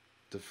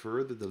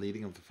defer the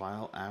deleting of the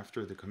file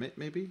after the commit,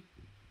 maybe?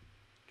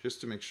 Just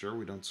to make sure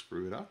we don't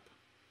screw it up.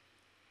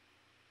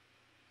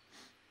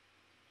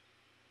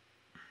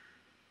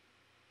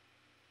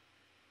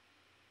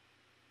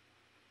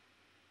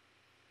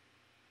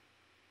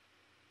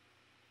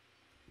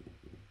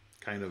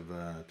 Kind of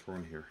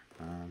torn here.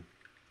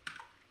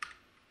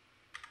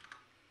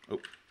 Oh.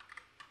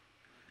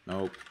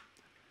 Nope.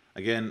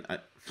 Again, I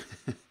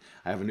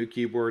have a new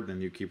keyboard and a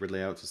new keyboard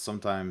layout, so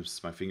sometimes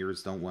my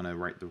fingers don't want to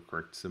write the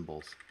correct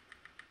symbols.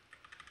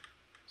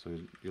 So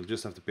you'll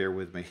just have to bear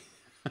with me.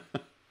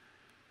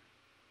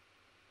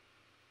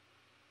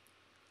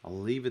 I'll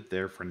leave it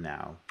there for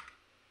now.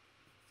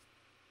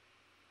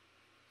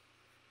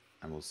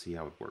 And we'll see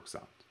how it works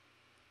out.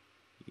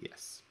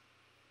 Yes.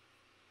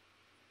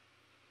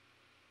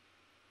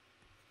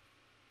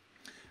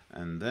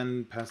 And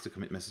then pass the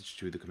commit message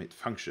to the commit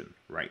function.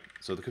 Right.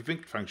 So the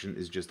commit function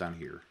is just down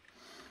here.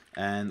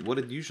 And what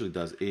it usually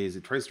does is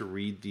it tries to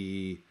read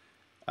the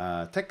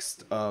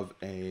text of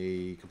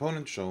a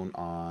component shown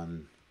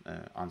on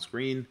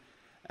screen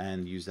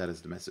and use that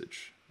as the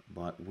message.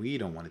 But we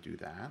don't want to do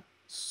that.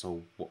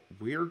 So what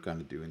we're going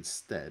to do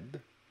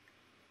instead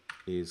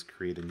is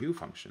create a new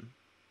function.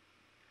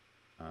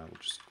 We'll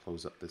just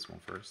close up this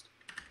one first.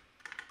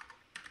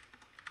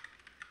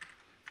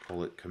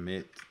 Call it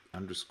commit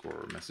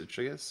underscore message,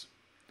 I guess.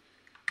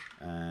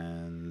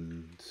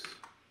 And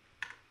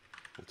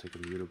we'll take a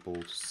mutable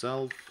to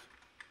self,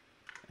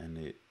 and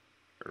it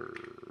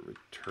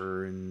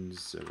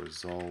returns a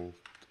result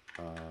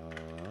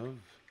of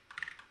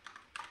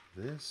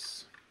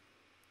this,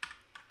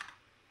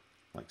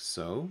 like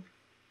so.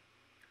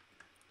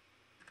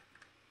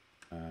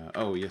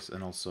 Oh yes,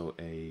 and also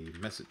a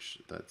message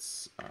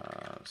that's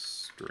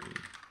string,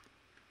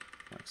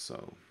 like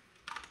so.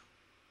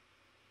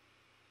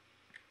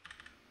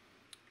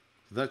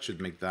 That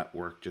should make that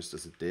work just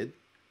as it did.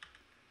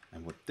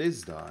 And what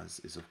this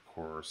does is, of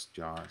course,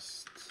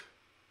 just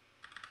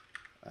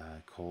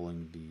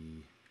calling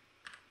the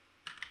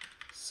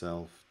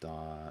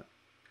self.commit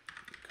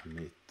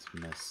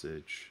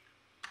message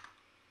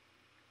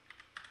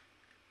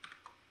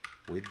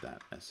with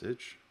that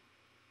message.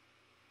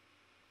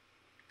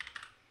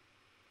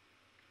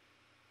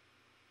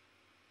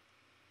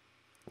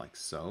 Like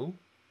so.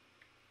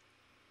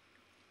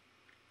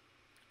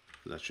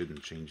 That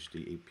shouldn't change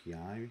the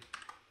API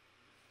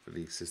for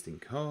the existing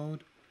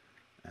code.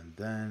 And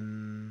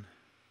then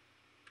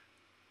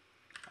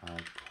I'll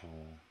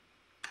call,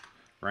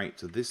 right,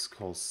 so this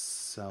calls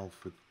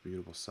self with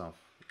mutable self.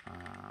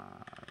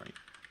 Right,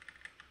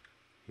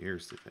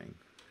 here's the thing.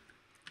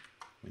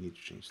 We need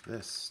to change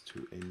this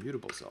to a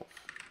mutable self,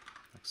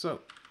 like so.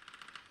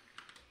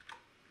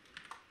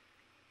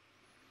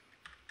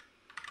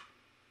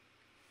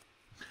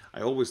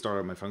 I always start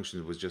out my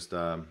functions with just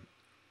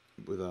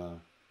with a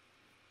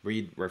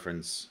read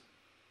reference,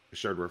 a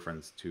shared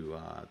reference to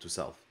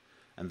self,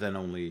 and then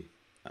only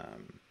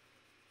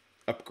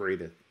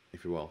upgrade it,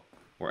 if you will,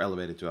 or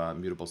elevate it to a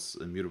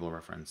mutable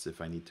reference if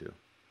I need to.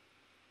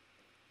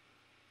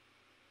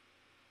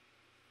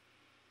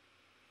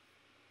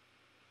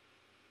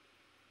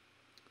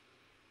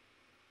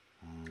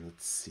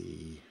 Let's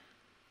see.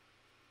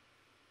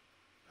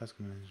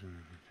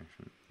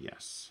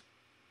 Yes.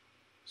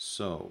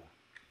 So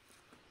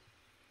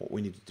what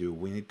we need to do,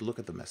 we need to look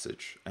at the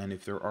message, and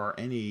if there are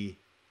any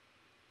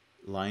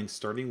lines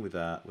starting with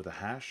a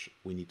hash,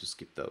 we need to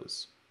skip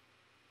those.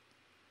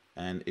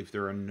 And if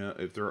there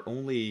are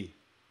only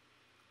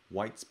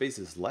white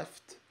spaces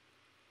left,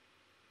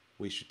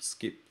 we should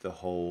skip the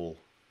whole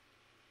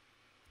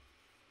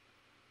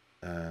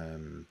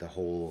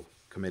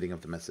committing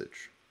of the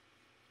message.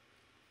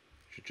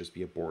 It should just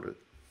be aborted.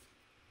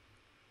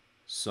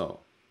 So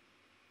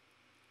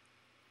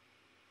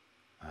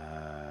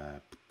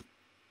can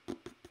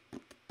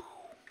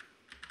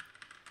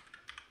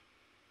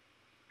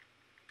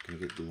I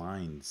get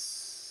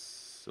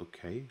lines?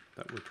 Okay,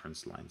 that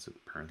returns lines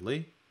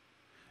apparently.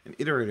 An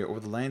iterator over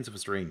the lines of a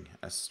string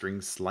as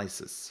string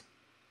slices.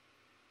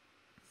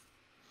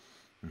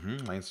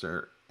 Lines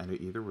are ended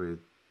either with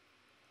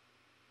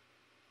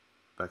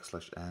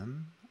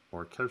 \n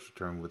or character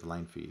term with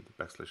line feed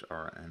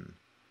 \rn.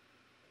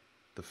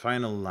 The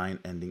final line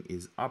ending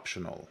is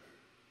optional.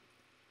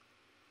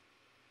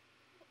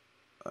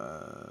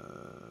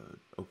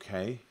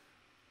 Okay.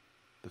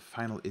 The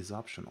final is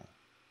optional.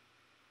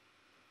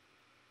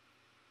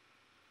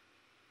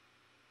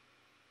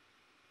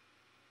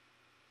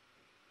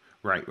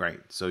 Right.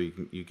 So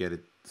you get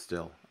it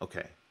still.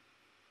 Okay.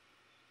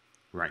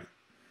 Right.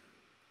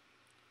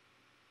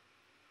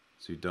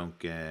 So you don't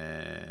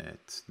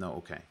get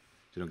okay. So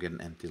you don't get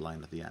an empty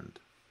line at the end.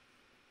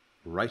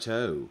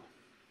 Righto.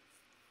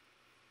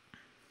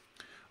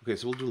 Okay,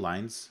 so we'll do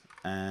lines,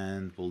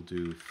 and we'll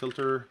do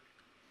filter,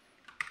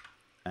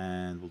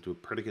 and we'll do a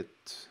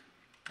predicate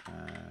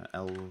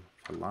L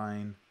for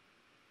line,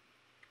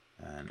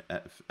 and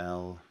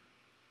FL.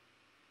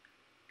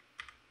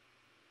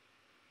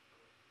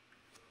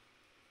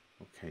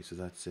 Okay, so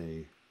that's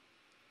a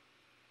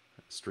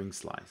string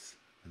slice,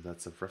 and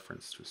that's a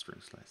reference to a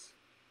string slice.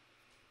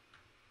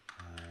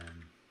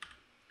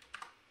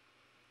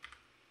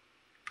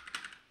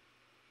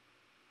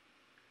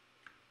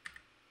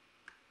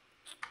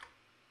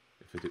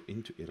 If I do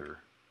into iter,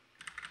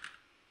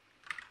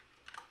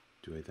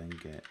 do I then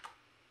get...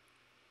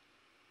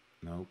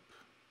 Nope.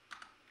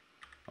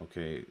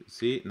 Okay,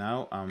 see,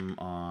 now I'm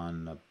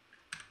on a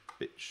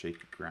bit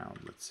shaky ground.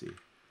 Let's see.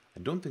 I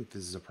don't think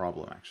this is a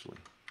problem, actually.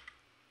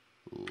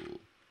 Ooh.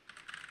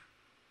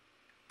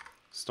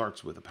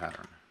 Starts with a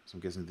pattern. So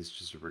I'm guessing this is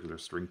just a regular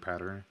string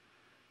pattern.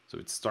 So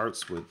it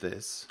starts with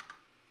this.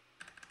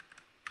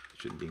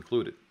 It shouldn't be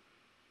included,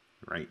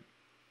 right?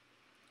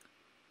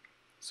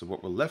 So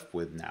what we're left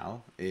with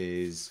now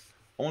is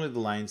only the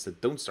lines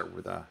that don't start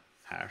with a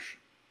hash.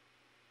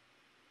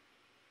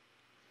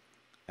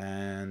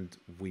 And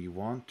we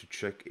want to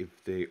check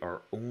if they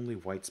are only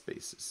white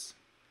spaces.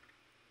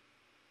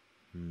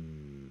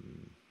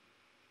 And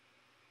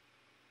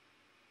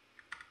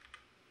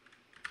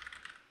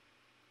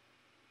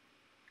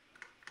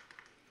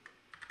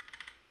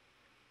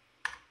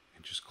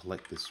just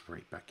collect this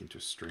right back into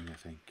a string, I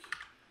think,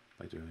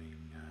 by doing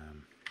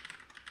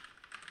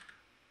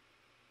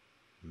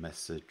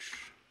message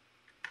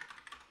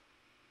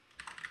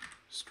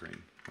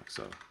string, like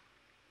so.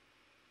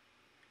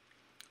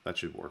 That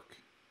should work.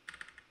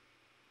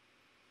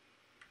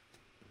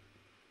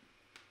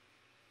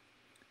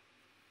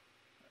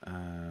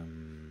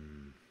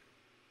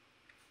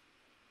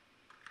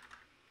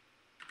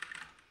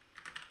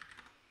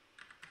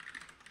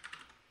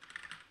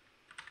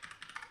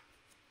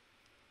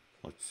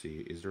 Let's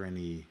see, is there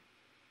any...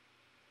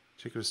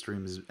 Check if the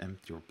string is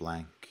empty or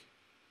blank.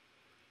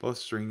 Both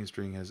string and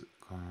string has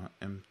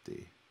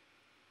empty.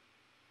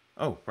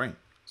 Oh, right.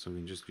 So we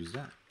can just use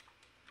that.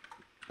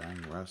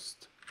 Bang,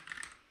 rust,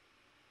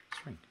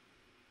 string.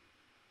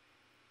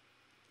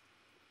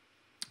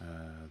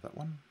 That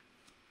one.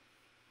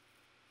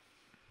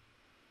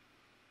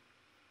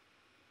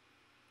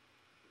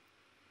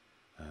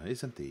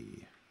 Is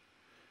empty.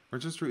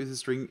 Register is a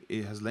string,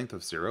 it has length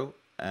of 0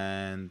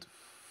 and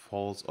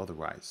false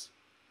otherwise.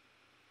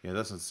 Yeah,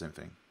 that's not the same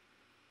thing.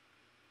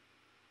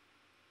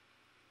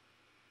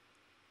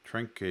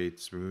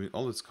 Truncates, removing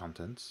all its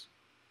contents.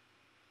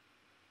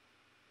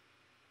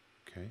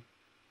 Okay.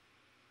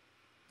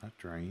 Not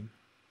drain.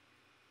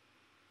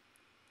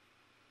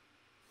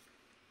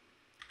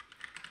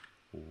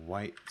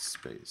 White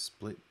space,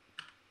 split.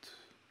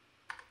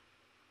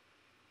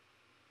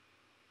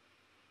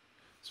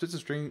 Splits a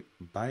string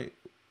by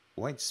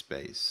white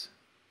space.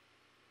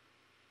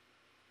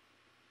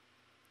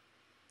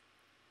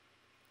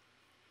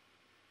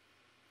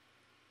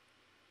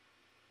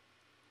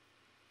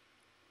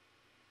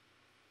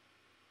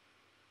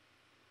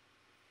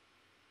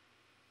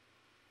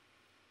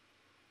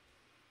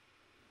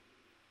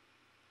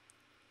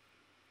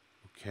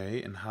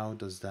 Okay, and how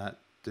does that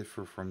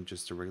differ from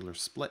just a regular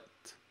split?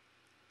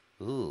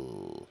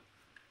 Ooh,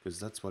 because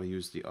that's what I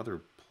used the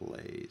other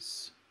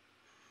place.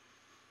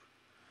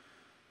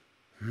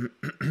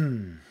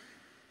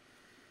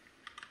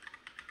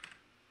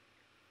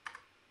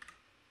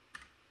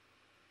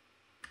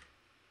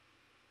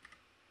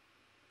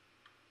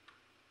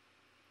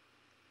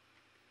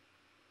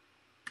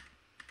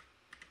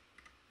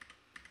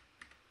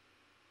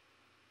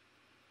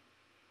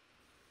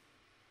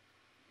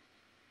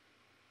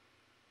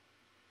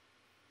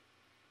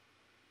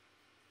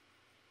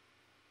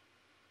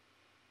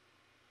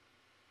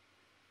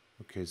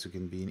 Okay, so it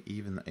can be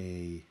even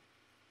a...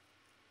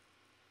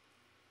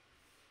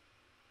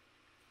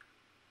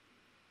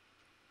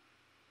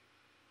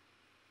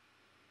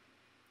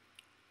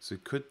 So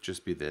it could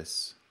just be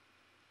this.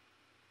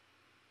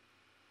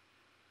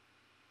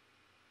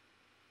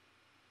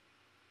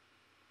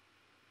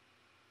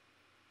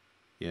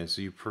 Yeah,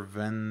 so you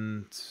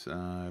prevent...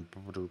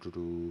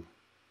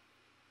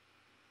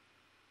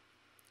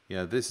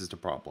 yeah, this is the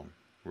problem,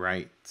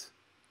 right?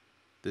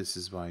 This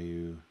is why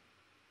you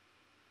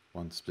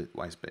want split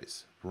white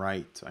space.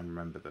 Right, I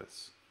remember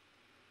this.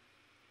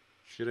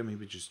 Should I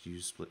maybe just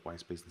use split white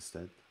space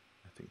instead?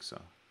 I think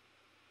so.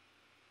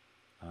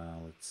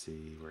 Let's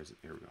see, where is it?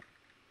 Here we go.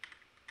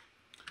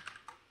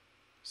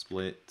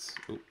 Split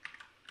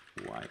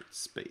white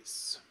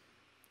space.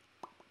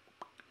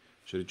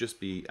 Should it just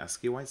be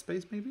ASCII white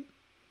space, maybe?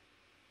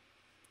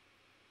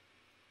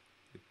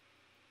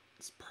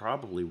 It's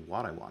probably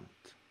what I want.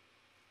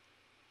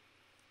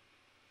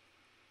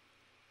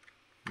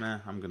 Nah,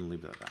 I'm gonna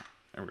leave it at that.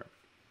 There we go.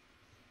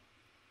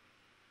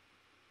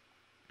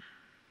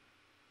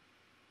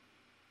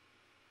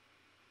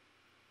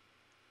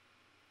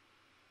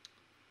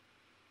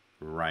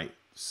 Right,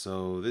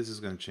 so this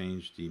is going to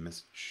change the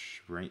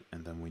message, right?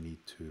 And then we need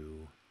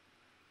to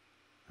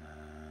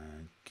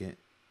get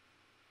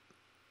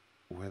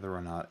whether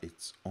or not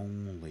it's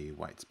only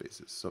white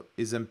spaces. So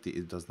is empty,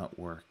 it does not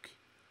work.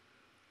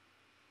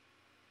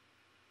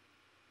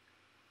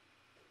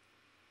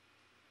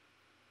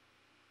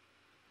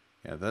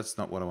 Yeah, that's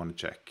not what I want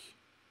to check.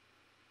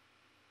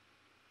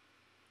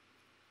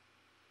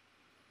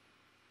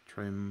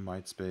 Trim,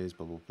 white space,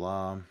 blah, blah,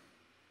 blah.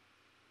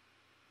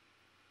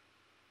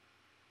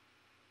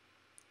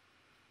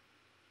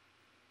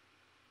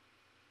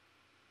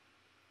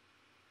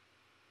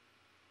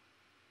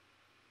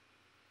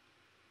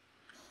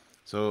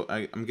 So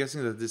I'm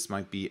guessing that this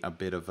might be a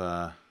bit of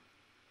a...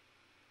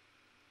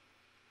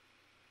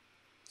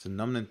 It's a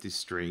non-empty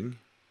string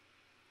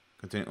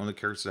containing only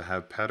characters that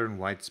have pattern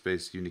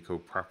whitespace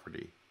Unicode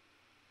property.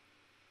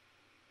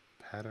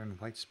 Pattern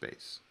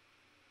whitespace.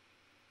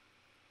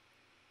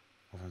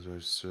 Often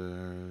there's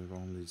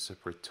only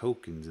separate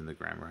tokens in the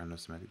grammar have no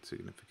semantic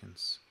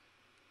significance.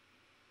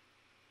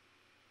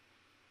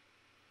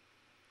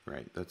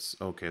 Right, that's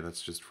okay,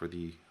 that's just for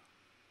the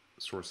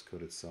source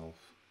code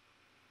itself.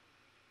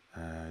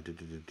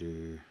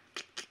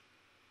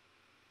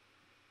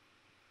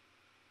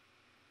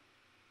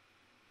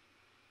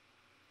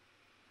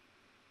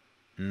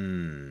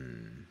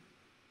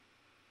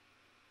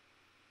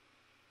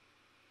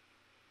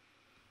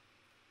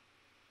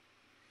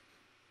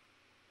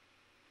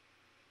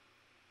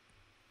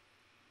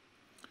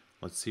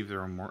 Let's see if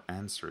there are more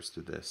answers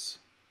to this.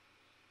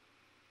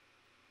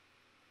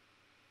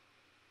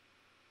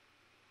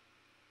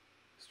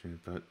 String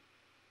but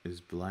is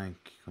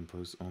blank,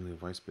 composed only of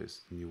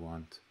whitespace. Then you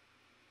want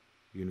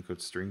Unicode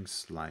string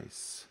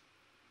slice,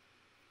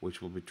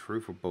 which will be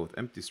true for both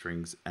empty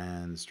strings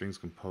and strings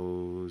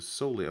composed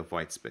solely of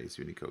whitespace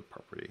Unicode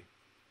property.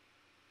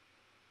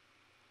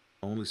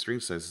 Only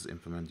string slices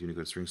implement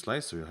Unicode string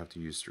slice, so you'll have to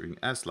use string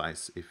as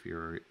slice if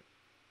your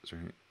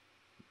string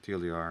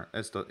TLDR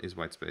s dot is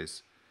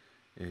whitespace.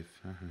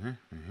 If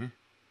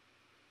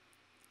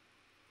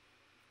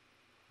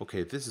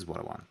okay, this is what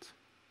I want.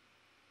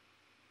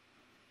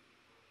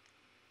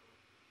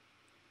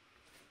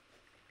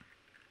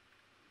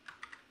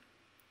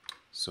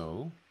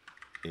 So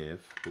if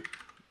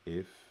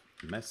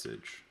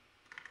message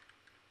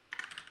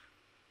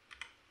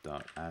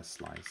dot as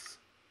slice,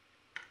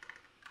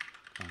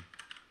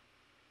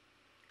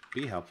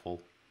 be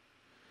helpful,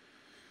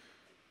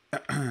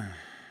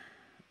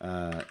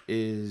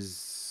 is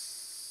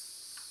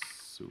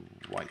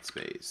white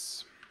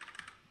space.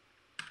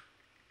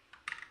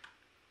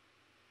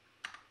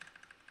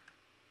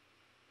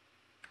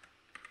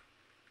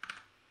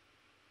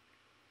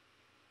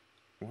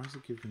 Why is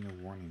it giving a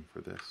warning for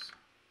this?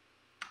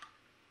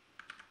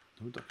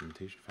 No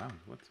documentation found.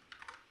 What?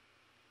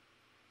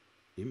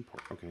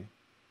 Import. Okay.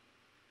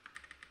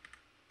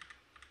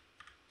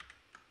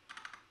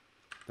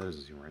 That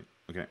doesn't seem right.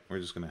 Okay, we're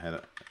just gonna head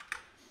up.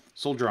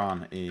 Soldier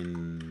on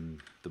in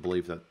the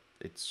belief that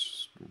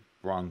it's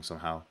wrong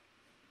somehow.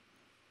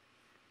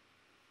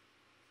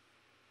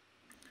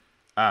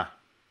 Ah,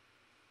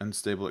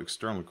 unstable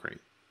external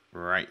crate.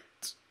 Right.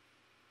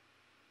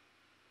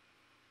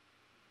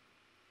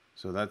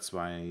 So that's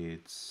why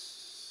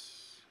it's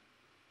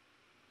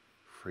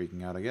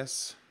freaking out, I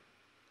guess.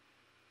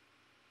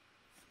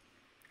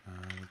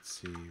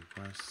 Let's see.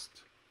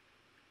 West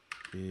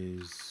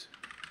is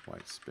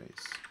white space.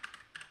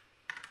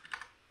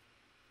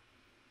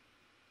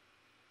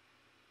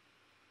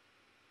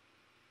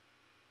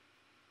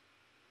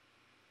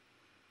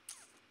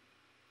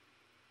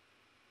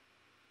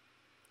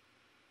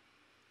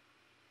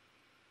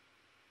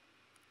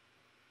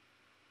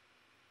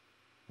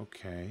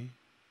 Okay.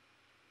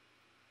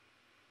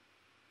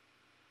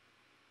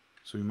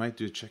 So we might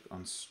do a check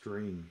on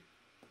string.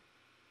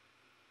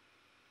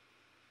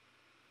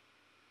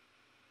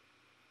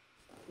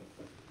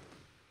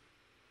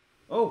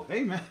 Oh,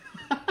 hey man.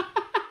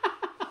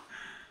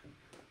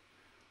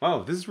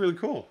 Wow, this is really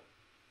cool.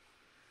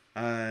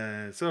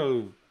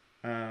 The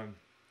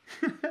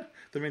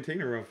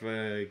maintainer of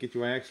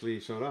gitui actually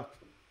showed up.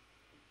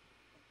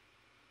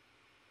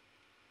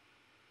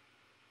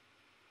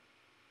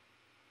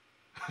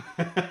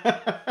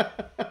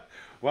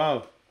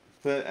 Wow.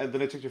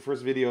 Then I took your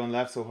first video and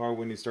laughed so hard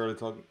when you started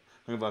talking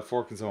about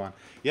fork and so on.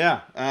 Yeah.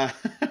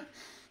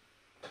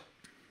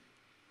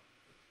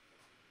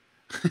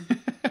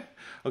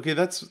 Okay,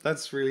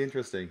 that's really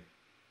interesting.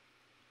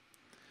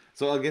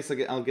 So I guess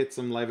I'll get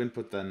some live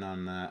input then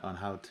on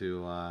how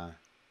to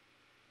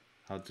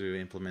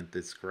implement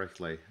this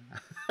correctly.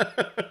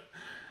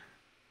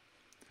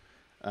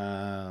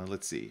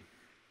 Let's see.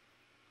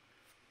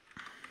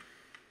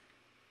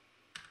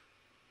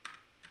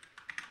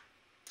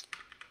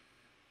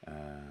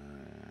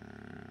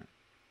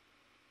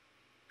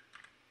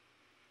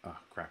 Oh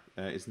crap!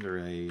 Isn't there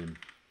a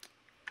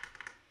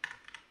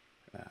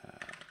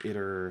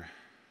iter?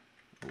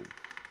 Oh.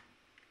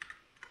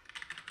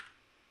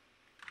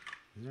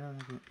 Is there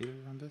an iter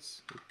on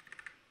this?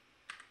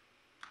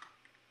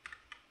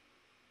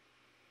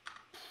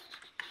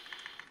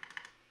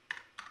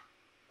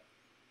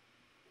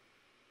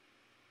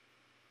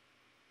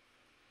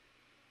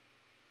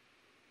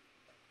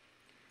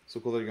 So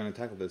cool that you're going to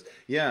tackle this.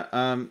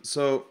 Yeah,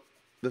 so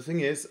the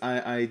thing is,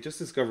 I just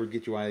discovered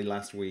gitui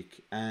last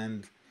week,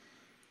 and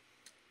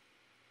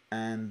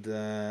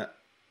I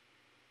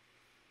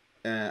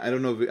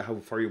don't know how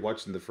far you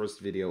watched in the first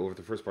video, over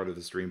the first part of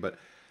the stream, but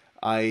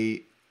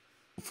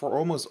for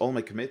almost all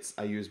my commits,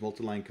 I use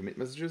multi-line commit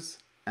messages,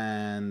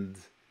 and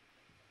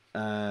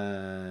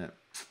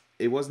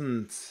it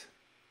wasn't...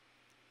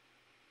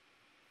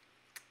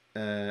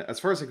 as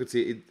far as I could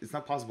see, it's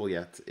not possible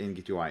yet in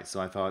gitui, so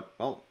I thought,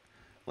 well,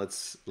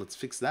 let's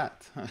fix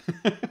that,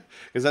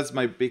 because that's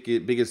my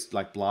biggest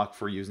like block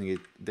for using it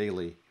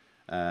daily.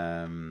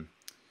 Um,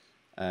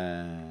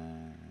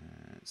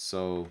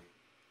 so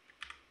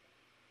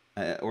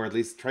or at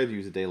least try to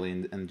use it daily,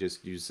 and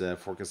just use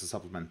fork as a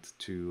supplement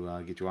to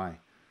gitui.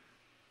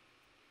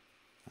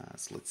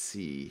 So let's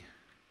see.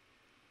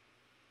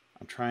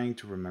 I'm trying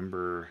to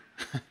remember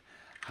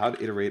how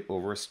to iterate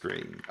over a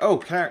string. Oh,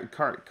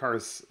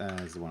 cars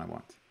is the one I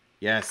want.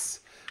 Yes.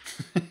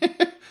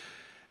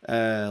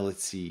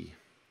 Let's see.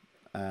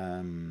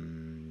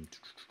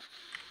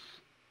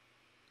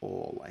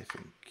 All, I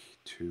think,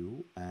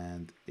 2,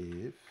 and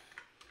if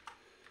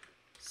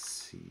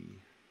C.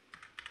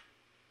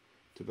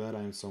 Too bad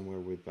I'm somewhere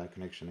with bad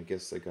connection. I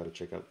guess I gotta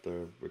check out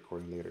the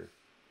recording later.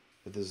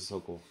 But this is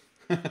so cool.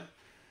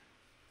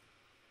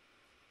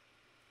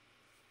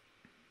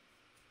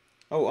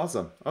 Oh,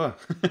 awesome. Oh,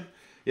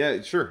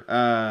 yeah, sure.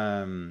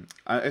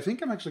 I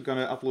think I'm actually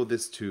gonna upload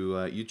this to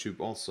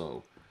YouTube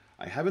also.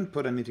 I haven't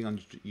put anything on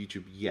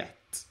YouTube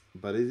yet,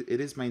 but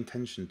it is my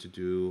intention to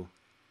do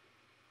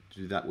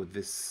that with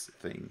this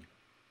thing.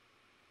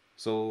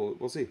 So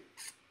we'll see.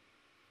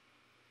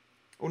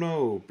 Oh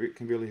no,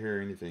 can barely hear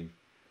anything.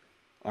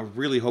 I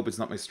really hope it's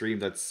not my stream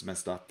that's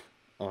messed up.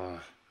 That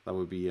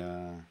would be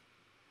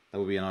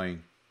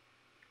annoying.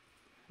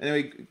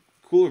 Anyway,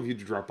 cool of you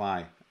to drop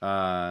by.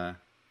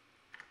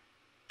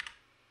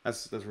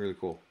 That's really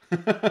cool.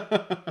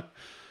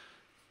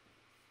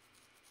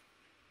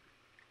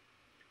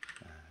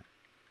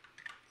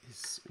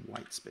 Is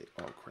white space?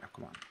 Oh crap!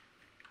 Come on.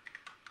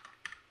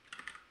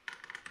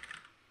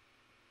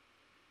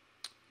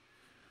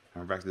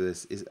 We're back to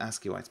this. Is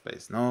ASCII white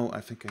space? No, I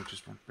think I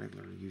just want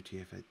regular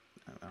UTF-8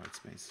 white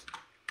space.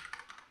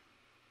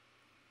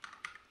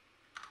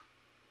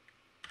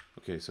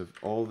 Okay, so if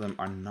all of them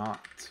are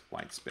not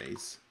white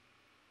space,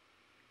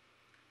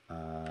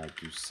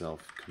 do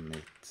self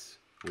commit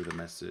with a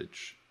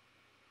message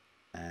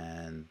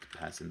and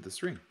pass in the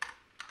string,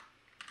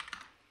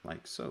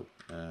 like so,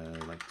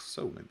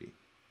 maybe,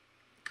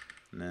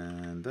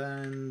 and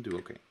then do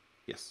OK.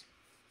 Yes.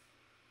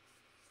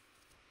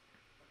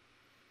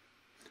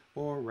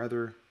 Or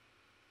rather,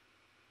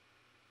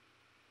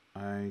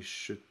 I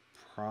should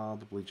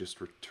probably just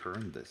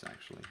return this,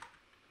 actually.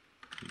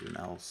 Do an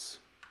else.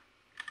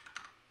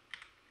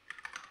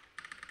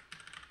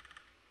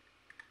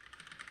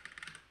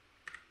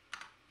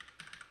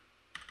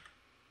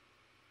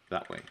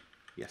 That way,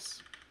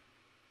 yes.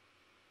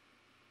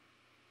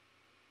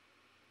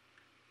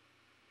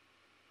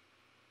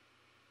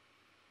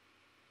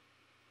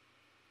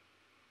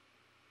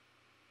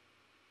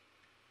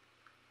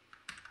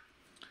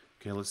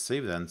 Okay, let's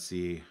save that and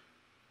see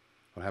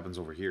what happens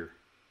over here.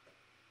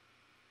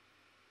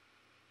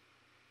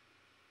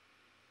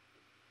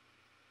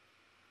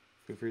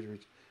 Feel free to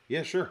reach.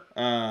 Yeah, sure.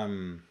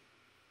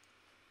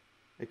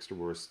 Extra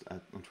worst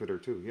on Twitter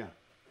too. Yeah,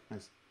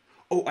 nice.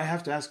 Oh, I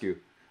have to ask you,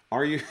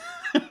 are you?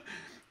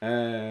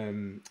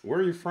 Where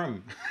are you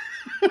from?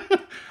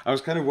 I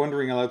was kind of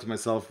wondering aloud to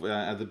myself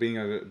at the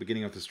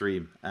beginning of the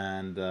stream,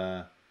 and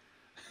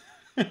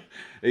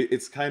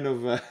it's kind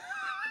of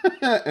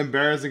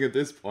embarrassing at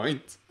this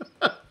point.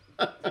 But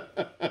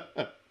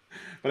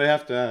I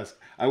have to ask.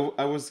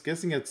 I was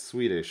guessing it's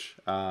Swedish,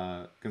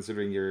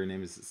 considering your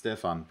name is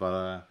Stefan,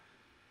 but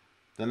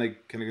then I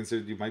kind of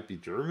considered you might be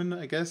German,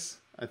 I guess.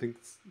 I think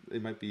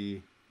it might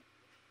be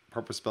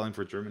proper spelling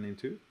for a German name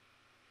too.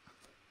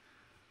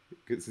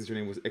 Since your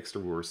name was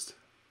Extra Worst,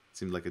 it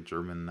seemed like a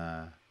German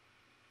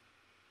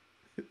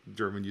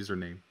German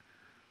username.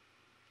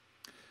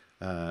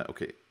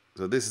 Okay,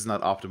 so this is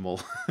not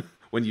optimal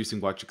when using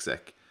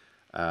WatchExec.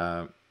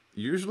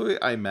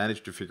 Usually I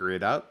manage to figure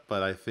it out,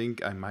 but I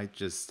think I might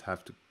just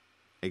have to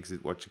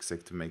exit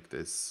WatchExec to make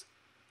this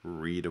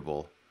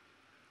readable.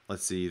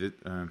 Let's see. The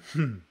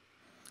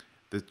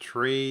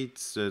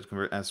traits that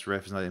convert as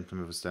ref is not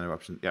implemented with standard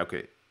option. Yeah,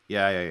 okay.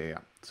 Yeah.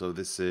 So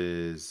this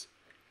is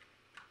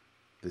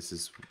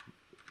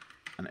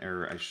an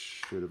error I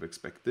should have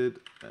expected.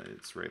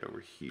 It's right over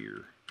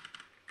here.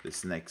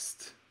 This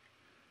next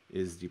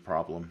is the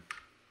problem.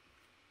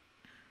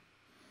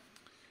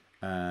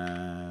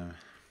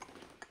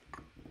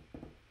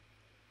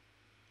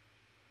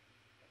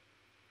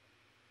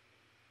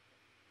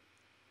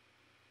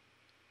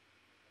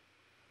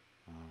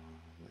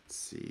 Let's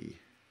see.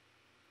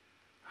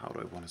 How do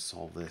I want to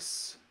solve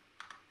this?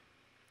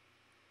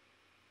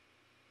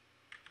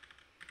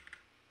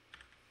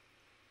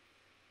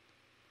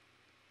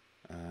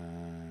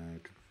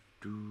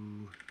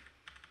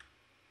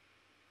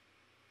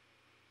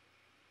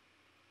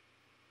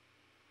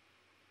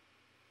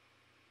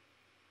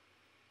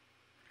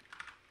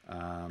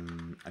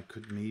 I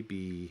could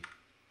maybe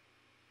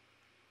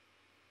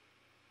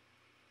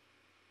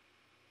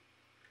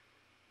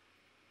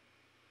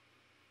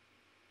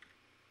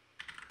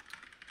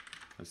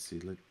let's see,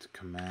 let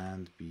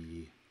command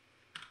be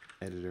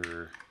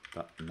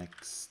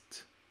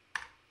editor.next.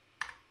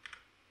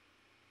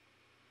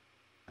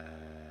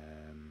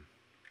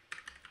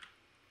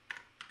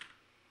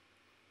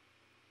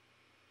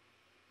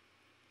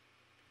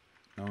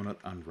 No, not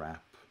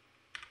unwrap.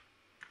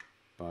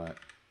 But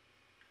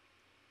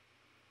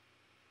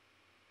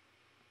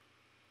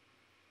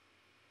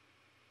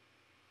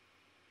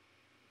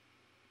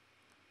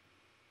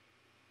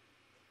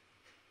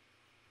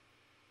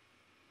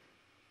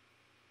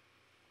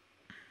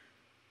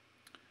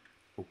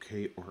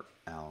okay or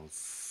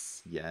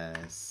else.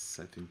 Yes,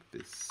 I think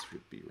this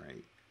would be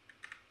right.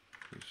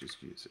 Let's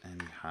just use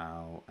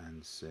anyhow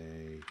and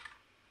say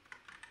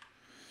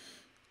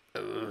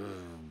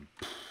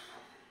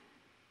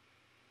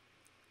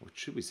what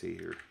should we say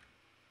here?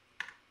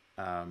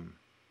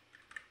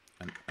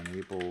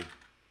 Enable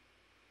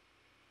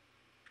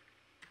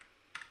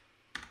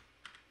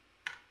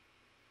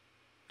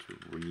to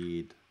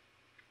read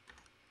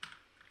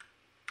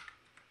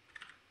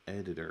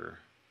editor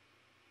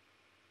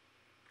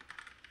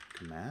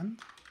command?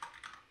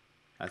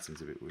 That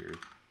seems a bit weird.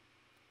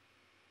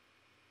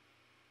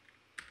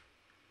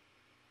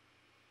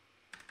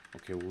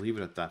 Okay, we'll leave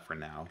it at that for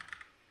now.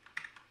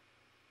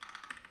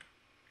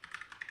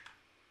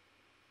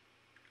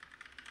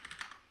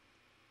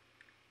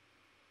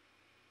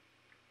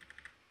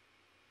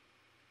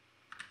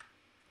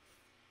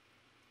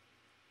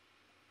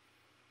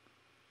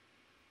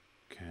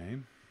 Okay.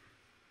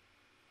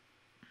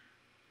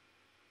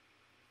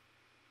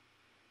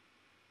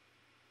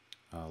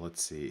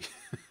 Let's see.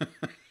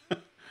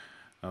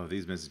 Oh,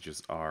 these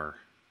messages are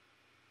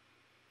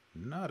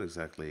not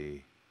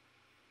exactly...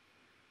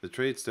 The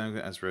traits down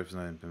as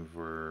represented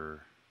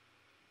for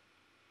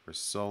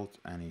result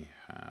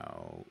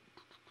anyhow.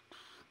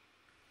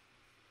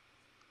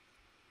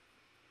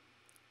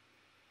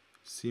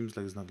 Seems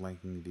like it's not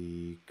liking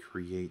the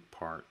create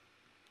part.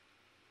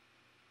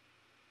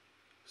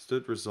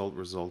 Stood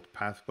result,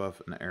 path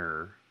buff, an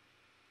error.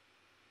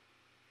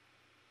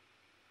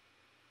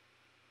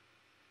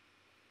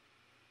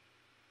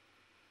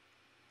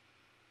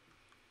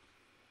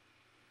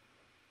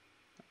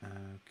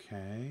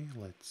 Okay,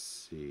 let's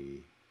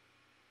see.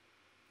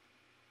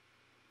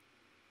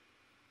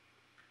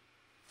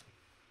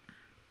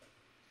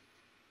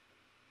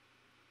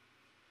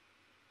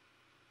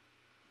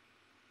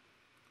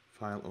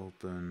 File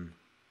open.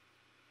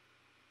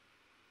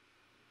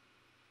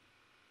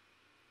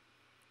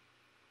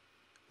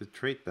 The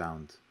trait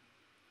bound.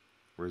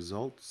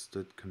 Results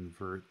that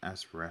convert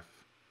as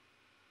ref.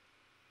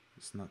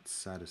 It's not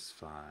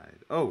satisfied.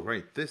 Oh,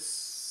 right.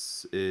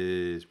 This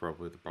is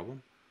probably the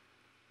problem.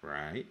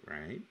 Right.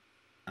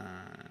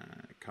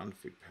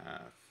 Config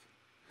path.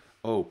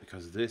 Oh,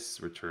 because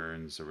this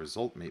returns a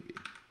result, maybe.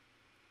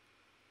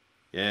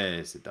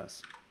 Yes, it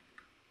does.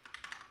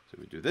 So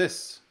we do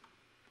this.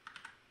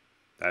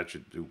 That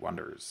should do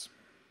wonders.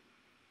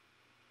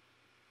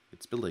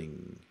 It's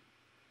building.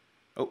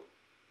 Oh,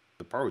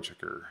 the borrow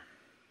checker.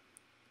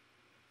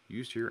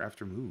 Used here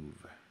after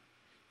move.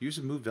 Use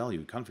a move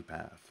value, config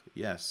path.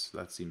 Yes,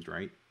 that seems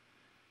right.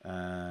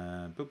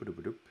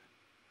 Boop.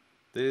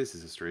 This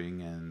is a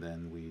string, and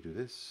then we do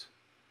this.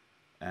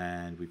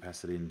 And we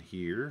pass it in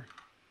here.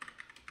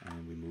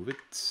 And we move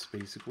it,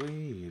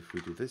 basically. If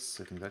we do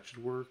this, I think that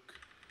should work.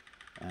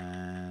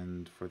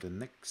 And for the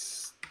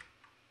next...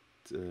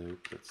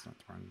 that's not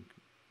the wrong...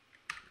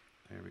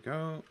 There we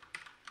go.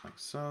 Like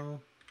so.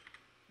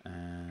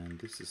 And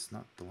this is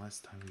not the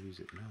last time we use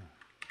it, no.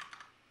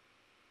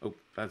 Oh,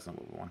 that's not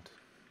what we want.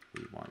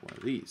 We want one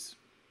of these.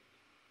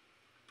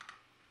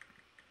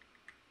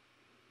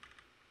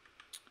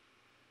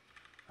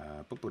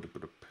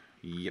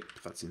 Yep,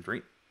 that seems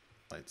right.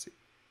 Let's see.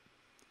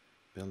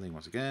 Building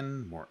once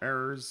again, more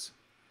errors.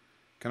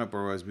 Cannot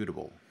borrow as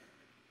mutable.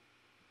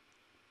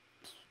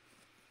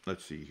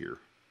 Let's see here.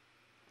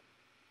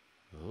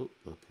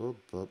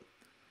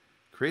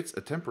 Creates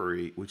a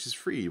temporary which is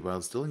free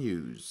while still in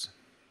use.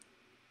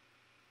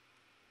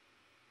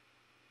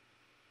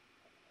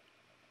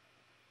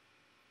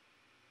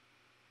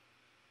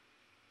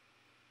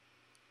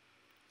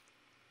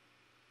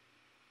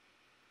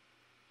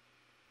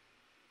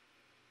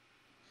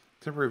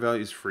 Temporary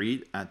value is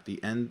freed at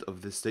the end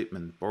of this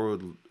statement.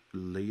 Borrowed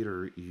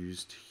later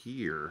used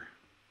here.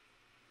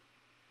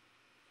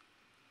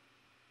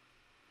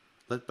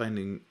 Let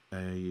binding,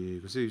 you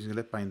consider using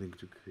let binding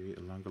to create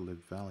a longer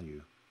lived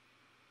value.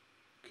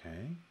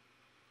 Okay.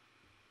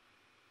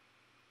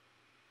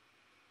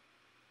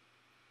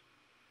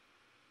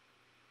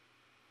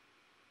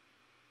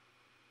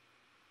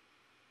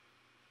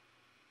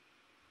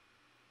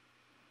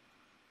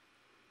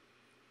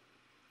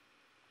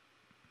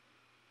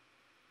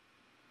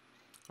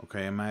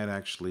 Okay, I might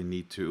actually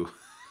need to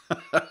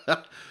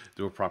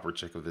do a proper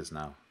check of this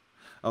now.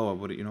 Oh,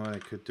 what you know what I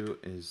could do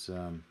is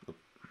wrong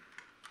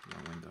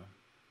window.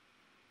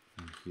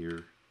 And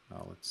here,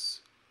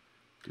 let's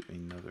do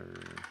another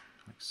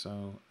like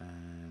so,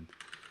 and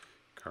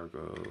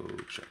cargo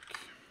check.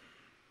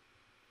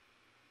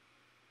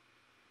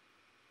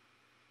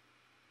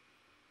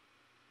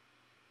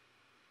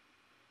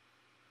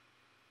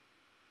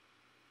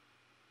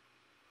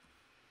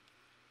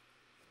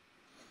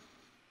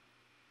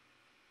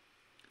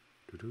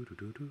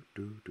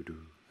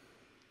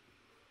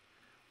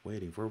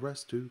 Waiting for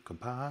us to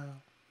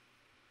compile.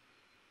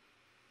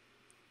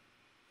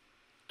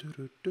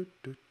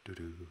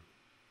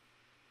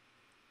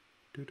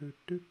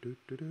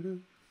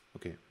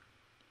 Okay.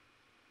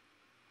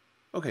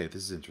 Okay,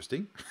 this is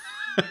interesting.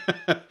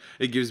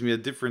 It gives me a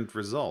different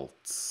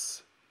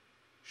results.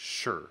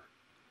 Sure.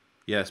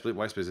 Yeah, split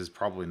white space is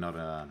probably not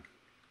a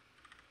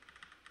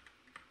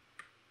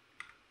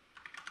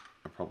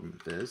problem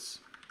with this.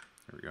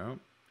 There we go.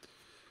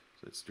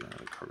 So let's do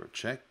another cargo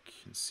check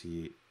and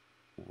see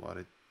what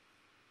it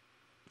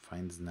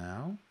finds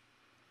now.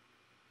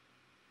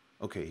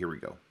 Okay, here we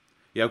go.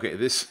 Yeah, okay,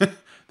 this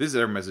this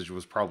error message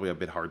was probably a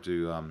bit hard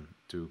to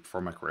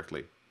format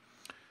correctly.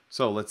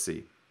 So let's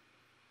see.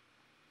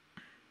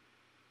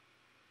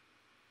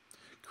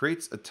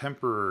 Creates a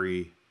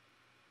temporary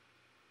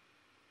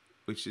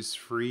which is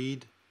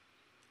freed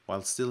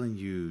while still in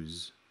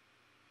use.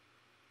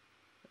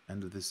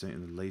 End of this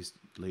in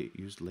the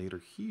used later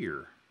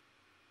here.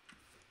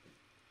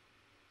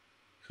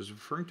 So it's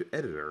referring to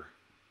editor.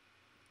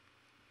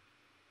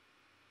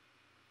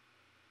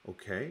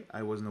 Okay,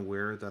 I wasn't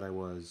aware that I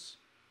was.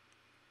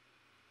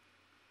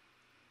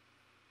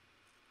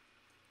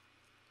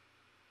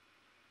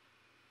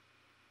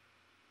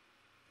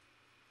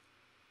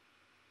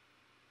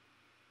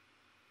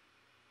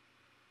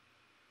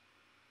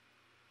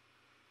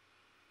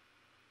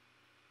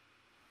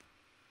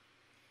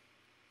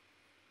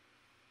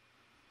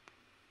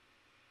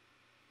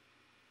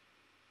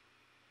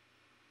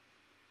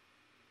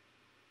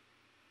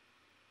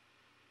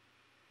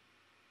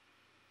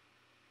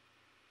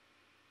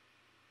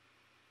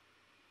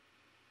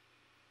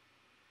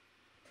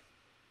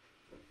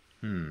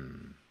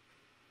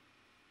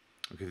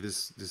 Okay,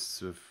 this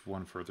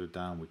one further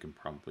down we can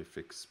probably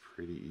fix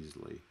pretty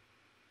easily.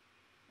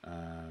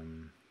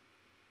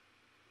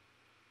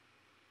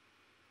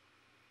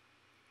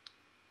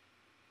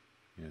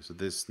 Yeah, so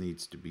this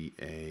needs to be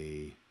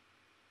a.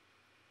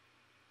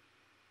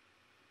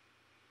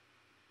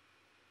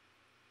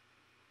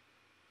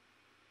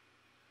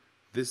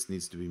 This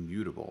needs to be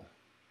mutable.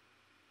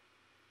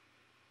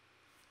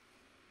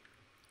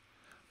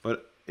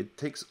 But it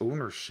takes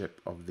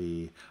ownership of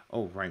the.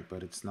 Oh, right,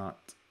 but it's not.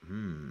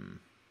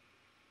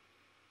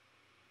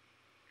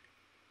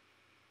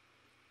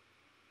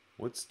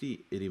 What's the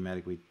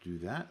idiomatic way to do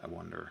that, I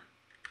wonder?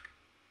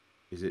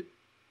 Is it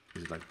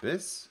like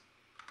this?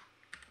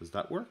 Does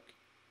that work?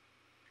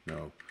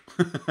 No.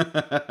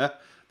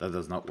 That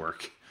does not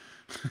work.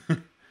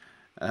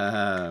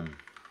 I'm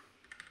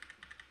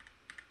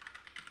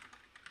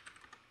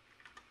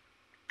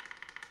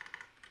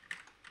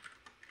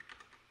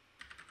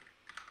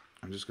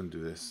just gonna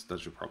do this. That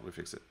should probably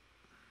fix it.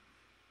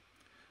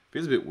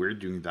 Feels a bit weird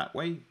doing it that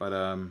way, but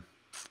not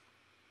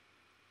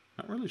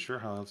really sure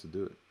how else to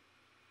do it.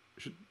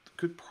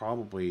 Could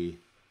probably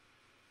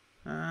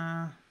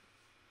no,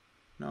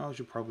 I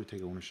should probably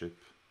take ownership.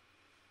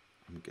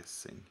 I'm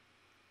guessing.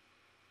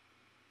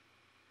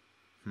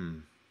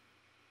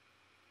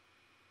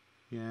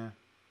 Yeah,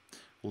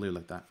 we'll leave it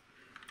like that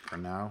for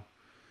now.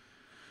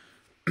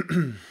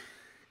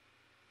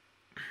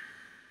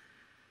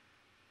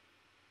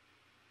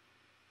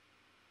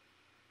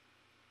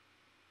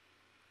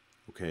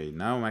 Okay,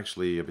 now I'm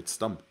actually a bit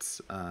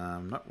stumped.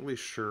 I'm not really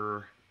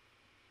sure.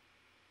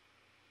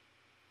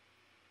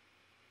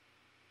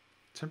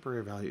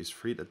 Temporary value is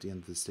freed at the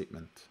end of the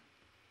statement.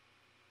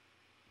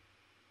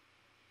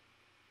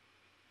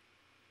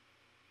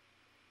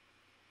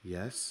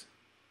 Yes.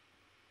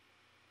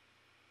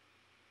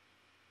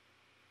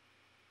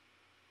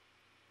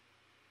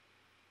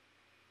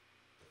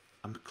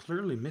 I'm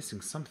clearly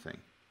missing something.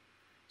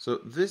 So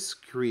this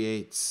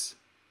creates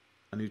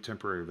a new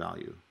temporary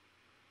value.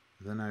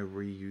 Then I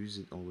reuse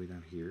it all the way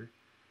down here.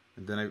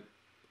 And then I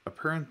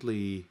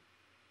apparently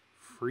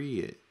free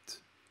it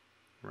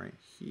right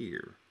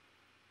here.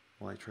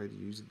 Will I try to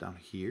use it down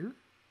here?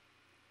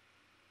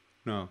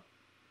 No.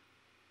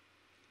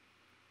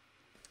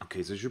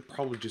 Okay, so I should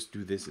probably just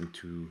do this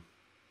into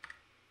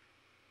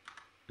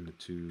the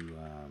two,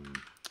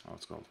 oh,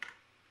 it's called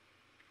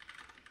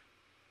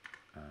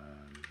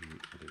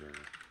editor.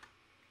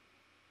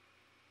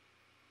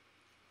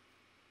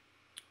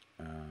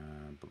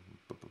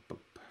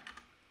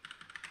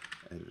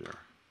 Editor.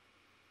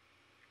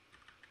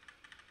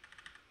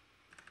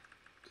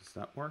 Does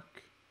that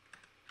work?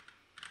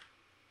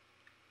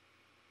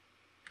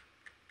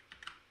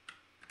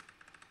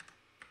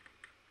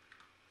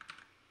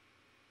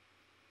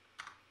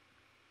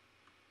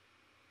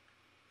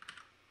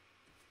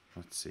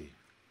 Let's see.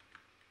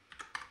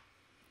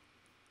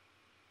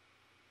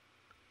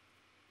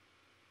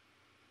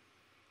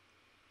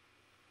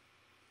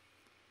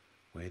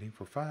 Waiting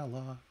for file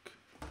lock.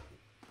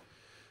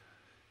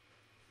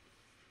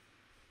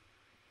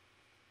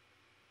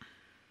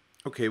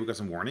 Okay, we got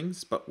some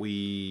warnings, but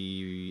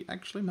we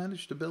actually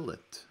managed to build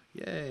it.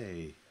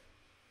 Yay.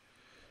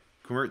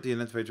 Convert the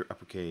identifier to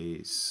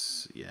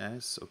uppercase.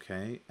 Yes,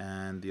 okay.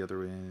 And the other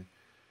way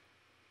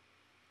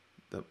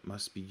that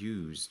must be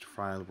used.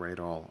 File write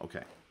all.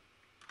 Okay.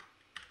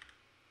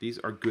 These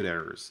are good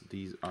errors.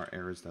 These are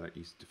errors that are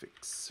easy to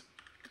fix.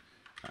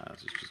 So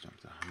let's just jump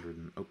to 100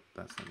 and oh,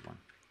 that's not one.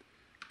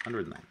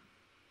 109.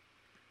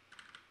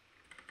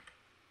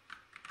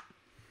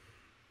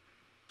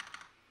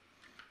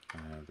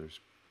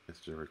 Is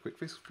there a quick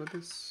fix for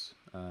this?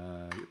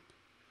 Yep.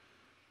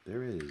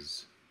 There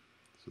is.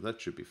 So that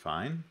should be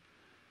fine.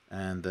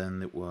 And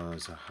then it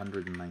was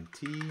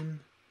 119.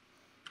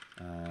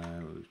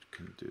 We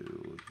can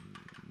do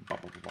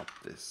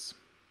this.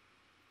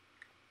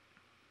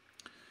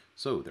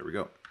 So there we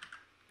go.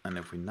 And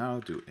if we now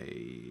do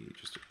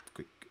just a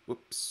quick,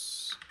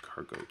 whoops,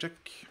 cargo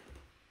check.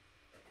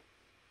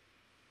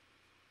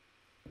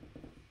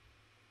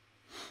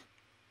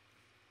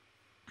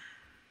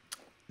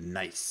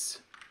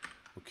 Nice.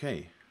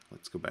 Okay,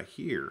 let's go back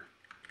here.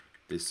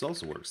 This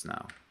also works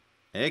now.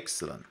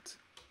 Excellent.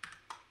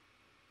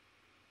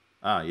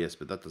 Ah, yes,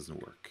 but that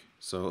doesn't work.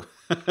 So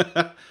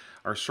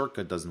our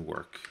shortcut doesn't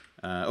work.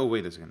 Oh,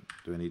 wait a second.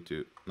 Do I need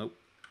to? Nope.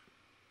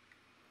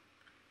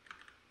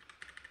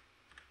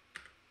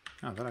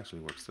 Oh, that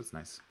actually works. That's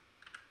nice.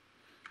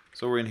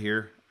 So we're in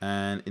here,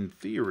 and in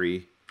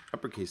theory,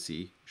 uppercase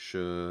C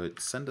should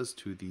send us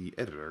to the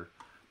editor,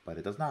 but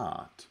it does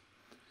not.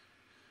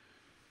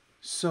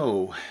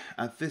 So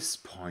at this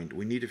point,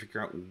 we need to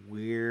figure out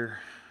where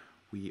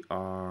we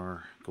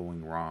are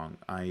going wrong.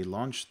 I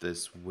launched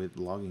this with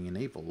logging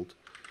enabled,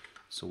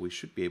 so we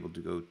should be able to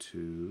go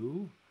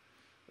to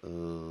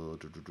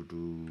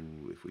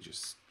if we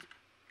just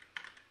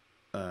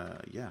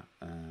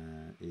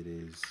it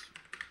is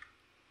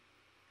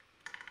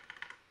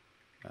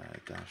 -i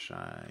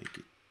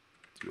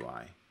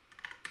gitui,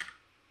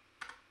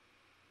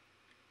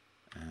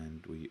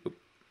 and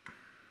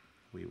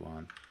we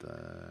want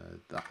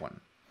that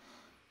one.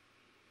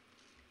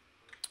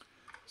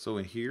 So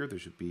in here there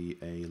should be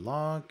a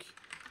log.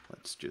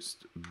 Let's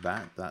just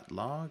bat that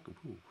log.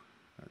 Ooh,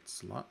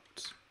 that's a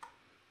lot.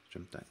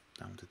 Jump that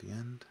down to the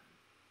end.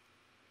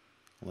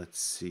 Let's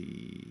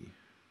see.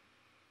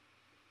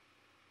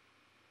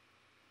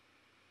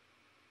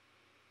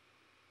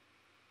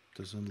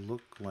 Doesn't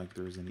look like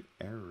there's any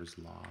errors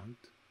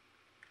logged.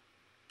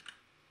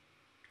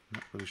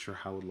 Not really sure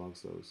how it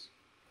logs those.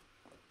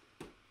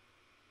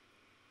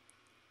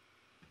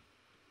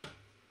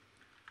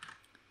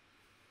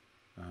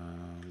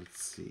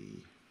 Let's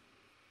see.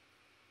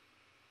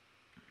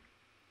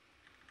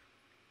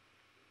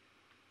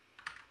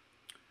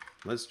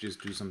 Let's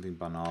just do something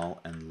banal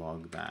and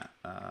log that.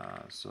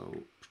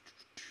 So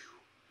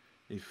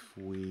if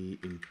we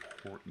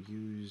import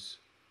use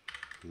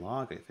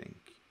log, I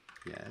think,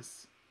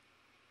 yes.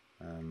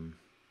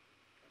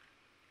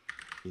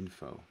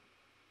 Info.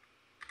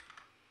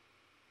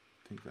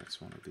 I think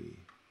that's one of the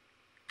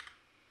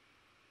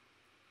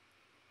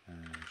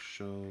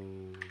show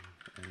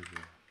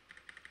editor.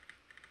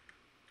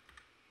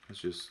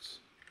 Let's just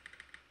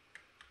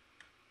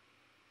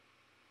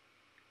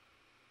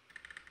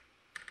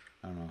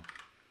I don't know.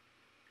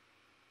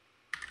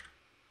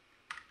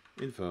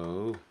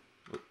 Info.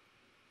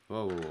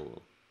 Whoa, whoa, whoa,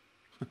 whoa.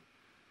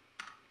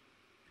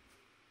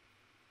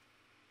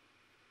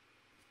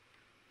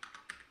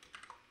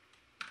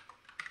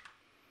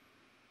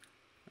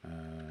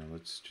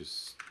 Let's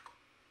just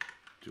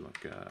do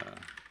like a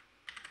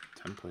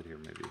template here,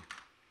 maybe.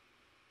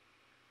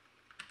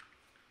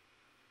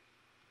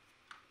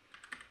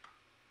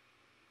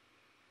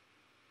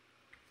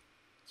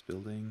 It's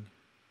building.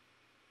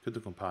 Could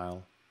to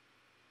compile.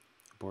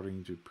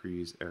 Aborting to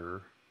previous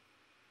error,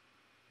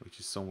 which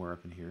is somewhere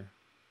up in here.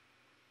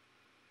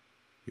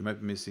 You might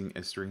be missing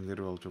a string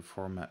literal to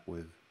format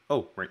with.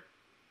 Oh, right.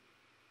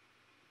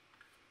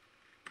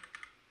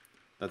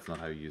 That's not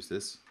how you use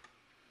this.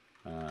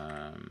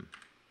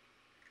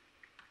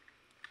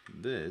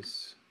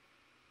 This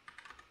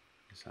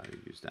is how you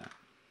use that.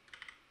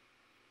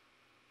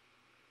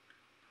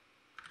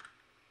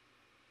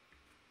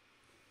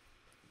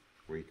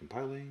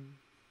 Recompiling.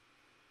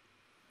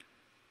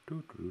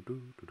 Do, do,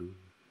 do, do, do.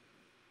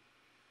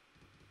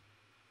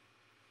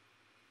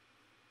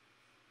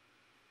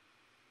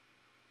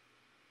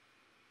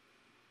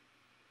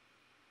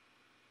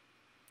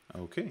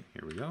 Okay,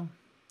 here we go.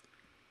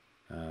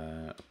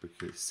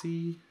 Uppercase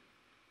C.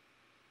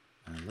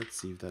 And let's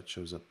see if that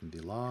shows up in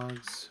the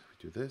logs.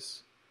 We do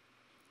this.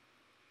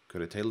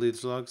 Could I tail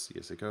these logs?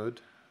 Yes, I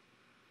could.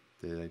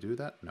 Did I do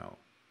that? No.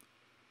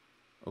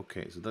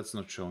 Okay, so that's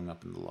not showing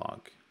up in the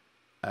log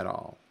at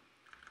all.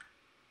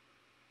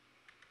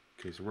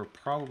 Okay, so we're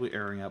probably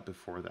airing out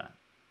before that.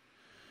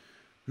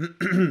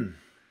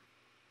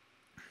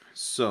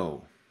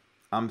 So,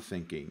 I'm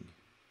thinking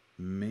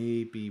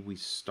maybe we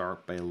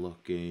start by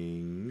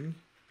looking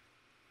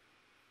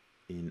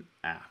in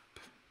app.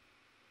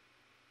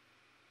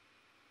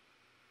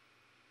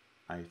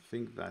 I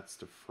think that's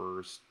the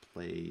first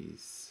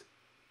place.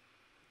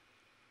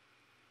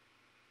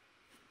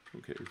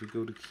 Okay, if we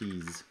go to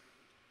keys,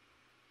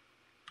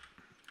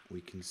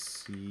 we can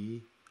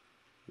see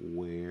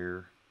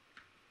where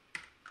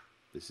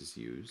this is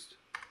used.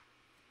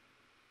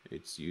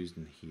 It's used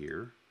in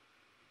here.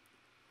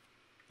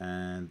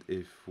 And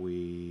if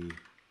we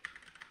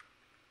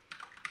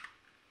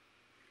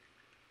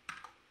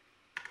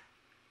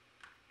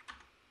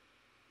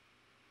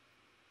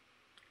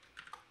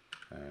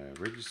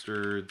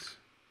registered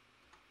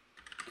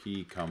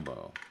key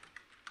combo.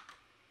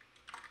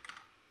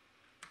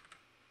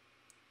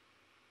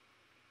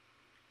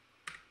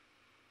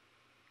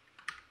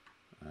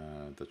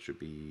 That should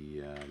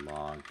be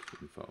log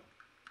info.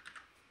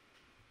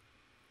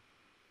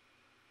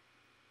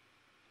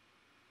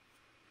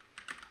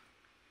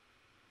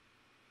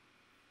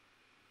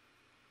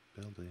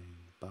 Building,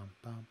 bum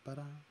bum ba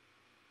da.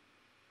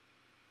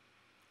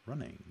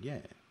 Running, yeah.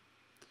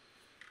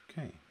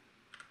 Okay.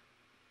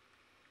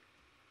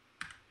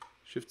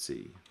 Shift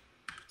C,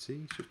 Shift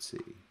C, Shift C.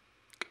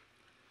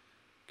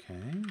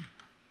 Okay.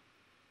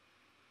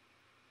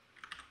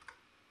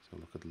 So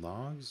look at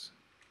logs.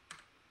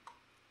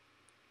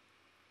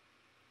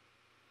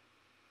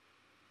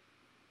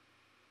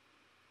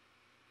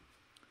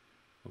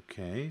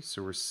 Okay,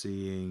 so we're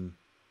seeing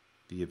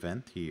the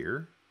event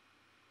here.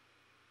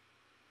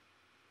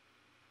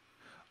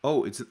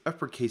 Oh, it's an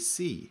uppercase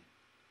C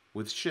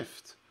with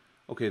shift.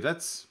 Okay,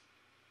 that's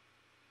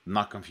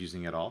not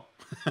confusing at all.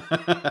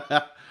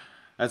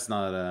 That's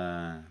not,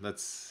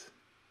 let's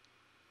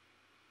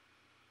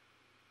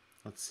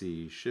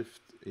see,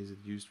 shift, is it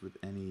used with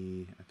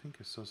any, I think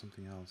I saw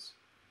something else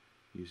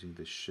using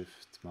the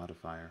shift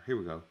modifier. Here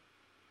we go.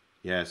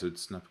 Yeah, so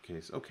it's an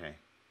uppercase, okay.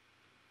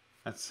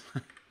 That's,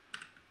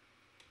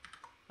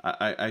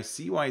 I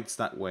see why it's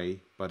that way,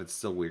 but it's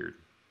still weird.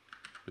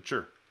 But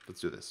sure, let's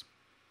do this.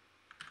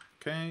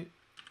 Okay,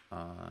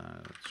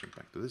 let's jump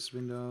back to this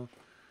window,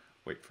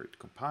 wait for it to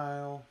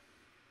compile.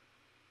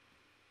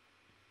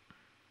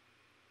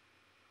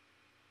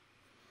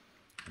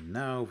 And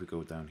now if we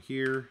go down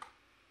here,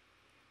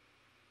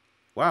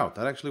 wow,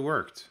 that actually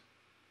worked.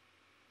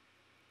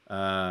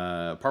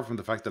 Apart from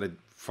the fact that I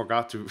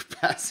forgot to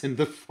pass in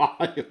the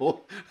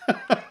file.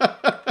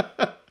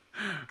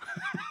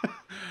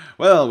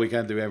 Well, we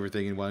can't do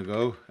everything in one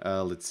go.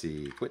 Let's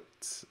see,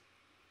 quit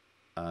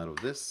out of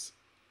this.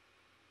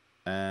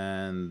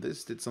 And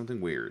this did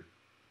something weird.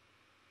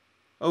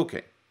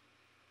 Okay.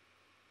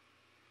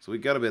 So we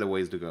got a bit of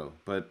ways to go,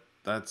 but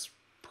that's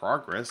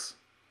progress.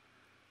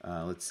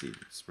 Let's see,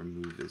 let's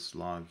remove this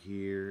log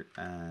here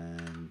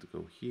and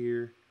go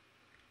here.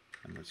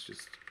 And let's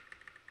just,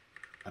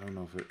 I don't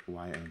know if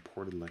why I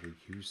imported like a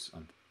use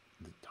on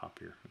the top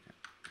here. Okay.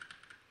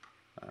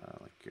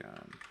 Like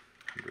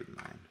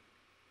 109.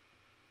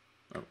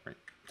 Oh, right.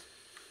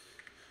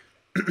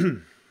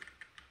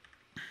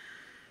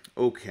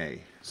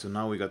 Okay, so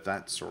now we got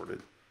that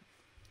sorted.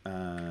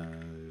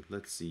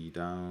 Let's see,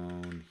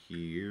 down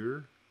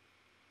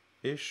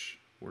here-ish.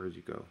 Where did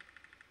you go?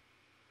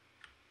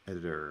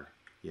 Editor,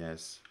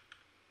 yes.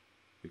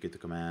 We get the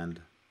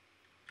command,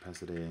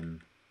 pass it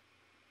in.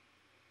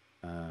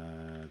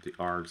 The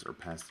args are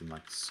passed in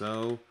like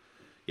so.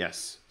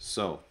 Yes,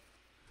 so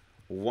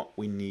what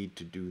we need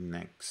to do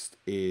next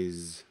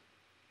is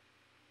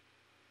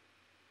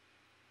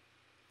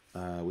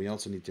we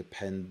also need to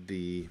append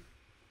the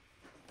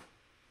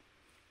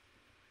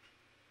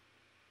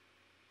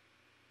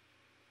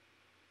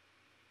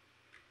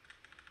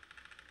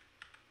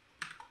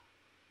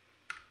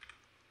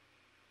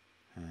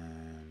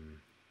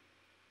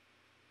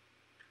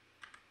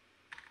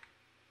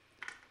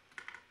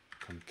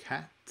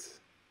concat.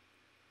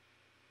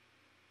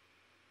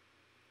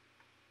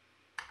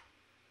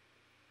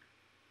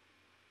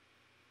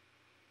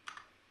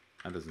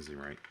 That doesn't seem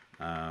right.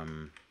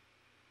 I'm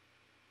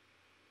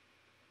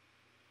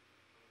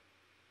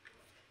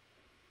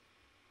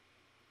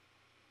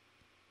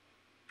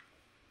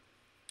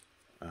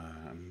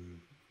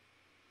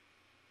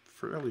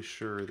fairly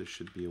sure there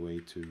should be a way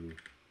to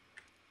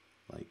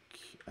like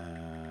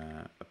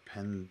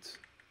append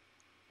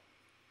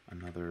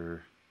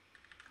another.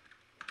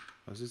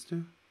 What does this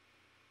do?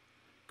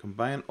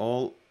 Combine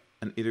all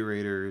an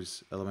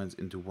iterator's elements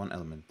into one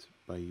element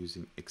by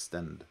using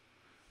extend.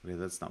 Okay,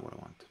 that's not what I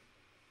want.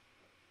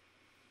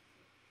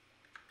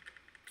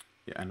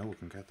 Yeah, I know what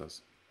concat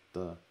does.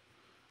 Duh.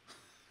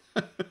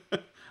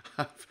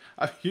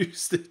 I've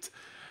used it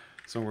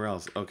somewhere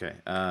else. Okay.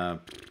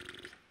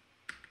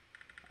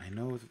 I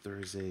know that there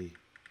is a.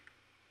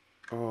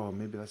 Oh,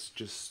 maybe that's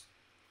just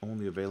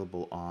only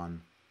available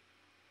on.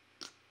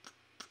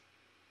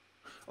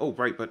 Oh,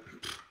 right, but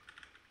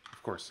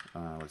of course.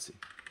 Let's see.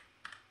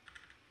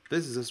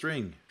 This is a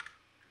string.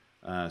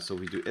 So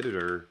we do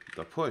editor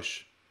the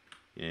push.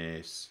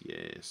 Yes,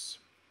 yes.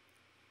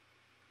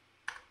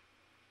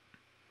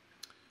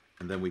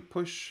 And then we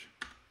push.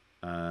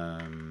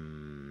 What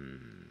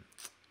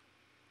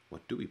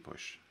do we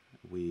push?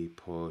 We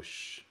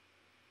push.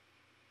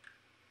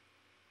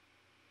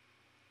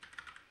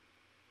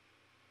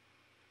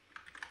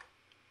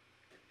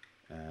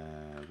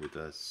 With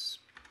a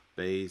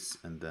space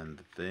and then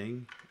the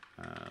thing,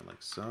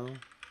 like so.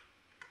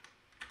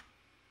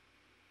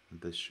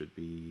 And this should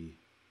be.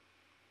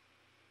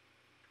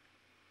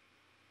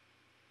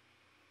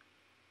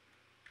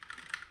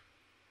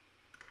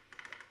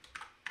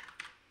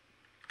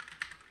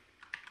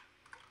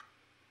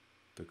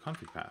 The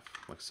config path,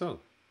 like so.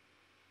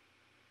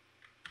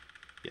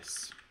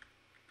 Yes.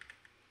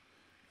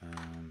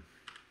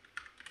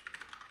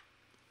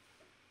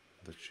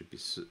 That should be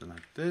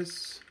like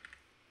this.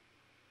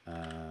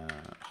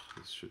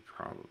 This should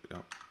probably...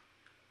 Oh.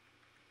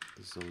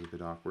 This is a little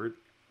bit awkward.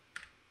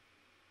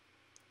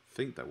 I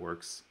think that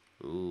works.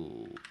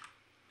 Ooh.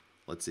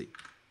 Let's see.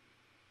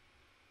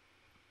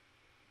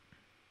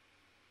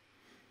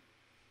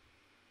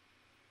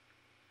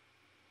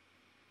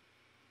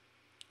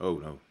 Oh,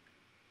 no.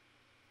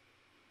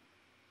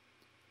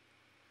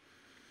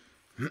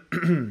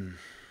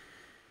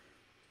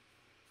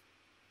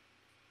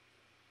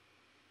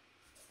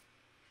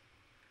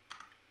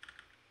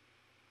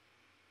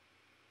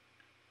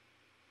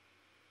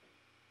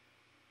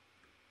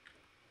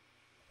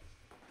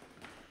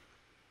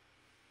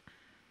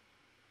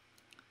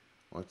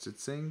 What's it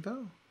saying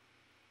though?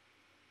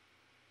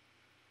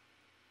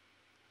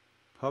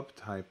 Pub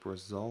type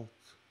result.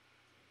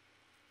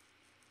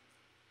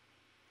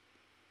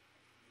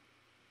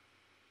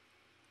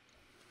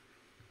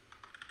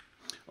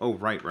 Oh,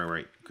 right.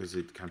 Because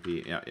it can't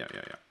be... Yeah.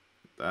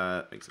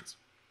 That makes sense.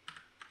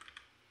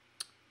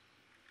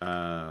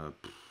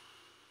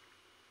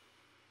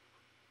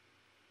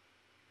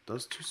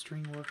 Does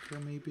toString work here,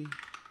 maybe?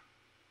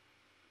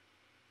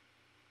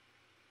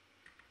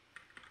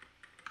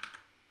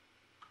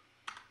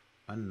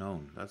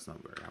 Unknown. That's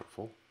not very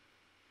helpful.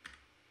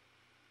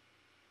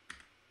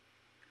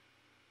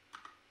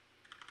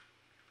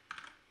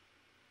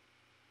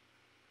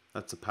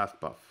 That's a path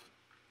buff.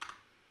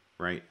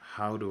 Right,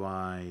 how do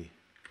I...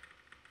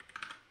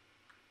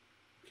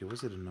 Okay,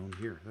 was it unknown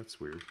here? That's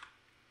weird.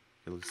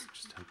 Okay, let's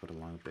just help it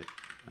along a bit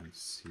and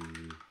see...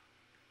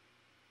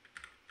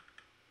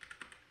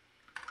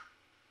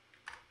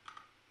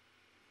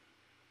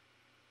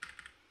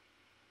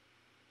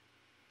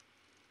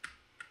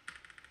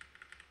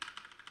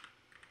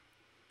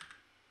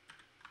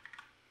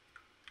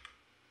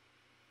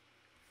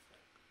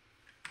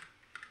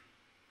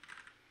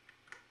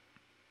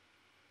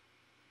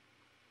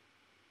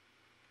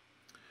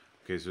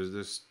 Okay, so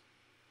there's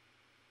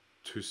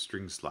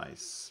toString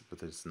slice, but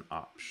there's an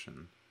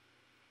option.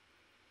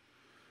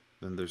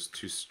 Then there's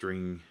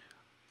toString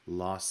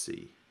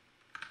lossy.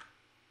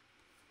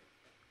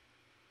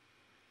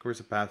 Of course,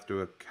 a path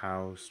to a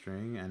cow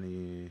string,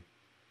 any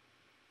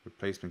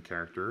replacement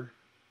character.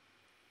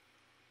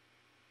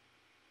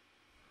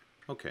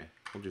 Okay,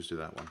 we'll just do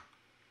that one.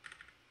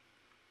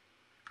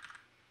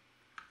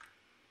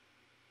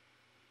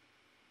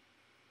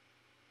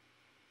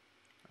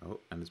 Oh,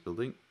 and it's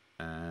building.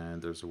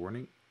 And there's a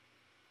warning.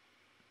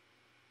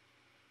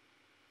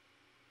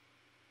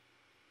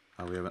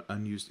 Oh, we have an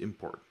unused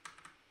import.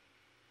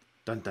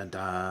 Dun dun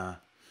dun.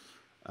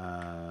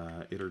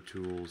 Iter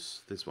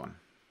tools. This one,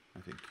 I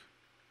think.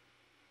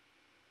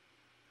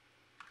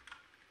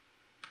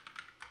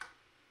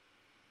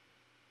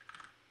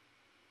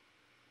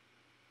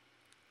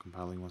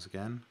 Compiling once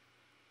again.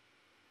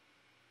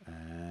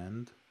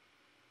 And...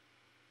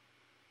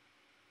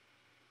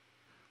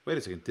 Wait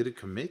a second, did it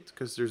commit?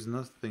 Because there's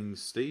nothing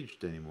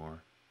staged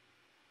anymore.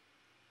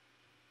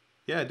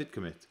 Yeah, it did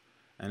commit.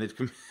 And it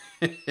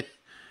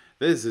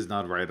This is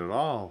not right at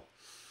all.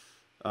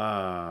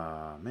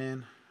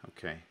 Man.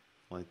 Okay,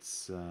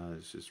 let's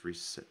just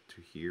reset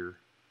to here.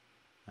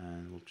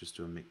 And we'll just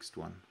do a mixed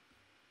one.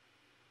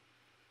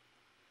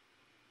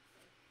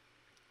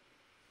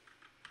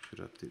 Should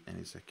update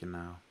any second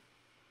now.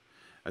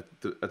 At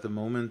the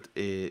moment,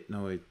 it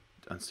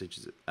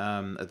unstages it.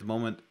 At the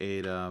moment,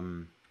 it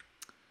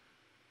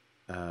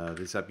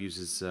this app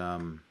uses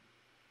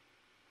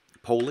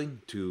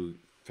polling to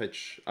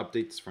fetch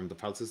updates from the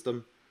file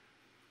system,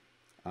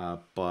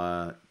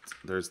 but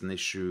there's an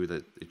issue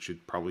that it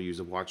should probably use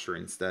a watcher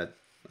instead,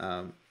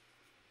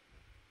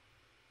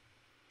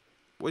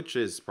 which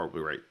is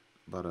probably right,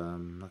 but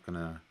I'm not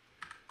gonna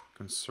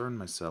concern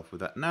myself with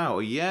that now.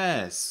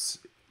 Yes,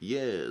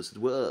 it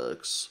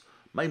works.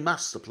 My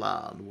master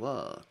plan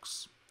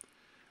works.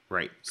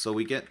 Right, so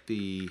we get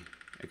the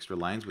extra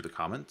lines with the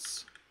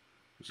comments,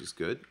 which is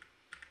good.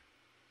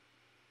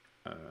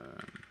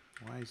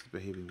 Why is it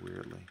behaving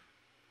weirdly?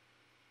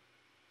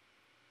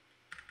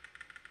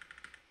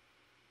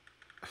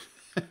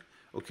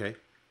 Okay.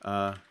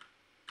 For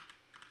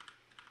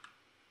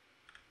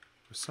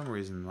some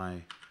reason,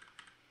 my...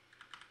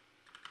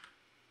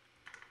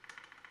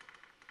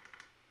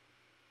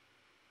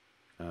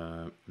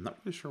 I'm not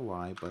really sure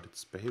why, but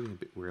it's behaving a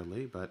bit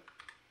weirdly, but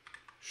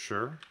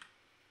sure.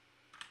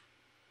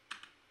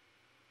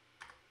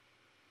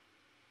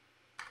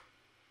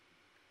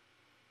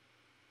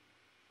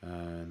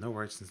 No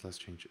write since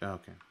last change. Oh,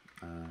 okay.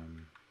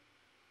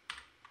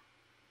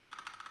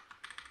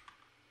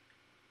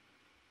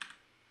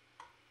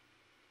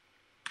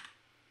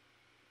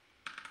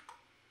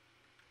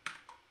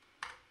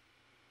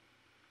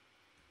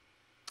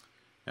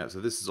 Yeah,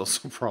 so this is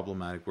also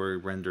problematic where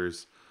it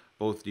renders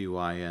both the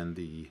UI and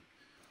the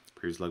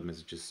previous log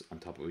messages on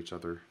top of each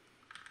other.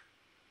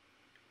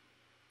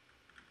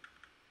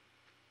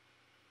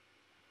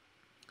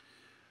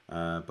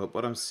 But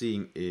what I'm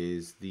seeing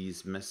is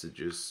these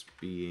messages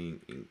being...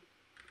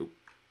 Oh,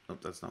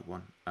 that's not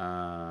one.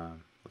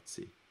 Let's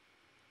see.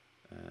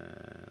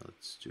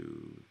 Let's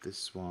do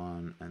this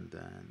one and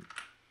then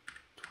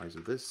twice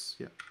of this.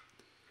 Yep.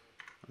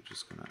 I'm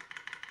just gonna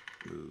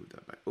move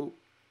that back. Oh,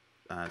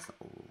 that's not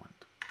what we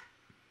want.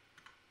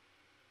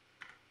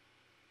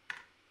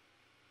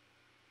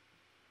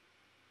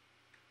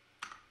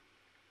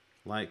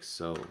 Like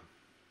so.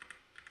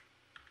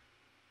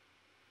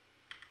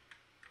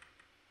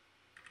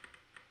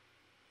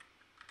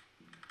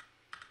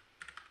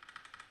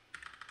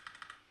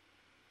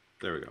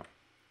 There we go.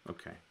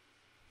 Okay.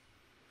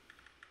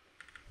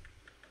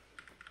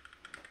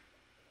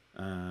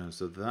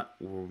 So that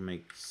will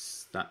make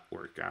that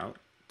work out.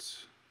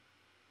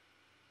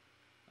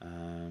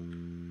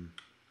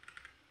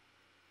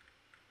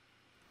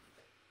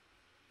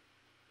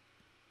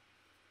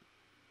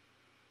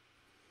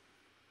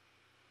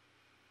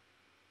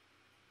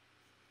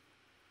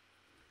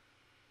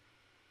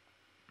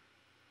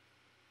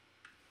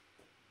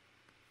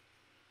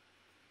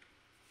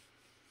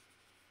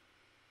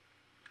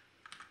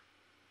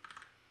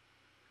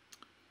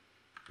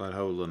 But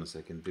hold on a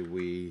second. Did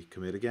we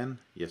commit again?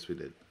 Yes, we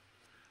did.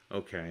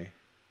 Okay.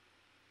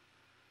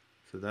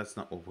 So that's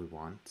not what we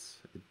want.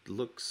 It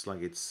looks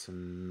like it's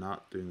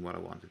not doing what I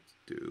wanted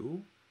to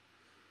do.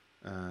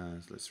 So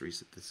let's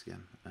reset this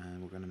again.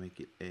 And we're going to make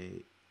it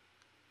a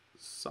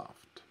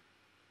soft.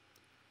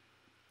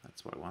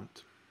 That's what I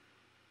want.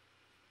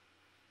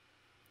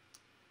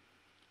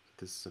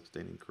 This is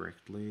updating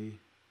correctly.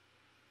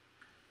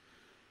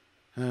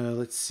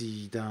 Let's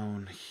see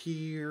down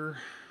here.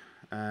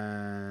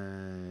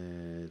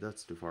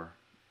 That's too far.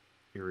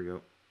 Here we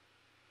go.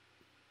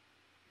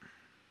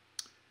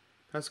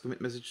 Pass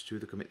commit message to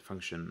the commit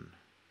function.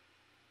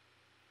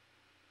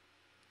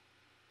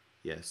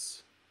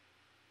 Yes.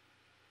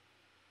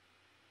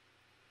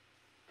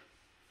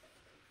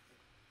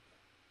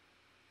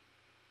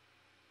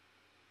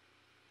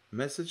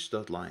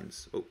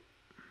 Message.lines. Oh.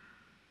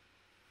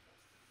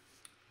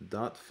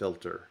 Dot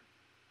filter.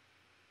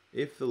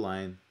 If the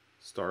line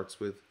starts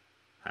with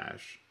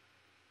hash.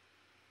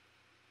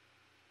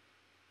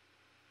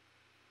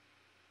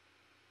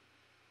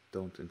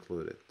 Don't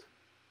include it.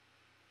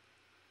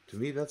 To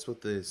me, that's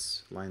what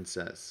this line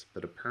says,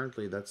 but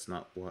apparently that's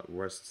not what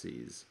Rust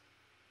sees.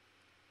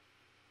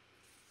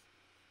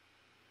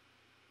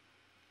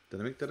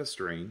 Then I make that a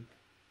string,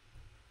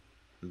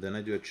 and then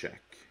I do a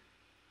check.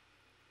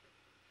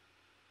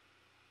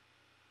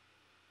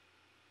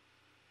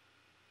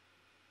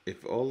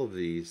 If all of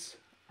these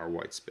are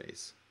white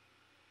space,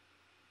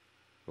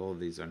 all of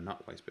these are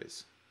not white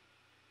space,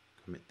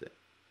 commit it,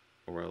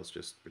 or else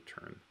just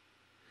return.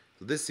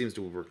 So this seems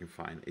to be working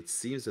fine. It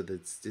seems that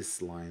it's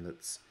this line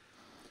that's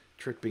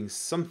tripping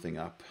something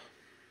up.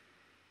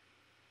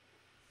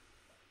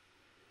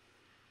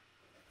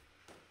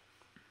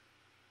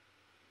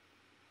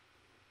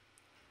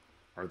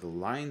 Are the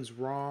lines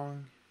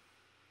wrong?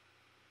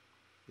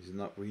 Is it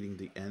not reading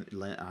the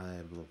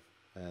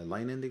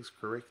line endings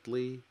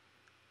correctly?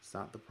 Is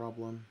that the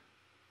problem?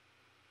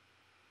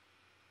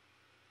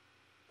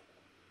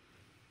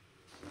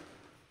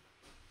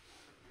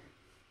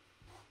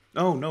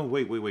 Oh no!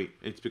 Wait!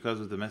 It's because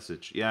of the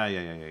message. Yeah.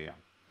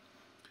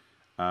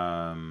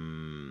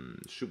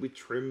 Should we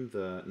trim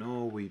the?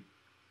 No,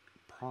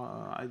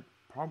 I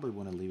probably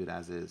want to leave it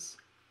as is.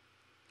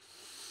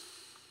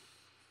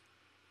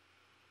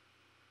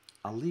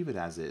 I'll leave it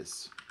as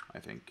is, I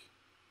think.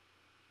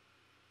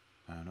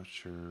 I'm not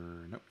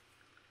sure. Nope.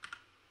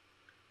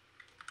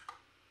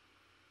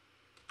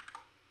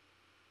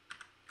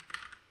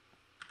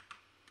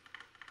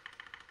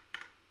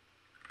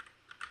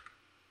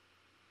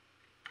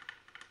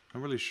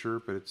 I'm really sure,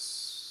 but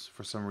it's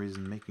for some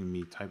reason making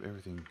me type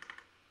everything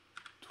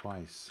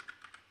twice.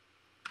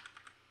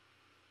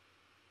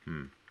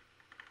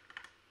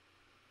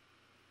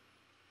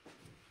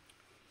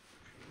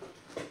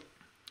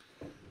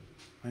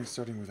 Line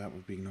starting with that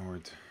would be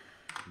ignored.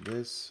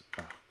 This,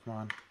 oh, come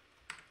on.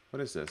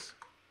 What is this?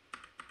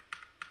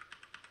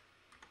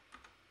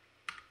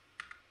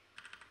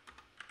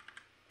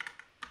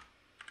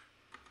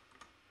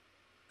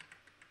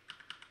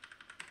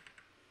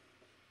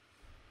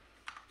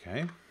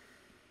 Okay.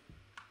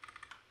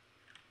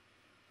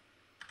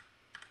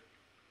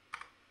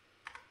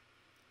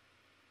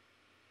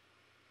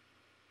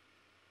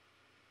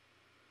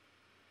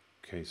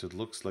 Okay, so it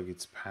looks like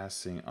it's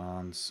passing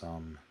on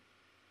some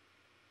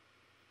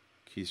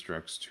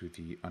keystrokes to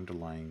the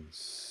underlying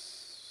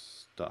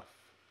stuff.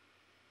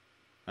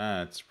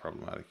 That's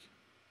problematic.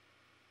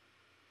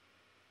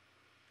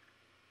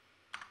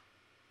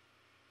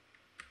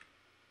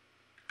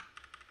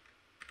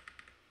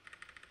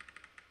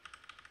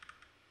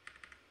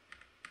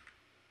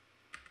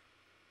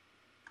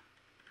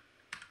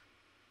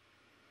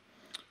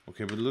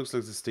 Okay, but it looks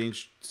like the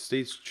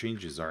state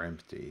changes are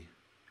empty.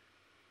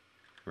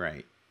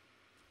 Right.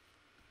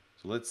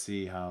 So let's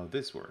see how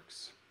this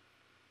works.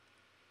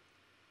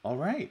 All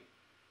right.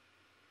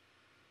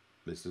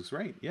 This looks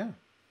right, yeah.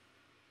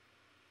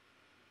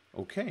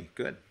 Okay,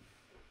 good.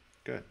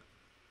 Good.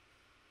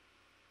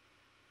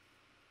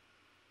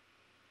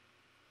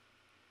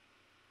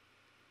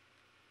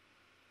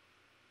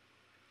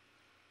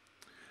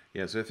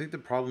 Yeah, so I think the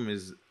problem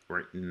is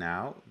right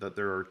now that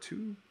there are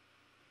two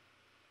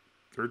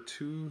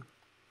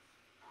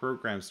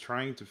programs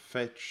trying to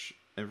fetch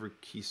every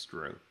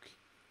keystroke,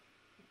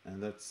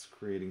 and that's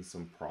creating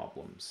some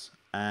problems.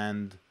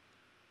 And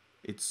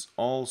it's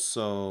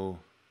also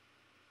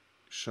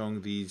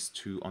showing these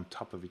two on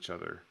top of each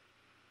other,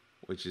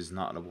 which is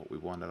not what we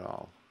want at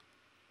all.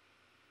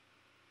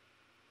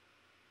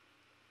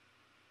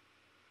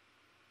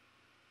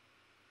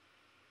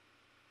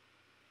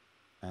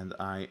 And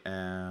I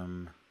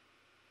am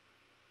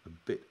a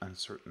bit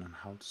uncertain on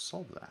how to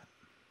solve that.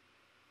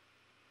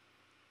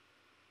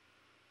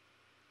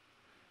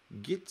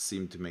 Git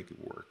seemed to make it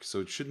work,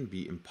 so it shouldn't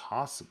be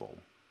impossible.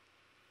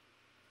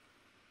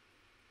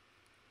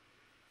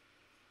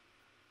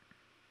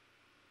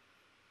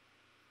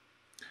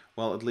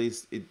 Well, at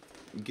least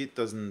Git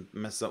doesn't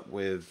mess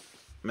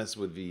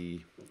with the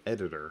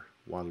editor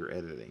while you're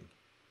editing.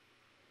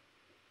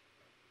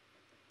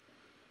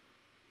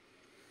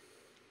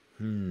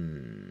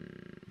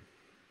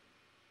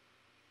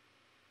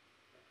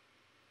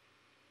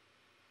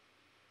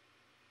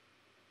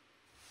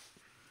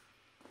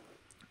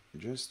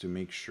 Just to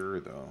make sure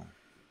though,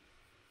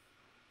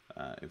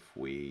 if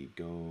we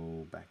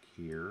go back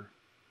here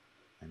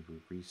and we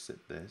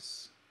reset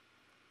this,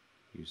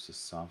 use the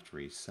soft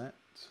reset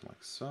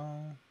like so,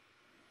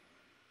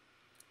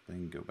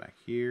 then go back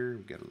here,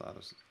 we get a lot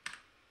of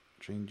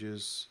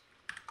changes,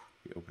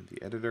 we open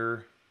the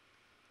editor,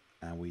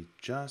 and we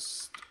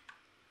just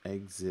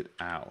exit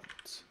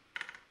out.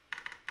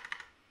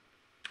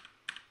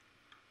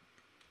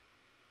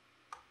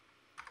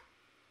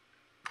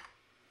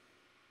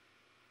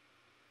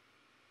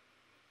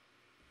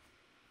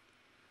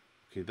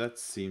 Okay, that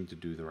seemed to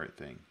do the right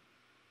thing.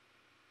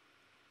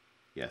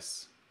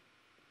 Yes.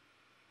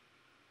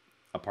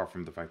 Apart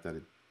from the fact that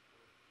it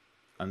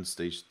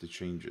unstaged the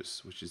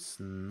changes, which is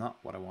not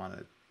what I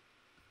wanted.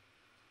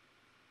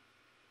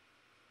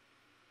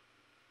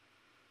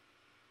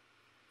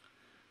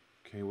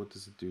 Okay, what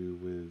does it do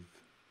with...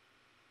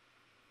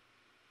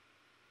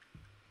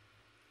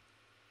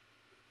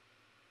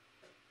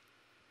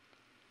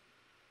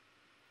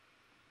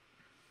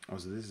 Oh,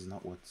 so this is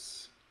not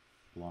what's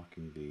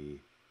blocking the...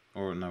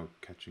 Or no,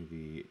 catching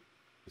the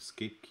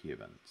escape key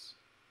events.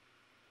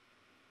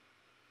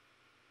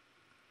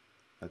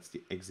 That's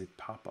the exit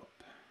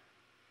pop-up.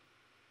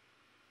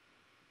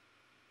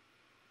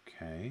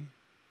 Okay.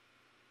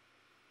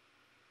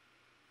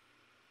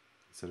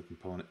 Instead of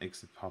component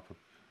exit pop-up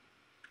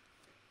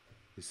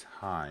is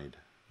hide.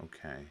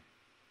 Okay.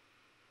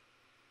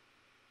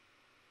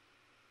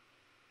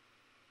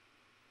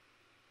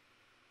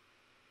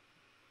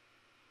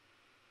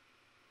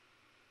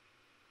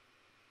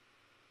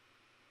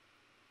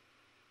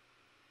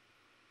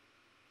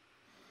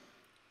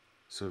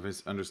 So if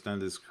I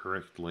understand this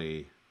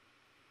correctly,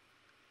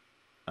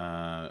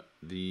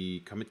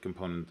 the commit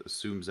component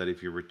assumes that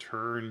if you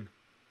return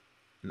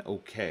an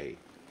OK,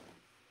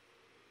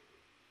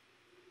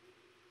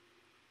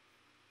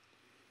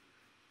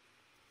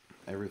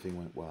 everything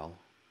went well,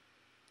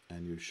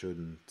 and you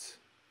shouldn't.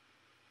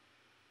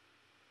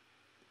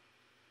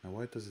 Now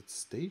why does it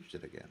stage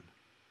it again?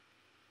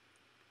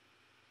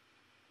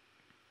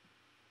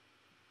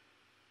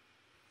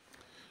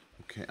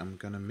 Okay, I'm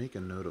gonna make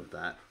a note of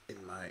that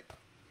in my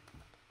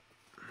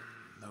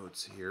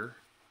notes here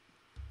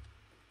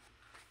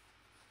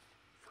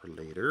for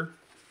later.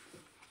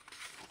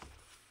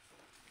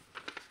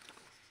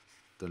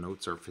 The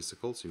notes are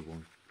physical, so you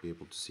won't be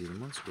able to see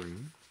them on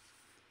screen.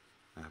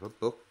 I have a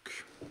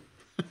book.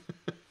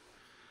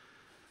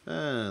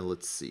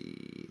 Let's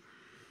see.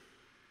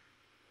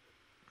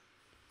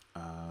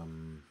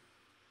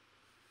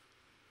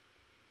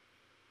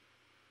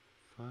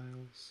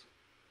 Files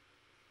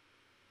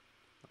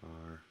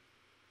are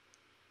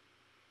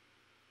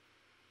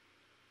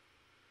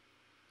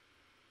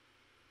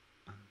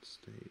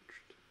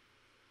unstaged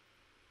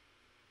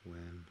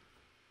when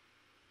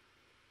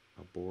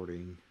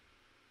aborting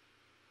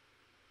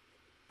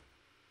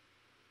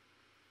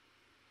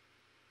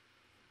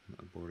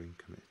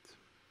commit.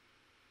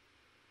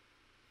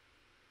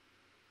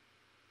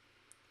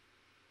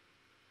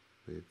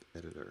 With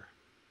editor.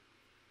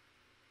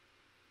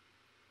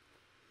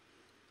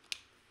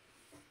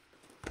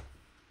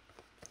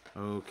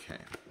 Okay.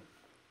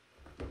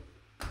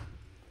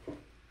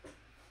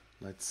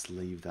 Let's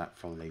leave that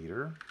for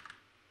later.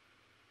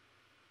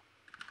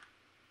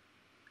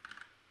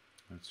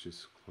 Let's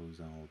just close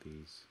down all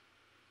these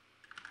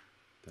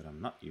that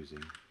I'm not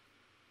using.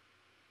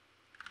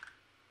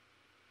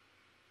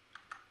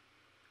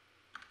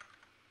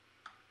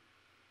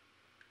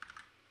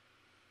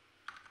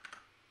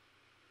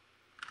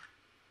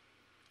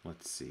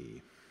 Let's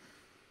see.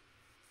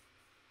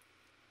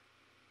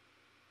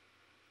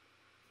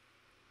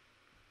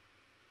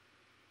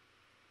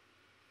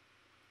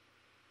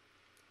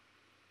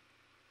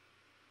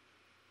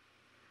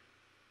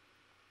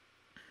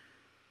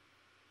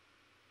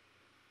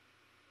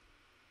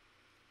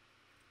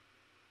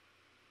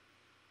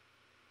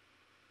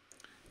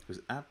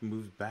 Because app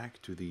moved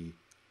back to the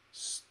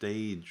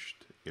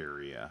staged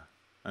area,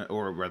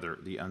 or rather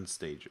the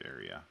unstaged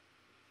area,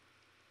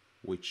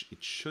 which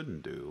it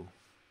shouldn't do.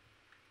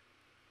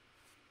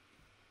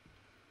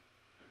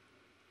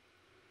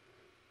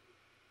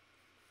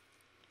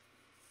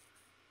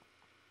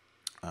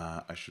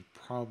 I should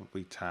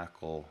probably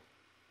tackle...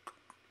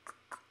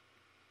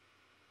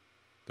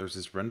 There's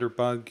this render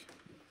bug,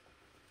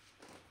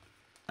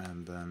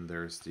 and then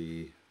there's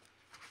the...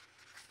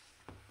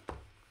 I'm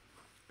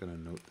gonna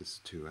note this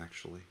too,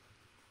 actually.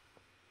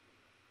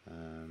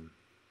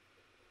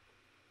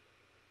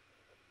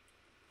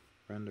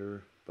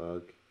 Render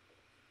bug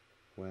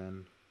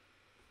when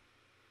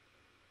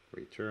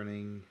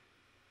returning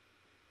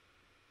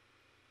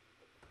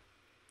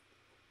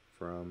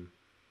from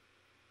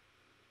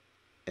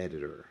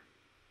editor,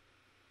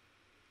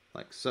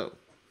 like so.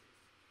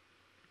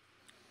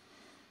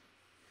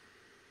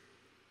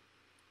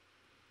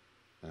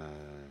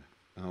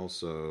 And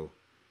also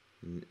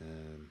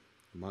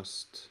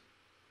must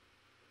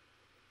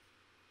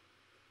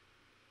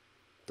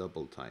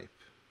double type,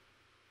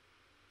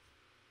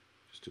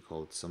 just to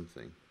call it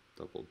something,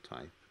 double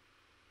type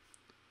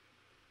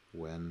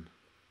when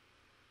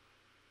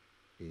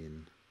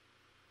in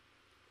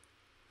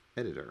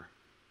editor.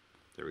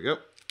 There we go.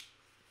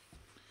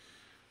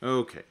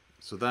 Okay,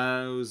 so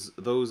those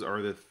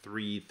are the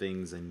three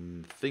things I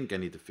think I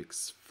need to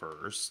fix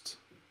first.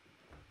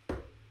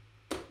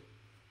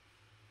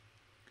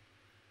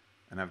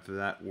 And after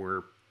that,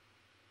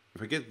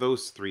 if I get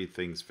those three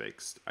things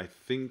fixed, I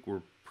think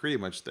we're pretty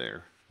much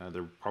there.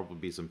 There'll probably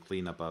be some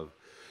cleanup of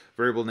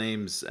variable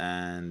names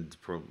and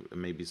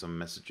maybe some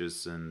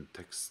messages and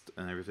text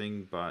and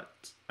everything,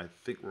 but I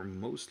think we're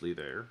mostly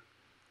there.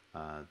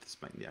 This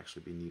might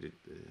actually be needed.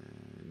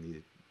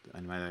 I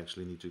might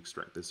actually need to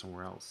extract this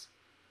somewhere else.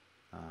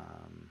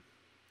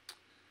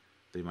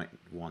 They might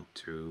want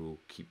to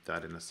keep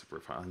that in a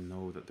separate file. I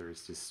know that there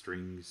is this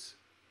strings.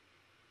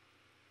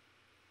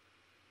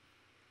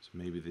 So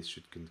maybe this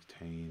should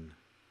contain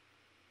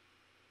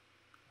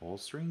all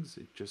strings.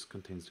 It just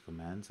contains the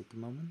commands at the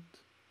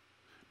moment.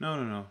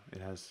 No. It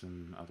has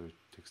some other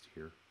text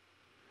here.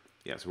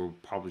 Yeah, so we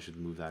probably should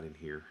move that in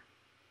here.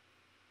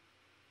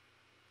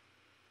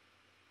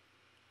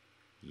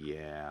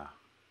 Yeah.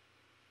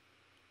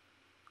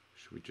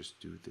 Should we just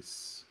do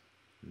this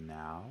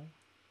now?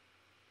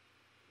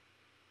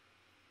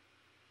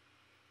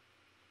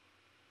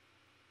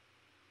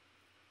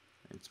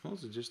 It's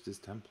mostly just this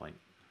template.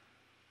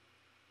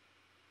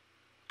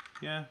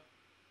 Yeah,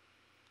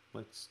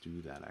 let's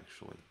do that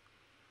actually.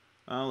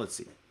 Let's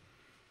see.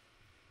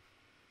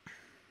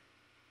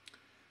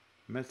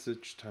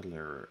 Message title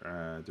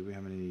error. Do we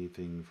have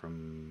anything for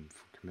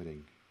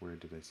committing? Where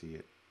did I see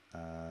it?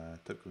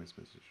 Type commits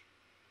message.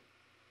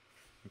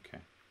 Okay.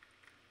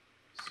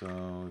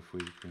 So if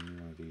we can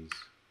one of these,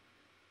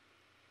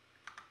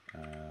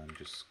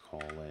 just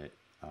call it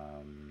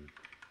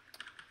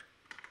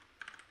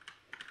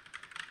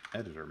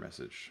editor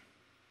message.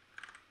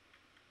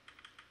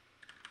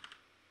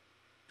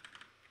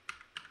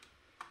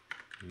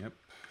 Yep.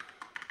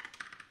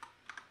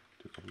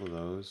 Do a couple of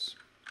those.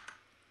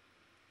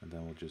 And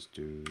then we'll just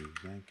do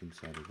yank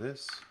inside of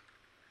this.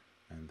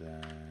 And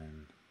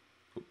then...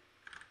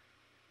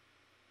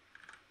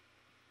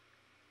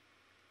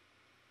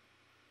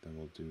 Then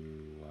we'll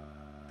do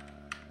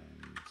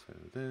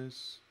inside of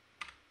this.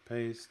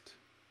 Paste.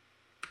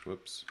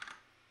 Whoops.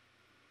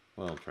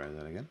 Well, try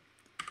that again.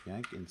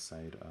 Yank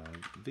inside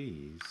of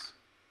these.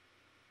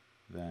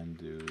 Then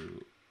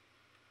do...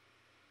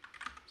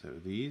 So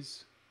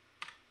these...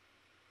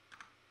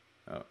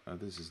 Oh,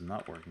 this is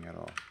not working at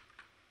all.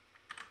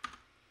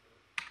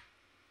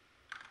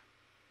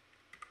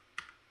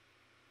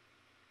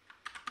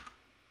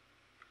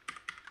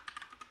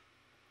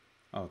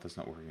 Oh, that's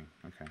not working.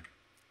 Okay.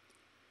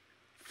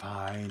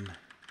 Fine.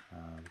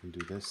 We can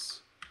do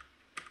this.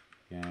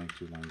 Yank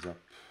 2 lines up.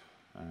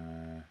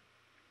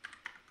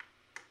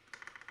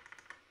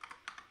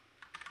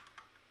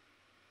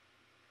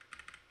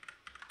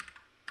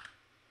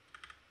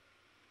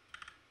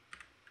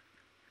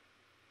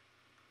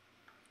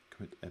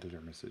 Commit editor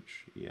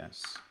message,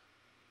 yes.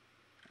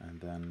 And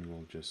then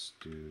we'll just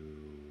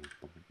do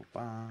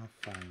 5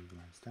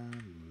 lines down,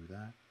 remove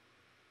that.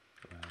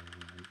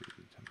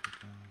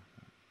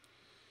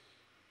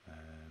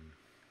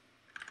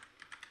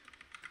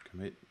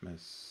 Commit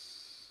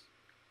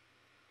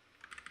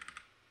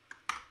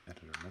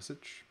editor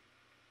message.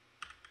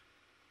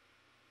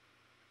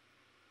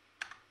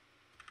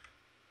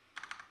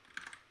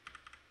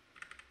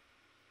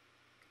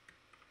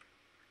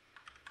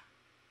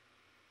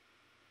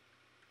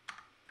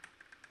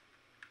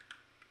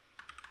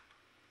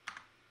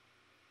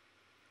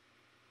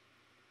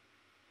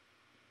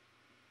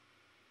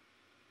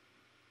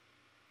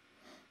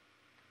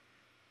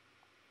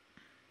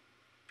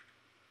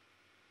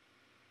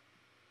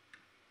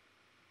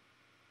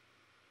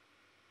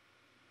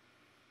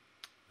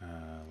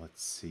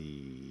 Let's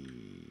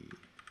see.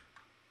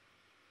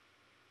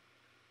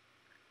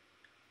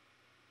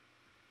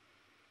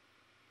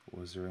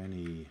 Was there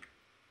any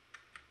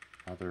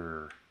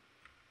other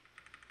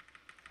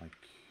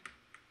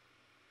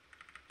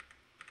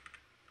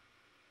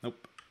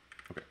Nope.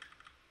 Okay.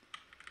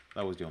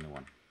 That was the only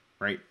one.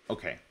 Right?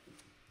 Okay.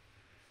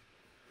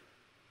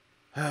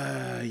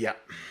 Yeah.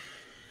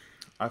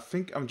 I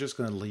think I'm just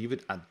going to leave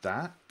it at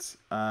that.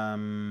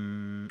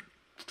 I'm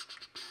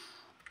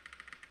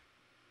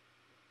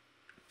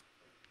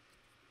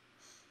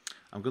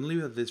going to leave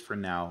it at this for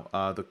now.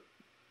 The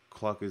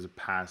clock is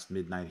past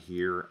midnight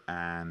here,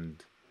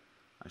 and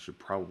I should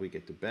probably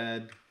get to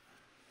bed.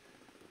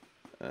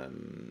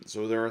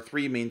 So there are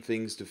 3 main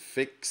things to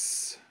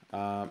fix.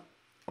 I'll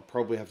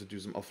probably have to do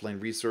some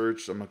offline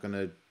research. I'm not going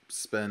to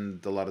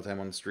spend a lot of time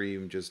on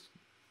stream just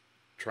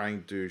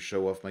trying to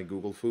show off my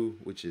Google foo,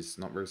 which is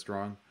not very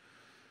strong.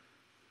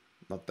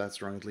 Not that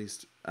strong, at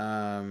least.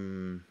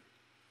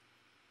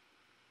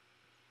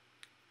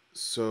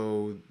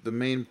 So the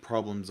main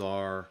problems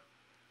are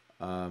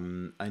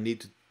I need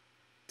to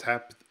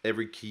tap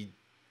every key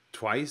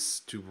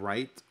twice to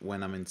write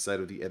when I'm inside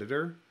of the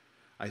editor.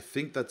 I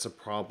think that's a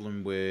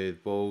problem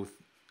with both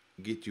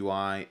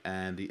gitui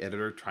and the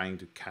editor trying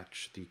to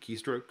catch the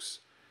keystrokes.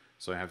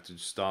 So I have to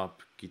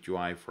stop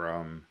gitui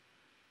from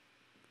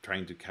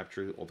trying to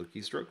capture all the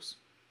keystrokes.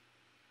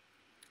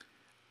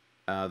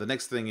 The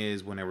next thing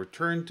is when I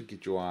return to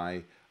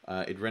gitui,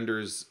 it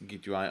renders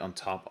gitui on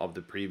top of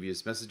the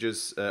previous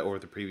messages or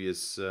the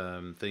previous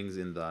things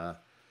in the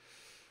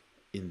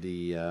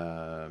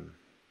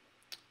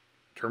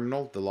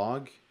terminal, the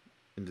log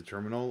in the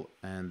terminal,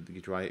 and the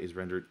gitui is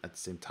rendered at the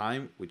same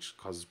time, which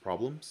causes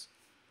problems.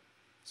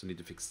 So I need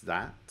to fix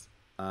that.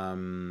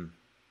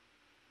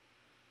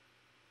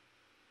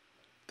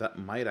 That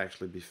might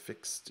actually be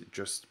fixed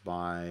just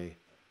by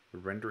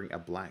rendering a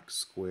black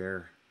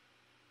square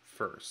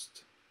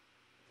first.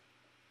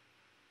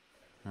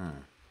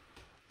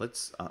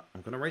 Let's.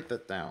 I'm gonna write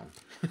that down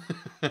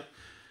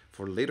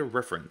for later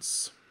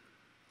reference.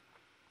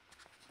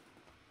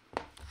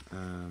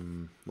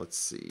 Let's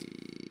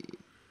see.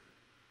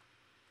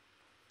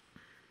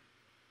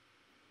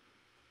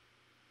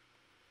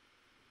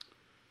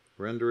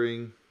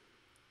 Rendering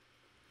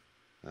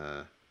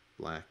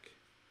black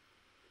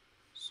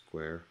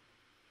square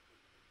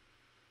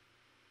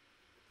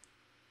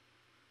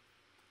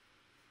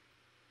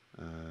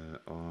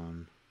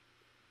on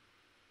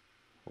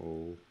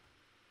whole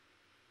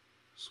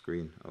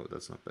screen. Oh,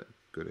 that's not bad.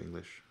 Good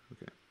English.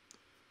 Okay.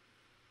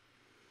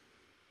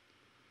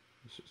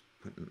 Let's just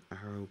put an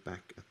arrow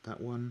back at that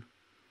one.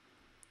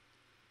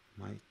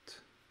 Might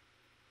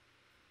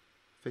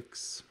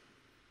fix.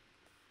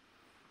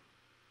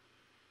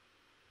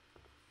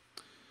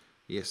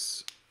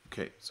 Yes.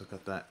 Okay, so I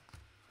got that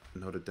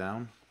noted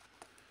down.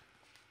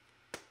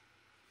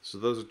 So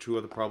those are 2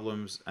 other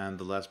problems, and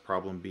the last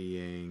problem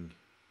being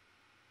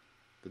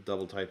the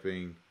double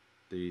typing,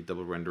 the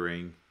double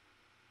rendering.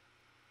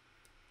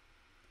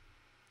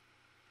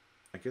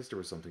 I guess there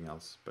was something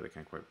else, but I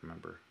can't quite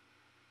remember.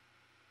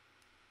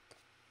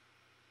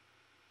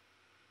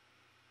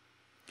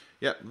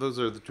 Yeah, those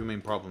are the 2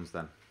 main problems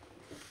then.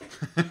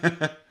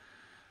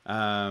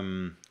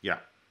 Yeah.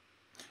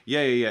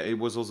 Yeah. It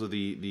was also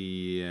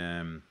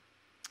the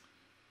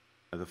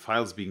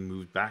files being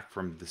moved back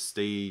from the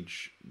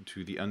stage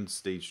to the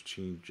unstaged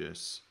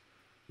changes,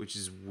 which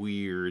is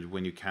weird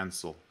when you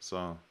cancel.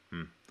 So,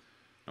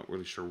 not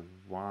really sure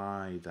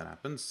why that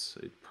happens.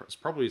 It's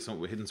probably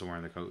hidden somewhere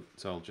in the code,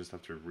 so I'll just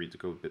have to read the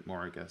code a bit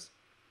more, I guess.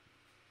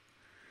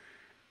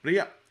 But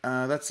yeah,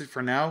 that's it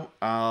for now.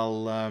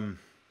 I'll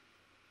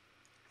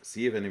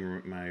see if any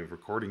of my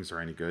recordings are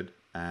any good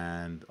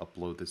and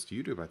upload this to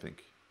YouTube, I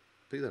think.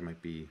 I think that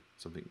might be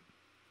something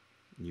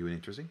new and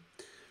interesting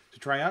to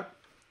try out.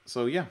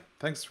 So yeah,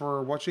 thanks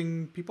for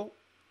watching, people,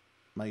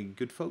 my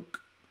good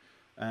folk,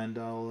 and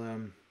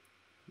I'll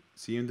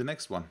see you in the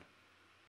next one.